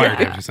 It's fire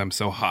damage because I'm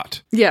so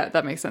hot. yeah,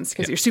 that makes sense,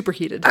 because you're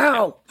superheated.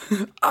 Ow.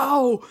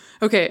 Oh!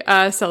 Okay,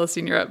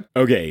 Celestine, you're up.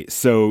 Okay,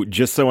 so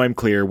just so I'm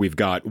clear, we've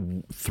got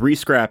 3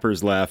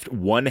 scrappers left,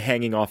 one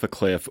hanging off a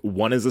cliff,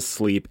 one is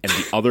asleep, and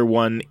the other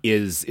one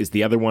is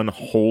the other one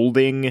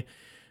holding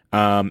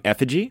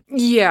Effigy?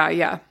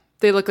 Yeah.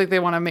 They look like they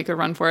want to make a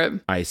run for it.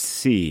 I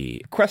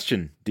see.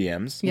 Question,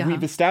 DMs. Yeah.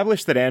 We've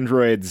established that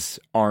androids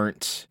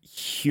aren't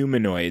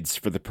humanoids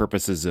for the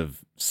purposes of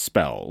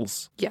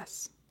spells.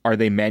 Yes. Are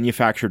they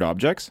manufactured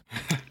objects?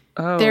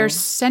 Oh. They're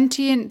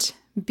sentient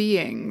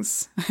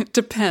beings. It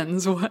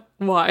depends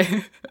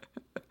why.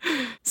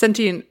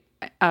 Sentient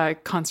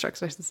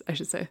constructs, I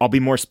should say. I'll be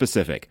more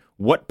specific.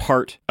 What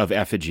part of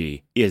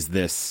Effigy is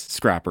this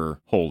scrapper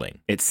holding?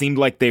 It seemed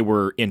like they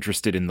were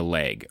interested in the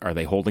leg. Are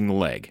they holding the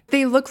leg?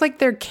 They look like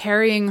they're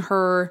carrying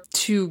her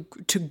to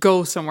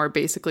go somewhere,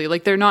 basically.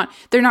 Like they're not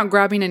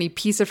grabbing any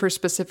piece of her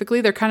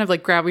specifically. They're kind of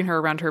like grabbing her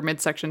around her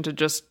midsection to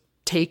just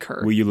take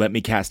her. Will you let me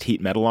cast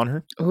heat metal on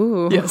her?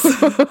 Ooh. Yes.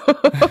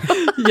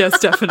 Yes,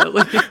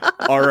 definitely.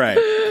 All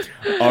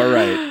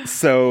right.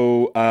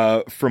 So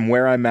from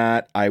where I'm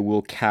at, I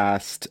will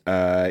cast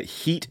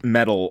heat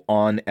metal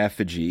on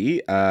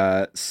Effigy.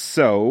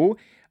 So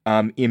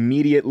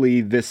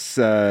immediately this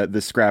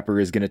scrapper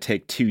is going to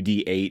take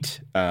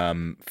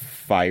 2d8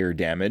 fire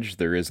damage.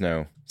 There is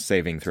no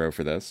saving throw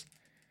for this.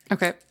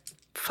 Okay.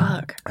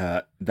 Fuck.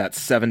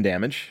 That's 7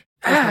 damage.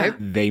 Okay.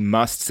 They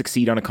must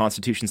succeed on a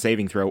Constitution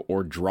saving throw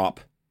or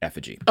drop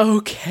Effigy.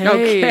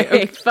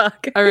 Okay.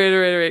 Fuck. All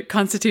right.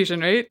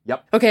 Constitution, right?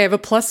 Yep. Okay, I have a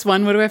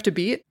 +1. What do I have to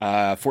beat?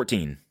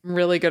 14. I'm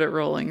really good at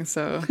rolling,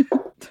 so...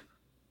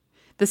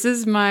 This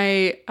is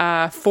my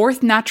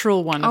 4th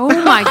natural one. Oh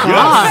my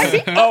God.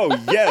 Yes. Oh,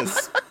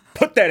 yes.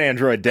 Put that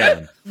android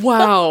down.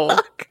 Wow.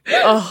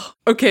 Oh,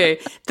 okay.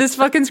 This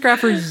fucking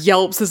scrapper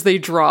yelps as they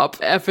drop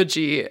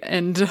effigy,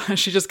 and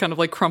she just kind of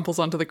like crumples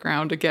onto the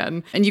ground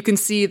again. And you can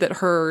see that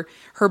her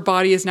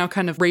body is now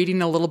kind of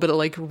radiating a little bit of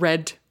like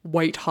red,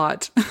 white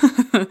hot.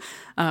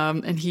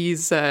 And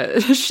he's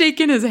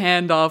shaking his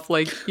hand off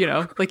like he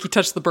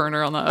touched the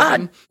burner on the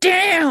oven.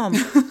 Damn!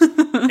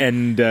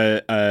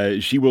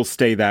 And she will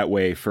stay that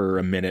way for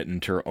a minute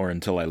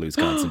until I lose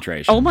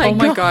concentration. Oh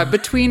my god.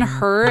 Between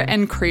her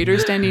and Crater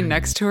standing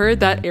next to her,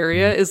 that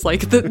area is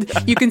like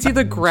you can see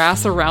the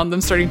grass around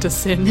them starting to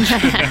singe.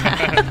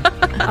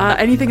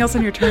 Anything else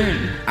on your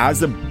turn?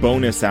 As a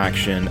bonus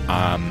action,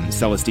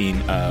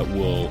 Celestine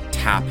will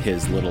tap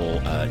his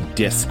little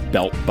disc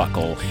belt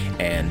buckle,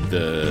 and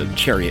the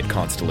chariot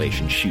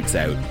constellation shoots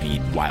out. He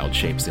wild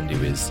shapes into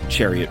his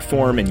chariot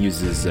form and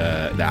uses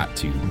that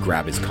to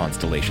grab his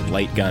constellation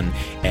light gun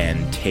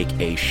and take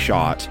a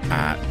shot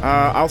at,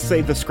 I'll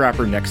say, the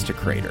scrapper next to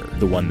Crater,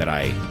 the one that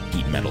I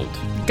heat metaled.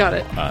 Got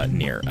it.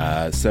 Near.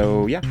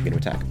 So yeah, I'm going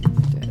to attack.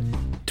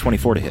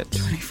 24 to hit.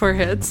 24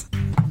 hits.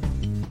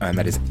 And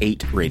that is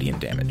 8 radiant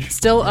damage.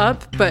 Still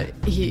up, but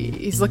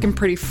he's looking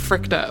pretty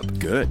fricked up.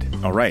 Good.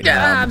 All right.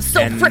 Yeah, I'm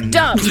so fricked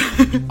up.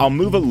 I'll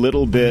move a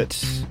little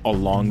bit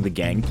along the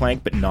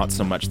gangplank, but not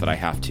so much that I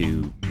have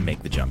to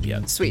make the jump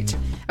yet. Sweet.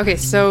 Okay,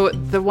 so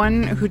the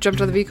one who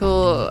jumped out of the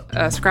vehicle,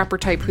 scrapper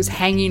type, who's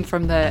hanging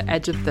from the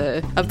edge of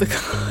the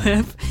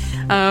cliff,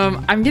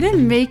 I'm gonna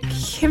make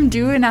him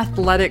do an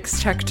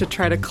athletics check to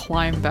try to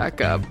climb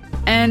back up.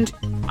 And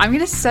I'm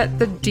gonna set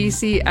the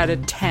DC at a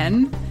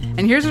 10.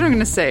 And here's what I'm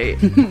gonna say.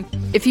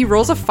 If he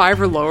rolls a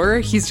 5 or lower,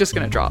 he's just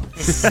gonna drop.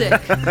 Sick.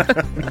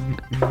 God,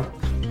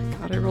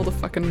 I rolled a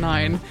fucking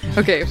 9.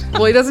 Okay,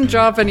 well, he doesn't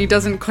drop and he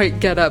doesn't quite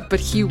get up, but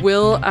he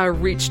will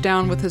reach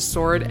down with his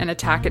sword and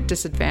attack at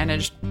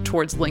disadvantage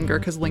towards Linger,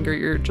 because Linger,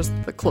 you're just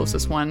the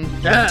closest one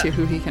to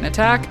who he can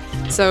attack.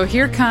 So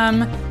here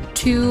come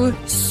 2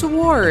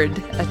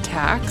 sword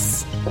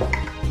attacks.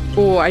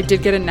 Oh, I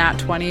did get a nat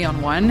 20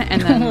 on one,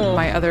 and then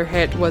my other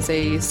hit was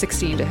a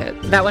 16 to hit.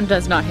 That one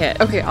does not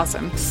hit. Okay,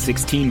 awesome.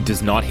 16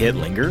 does not hit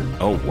Linger?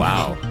 Oh,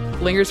 wow.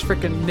 Linger's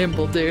freaking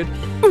nimble, dude.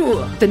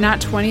 Ooh. The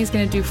nat 20 is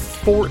going to do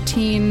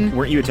 14.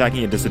 Weren't you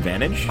attacking at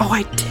disadvantage? Oh,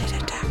 I did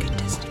attack at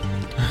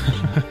disadvantage.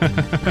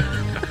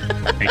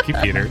 Thank you,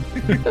 Peter.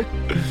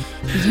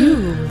 You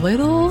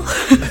little...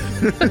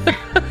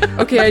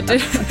 Okay,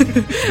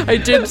 I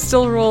did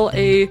still roll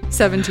a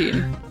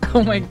 17.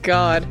 Oh my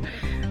god.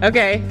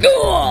 Okay.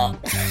 Oh,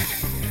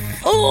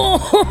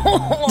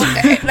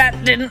 okay.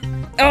 That didn't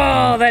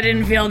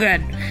feel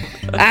good.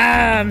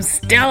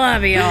 Still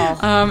love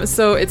y'all.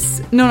 So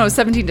it's no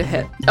 17 to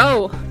hit.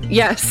 Oh,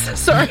 yes.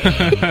 Sorry.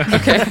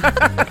 Okay.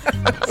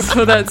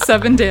 So that's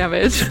 7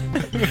 damage.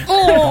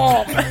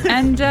 Oh.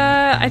 And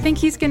I think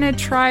he's gonna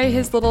try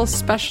his little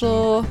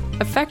special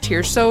effect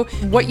here. So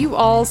what you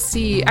all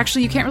see,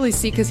 actually you can't really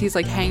see because he's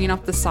like hanging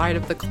off the side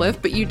of the cliff,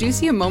 but you do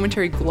see a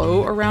momentary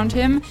glow around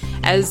him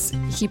as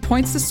he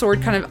points the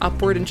sword kind of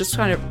upward and just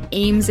kind of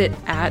aims it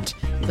at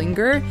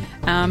Linger.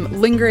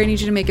 Linger, I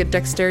need you to make a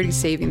dexterity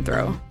saving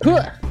throw.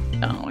 Oh,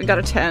 I got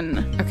a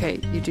 10. Okay,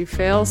 you do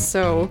fail.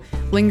 So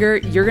Linger,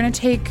 you're gonna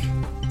take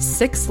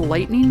 6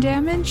 lightning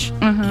damage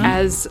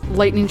as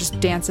lightning just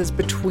dances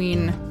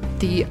between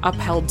the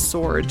upheld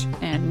sword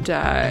and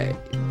to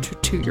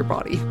your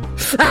body.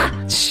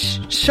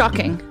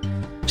 Shocking.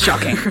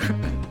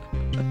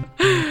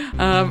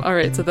 All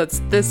right, so that's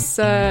this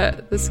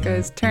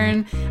guy's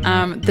turn.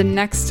 The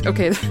next,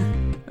 okay,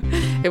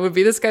 it would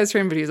be this guy's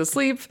turn, but he's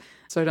asleep,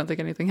 so I don't think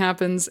anything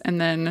happens. And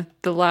then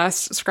the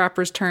last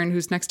scrapper's turn,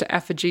 who's next to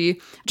Effigy,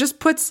 just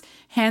puts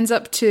hands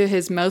up to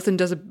his mouth and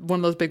does one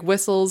of those big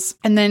whistles,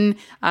 and then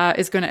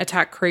is going to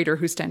attack Crater,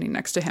 who's standing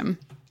next to him.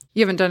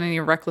 You haven't done any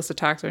reckless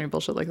attacks or any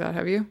bullshit like that,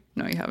 have you?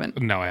 No, you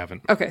haven't. No, I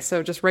haven't. Okay,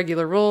 so just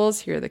regular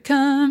rolls. Here they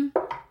come.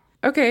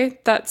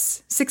 Okay,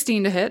 that's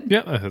 16 to hit.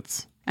 Yeah, that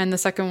hits. And the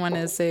second one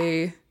is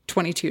a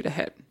 22 to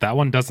hit. That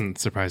one doesn't,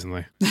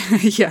 surprisingly.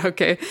 Yeah,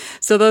 okay.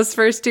 So those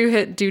first 2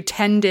 hit do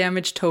 10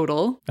 damage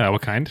total.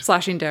 What kind?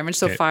 Slashing damage,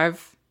 so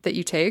 5 that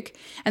you take.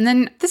 And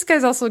then this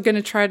guy's also going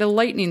to try to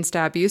lightning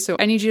stab you, so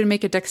I need you to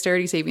make a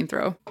dexterity saving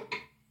throw.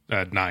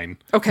 9.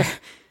 Okay.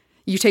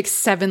 You take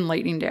 7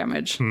 lightning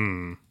damage.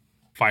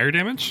 Fire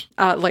damage?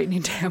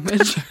 Lightning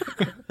damage.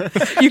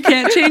 You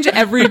can't change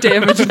every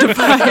damage into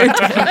fire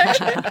damage.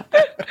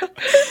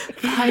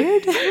 Fire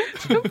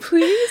damage?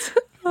 Please?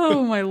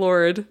 Oh my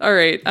lord. All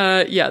right.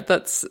 Yeah,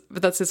 that's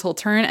his whole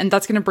turn, and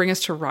that's gonna bring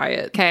us to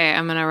Riot. Okay,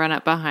 I'm gonna run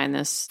up behind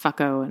this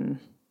fucko and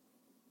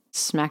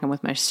smack him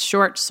with my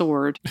short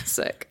sword.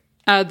 Sick.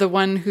 The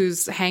one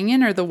who's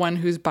hanging or the one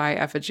who's by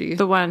Effigy?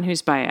 The one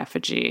who's by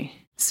Effigy.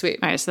 Sweet.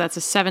 All right, so that's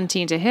a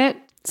 17 to hit.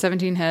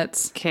 17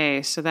 hits.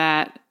 Okay, so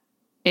that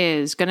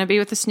is going to be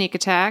with a sneak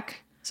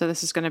attack. So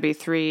this is going to be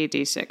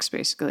 3d6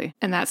 basically.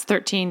 And that's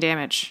 13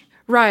 damage.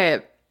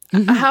 Riot,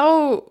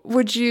 how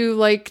would you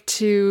like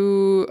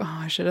to...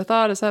 Oh, I should have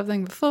thought of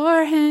something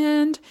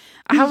beforehand.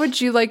 How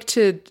would you like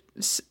to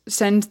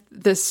send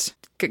this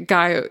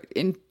guy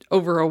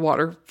over a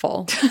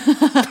waterfall.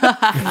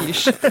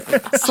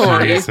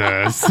 Sorry.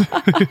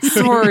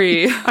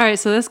 Sorry. All right,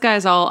 so this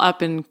guy's all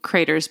up in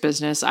Crater's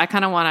business. I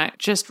kind of want to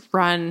just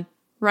run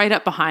right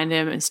up behind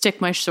him and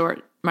stick my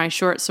short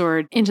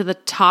sword into the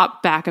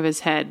top back of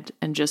his head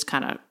and just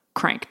kind of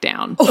crank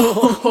down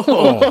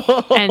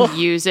and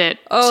use it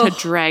to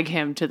drag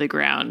him to the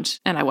ground.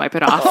 And I wipe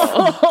it off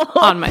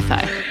on my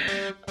thigh.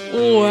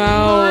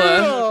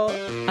 Wow.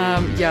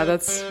 Yeah,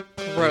 that's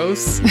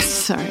gross.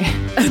 Sorry.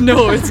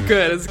 No, it's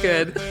good. It's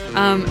good.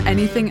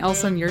 Anything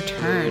else on your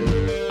turn?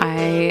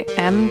 I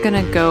am going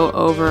to go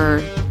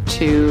over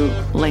to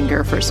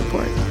Linger for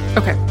support.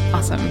 Okay,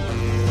 awesome.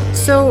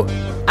 So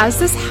as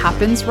this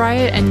happens,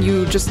 Riot, and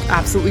you just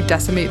absolutely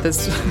decimate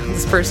this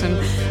person,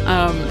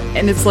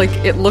 and it's like,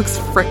 it looks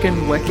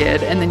frickin'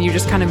 wicked, and then you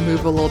just kind of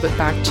move a little bit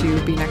back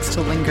to be next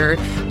to Linger,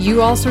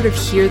 you all sort of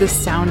hear the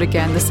sound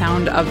again, the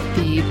sound of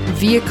the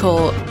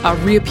vehicle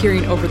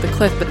reappearing over the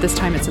cliff, but this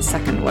time it's a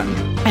second one.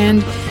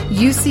 And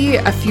you see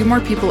a few more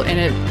people in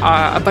it,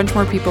 a bunch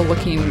more people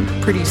looking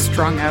pretty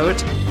strung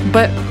out,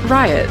 but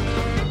Riot,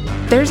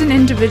 there's an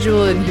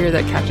individual in here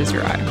that catches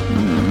your eye.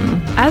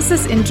 As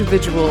this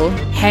individual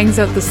hangs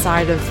out the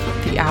side of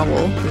the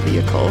owl, the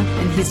vehicle,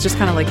 and he's just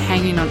kind of like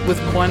hanging on with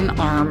one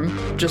arm,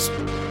 just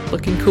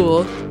looking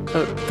cool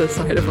out the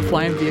side of a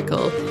flying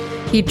vehicle,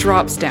 he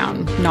drops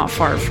down not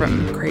far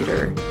from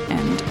Crater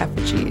and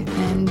Effigy,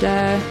 and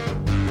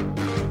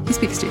he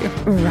speaks to you.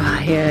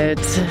 Riot,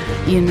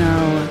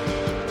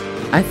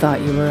 I thought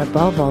you were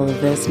above all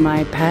of this,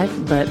 my pet,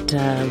 but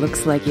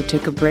looks like you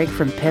took a break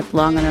from Pip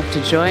long enough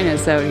to join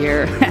us out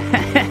here.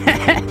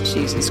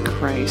 Jesus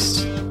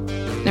Christ.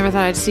 Never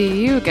thought I'd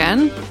see you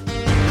again.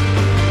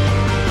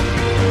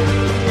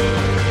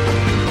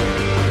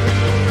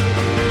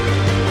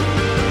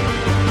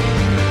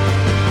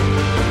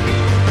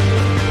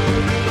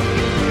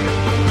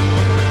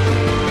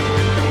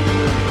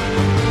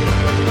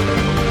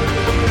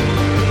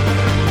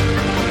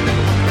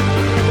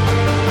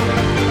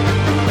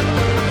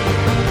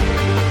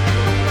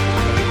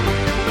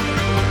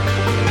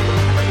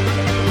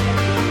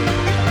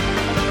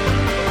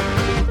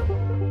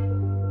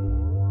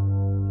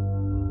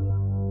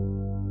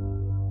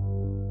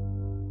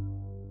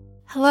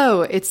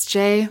 Hello, it's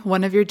Jay,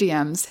 one of your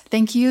DMs.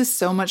 Thank you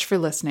so much for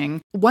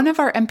listening. One of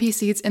our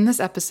NPCs in this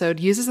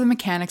episode uses the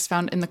mechanics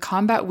found in the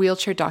combat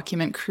wheelchair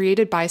document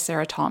created by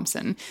Sarah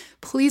Thompson.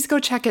 Please go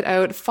check it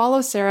out.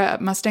 Follow Sarah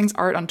at Mustang's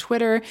Art on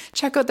Twitter.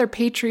 Check out their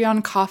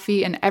Patreon,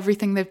 Coffee, and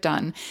everything they've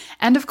done.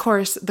 And of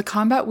course, the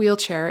combat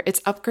wheelchair, its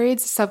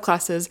upgrades,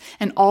 subclasses,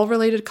 and all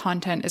related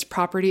content is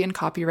property and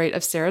copyright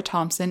of Sarah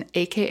Thompson,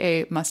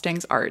 aka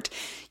Mustang's Art.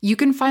 You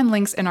can find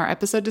links in our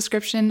episode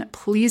description.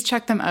 Please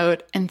check them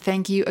out, and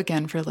thank you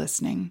again for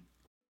listening.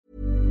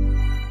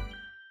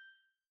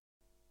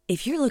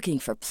 If you're looking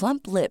for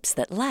plump lips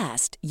that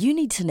last, you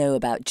need to know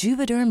about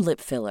Juvederm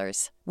lip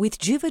fillers. With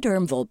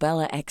Juvederm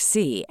Volbella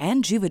XC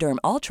and Juvederm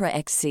Ultra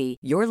XC,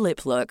 your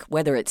lip look,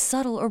 whether it's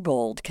subtle or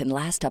bold, can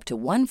last up to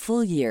 1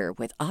 full year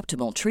with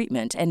optimal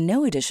treatment and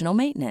no additional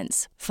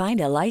maintenance.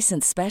 Find a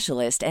licensed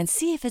specialist and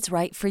see if it's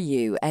right for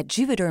you at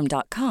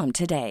Juvederm.com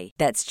today.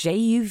 That's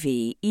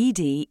JUVEDERM.com.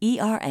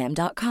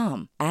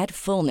 Add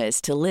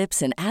fullness to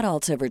lips in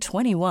adults over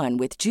 21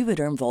 with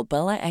Juvederm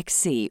Volbella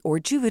XC or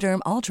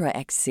Juvederm Ultra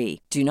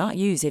XC. Do not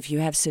use if you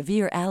have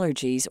severe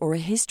allergies or a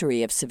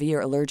history of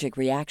severe allergic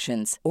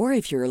reactions, or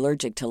if you're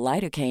allergic to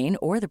lidocaine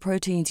or the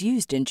proteins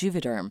used in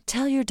Juvederm.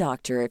 Tell your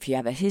doctor if you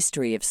have a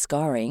history of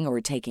scarring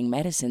or taking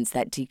medicines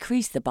that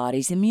decrease the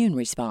body's immune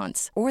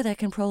response or that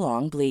can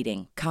prolong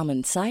bleeding.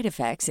 Common side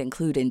effects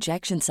include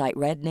injection site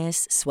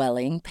redness,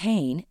 swelling,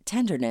 pain,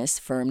 tenderness,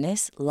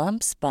 firmness,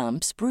 lumps,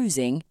 bumps,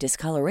 bruising,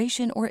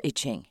 discoloration, or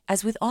itching.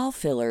 As with all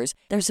fillers,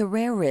 there's a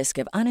rare risk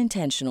of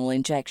unintentional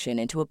injection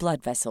into a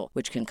blood vessel,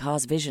 which can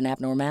cause vision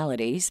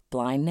abnormalities,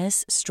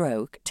 blindness,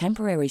 stroke,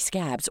 temporary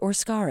scabs, or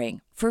scarring.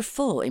 For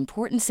full,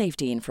 important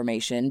safety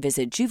information,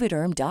 visit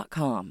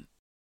Juvederm.com.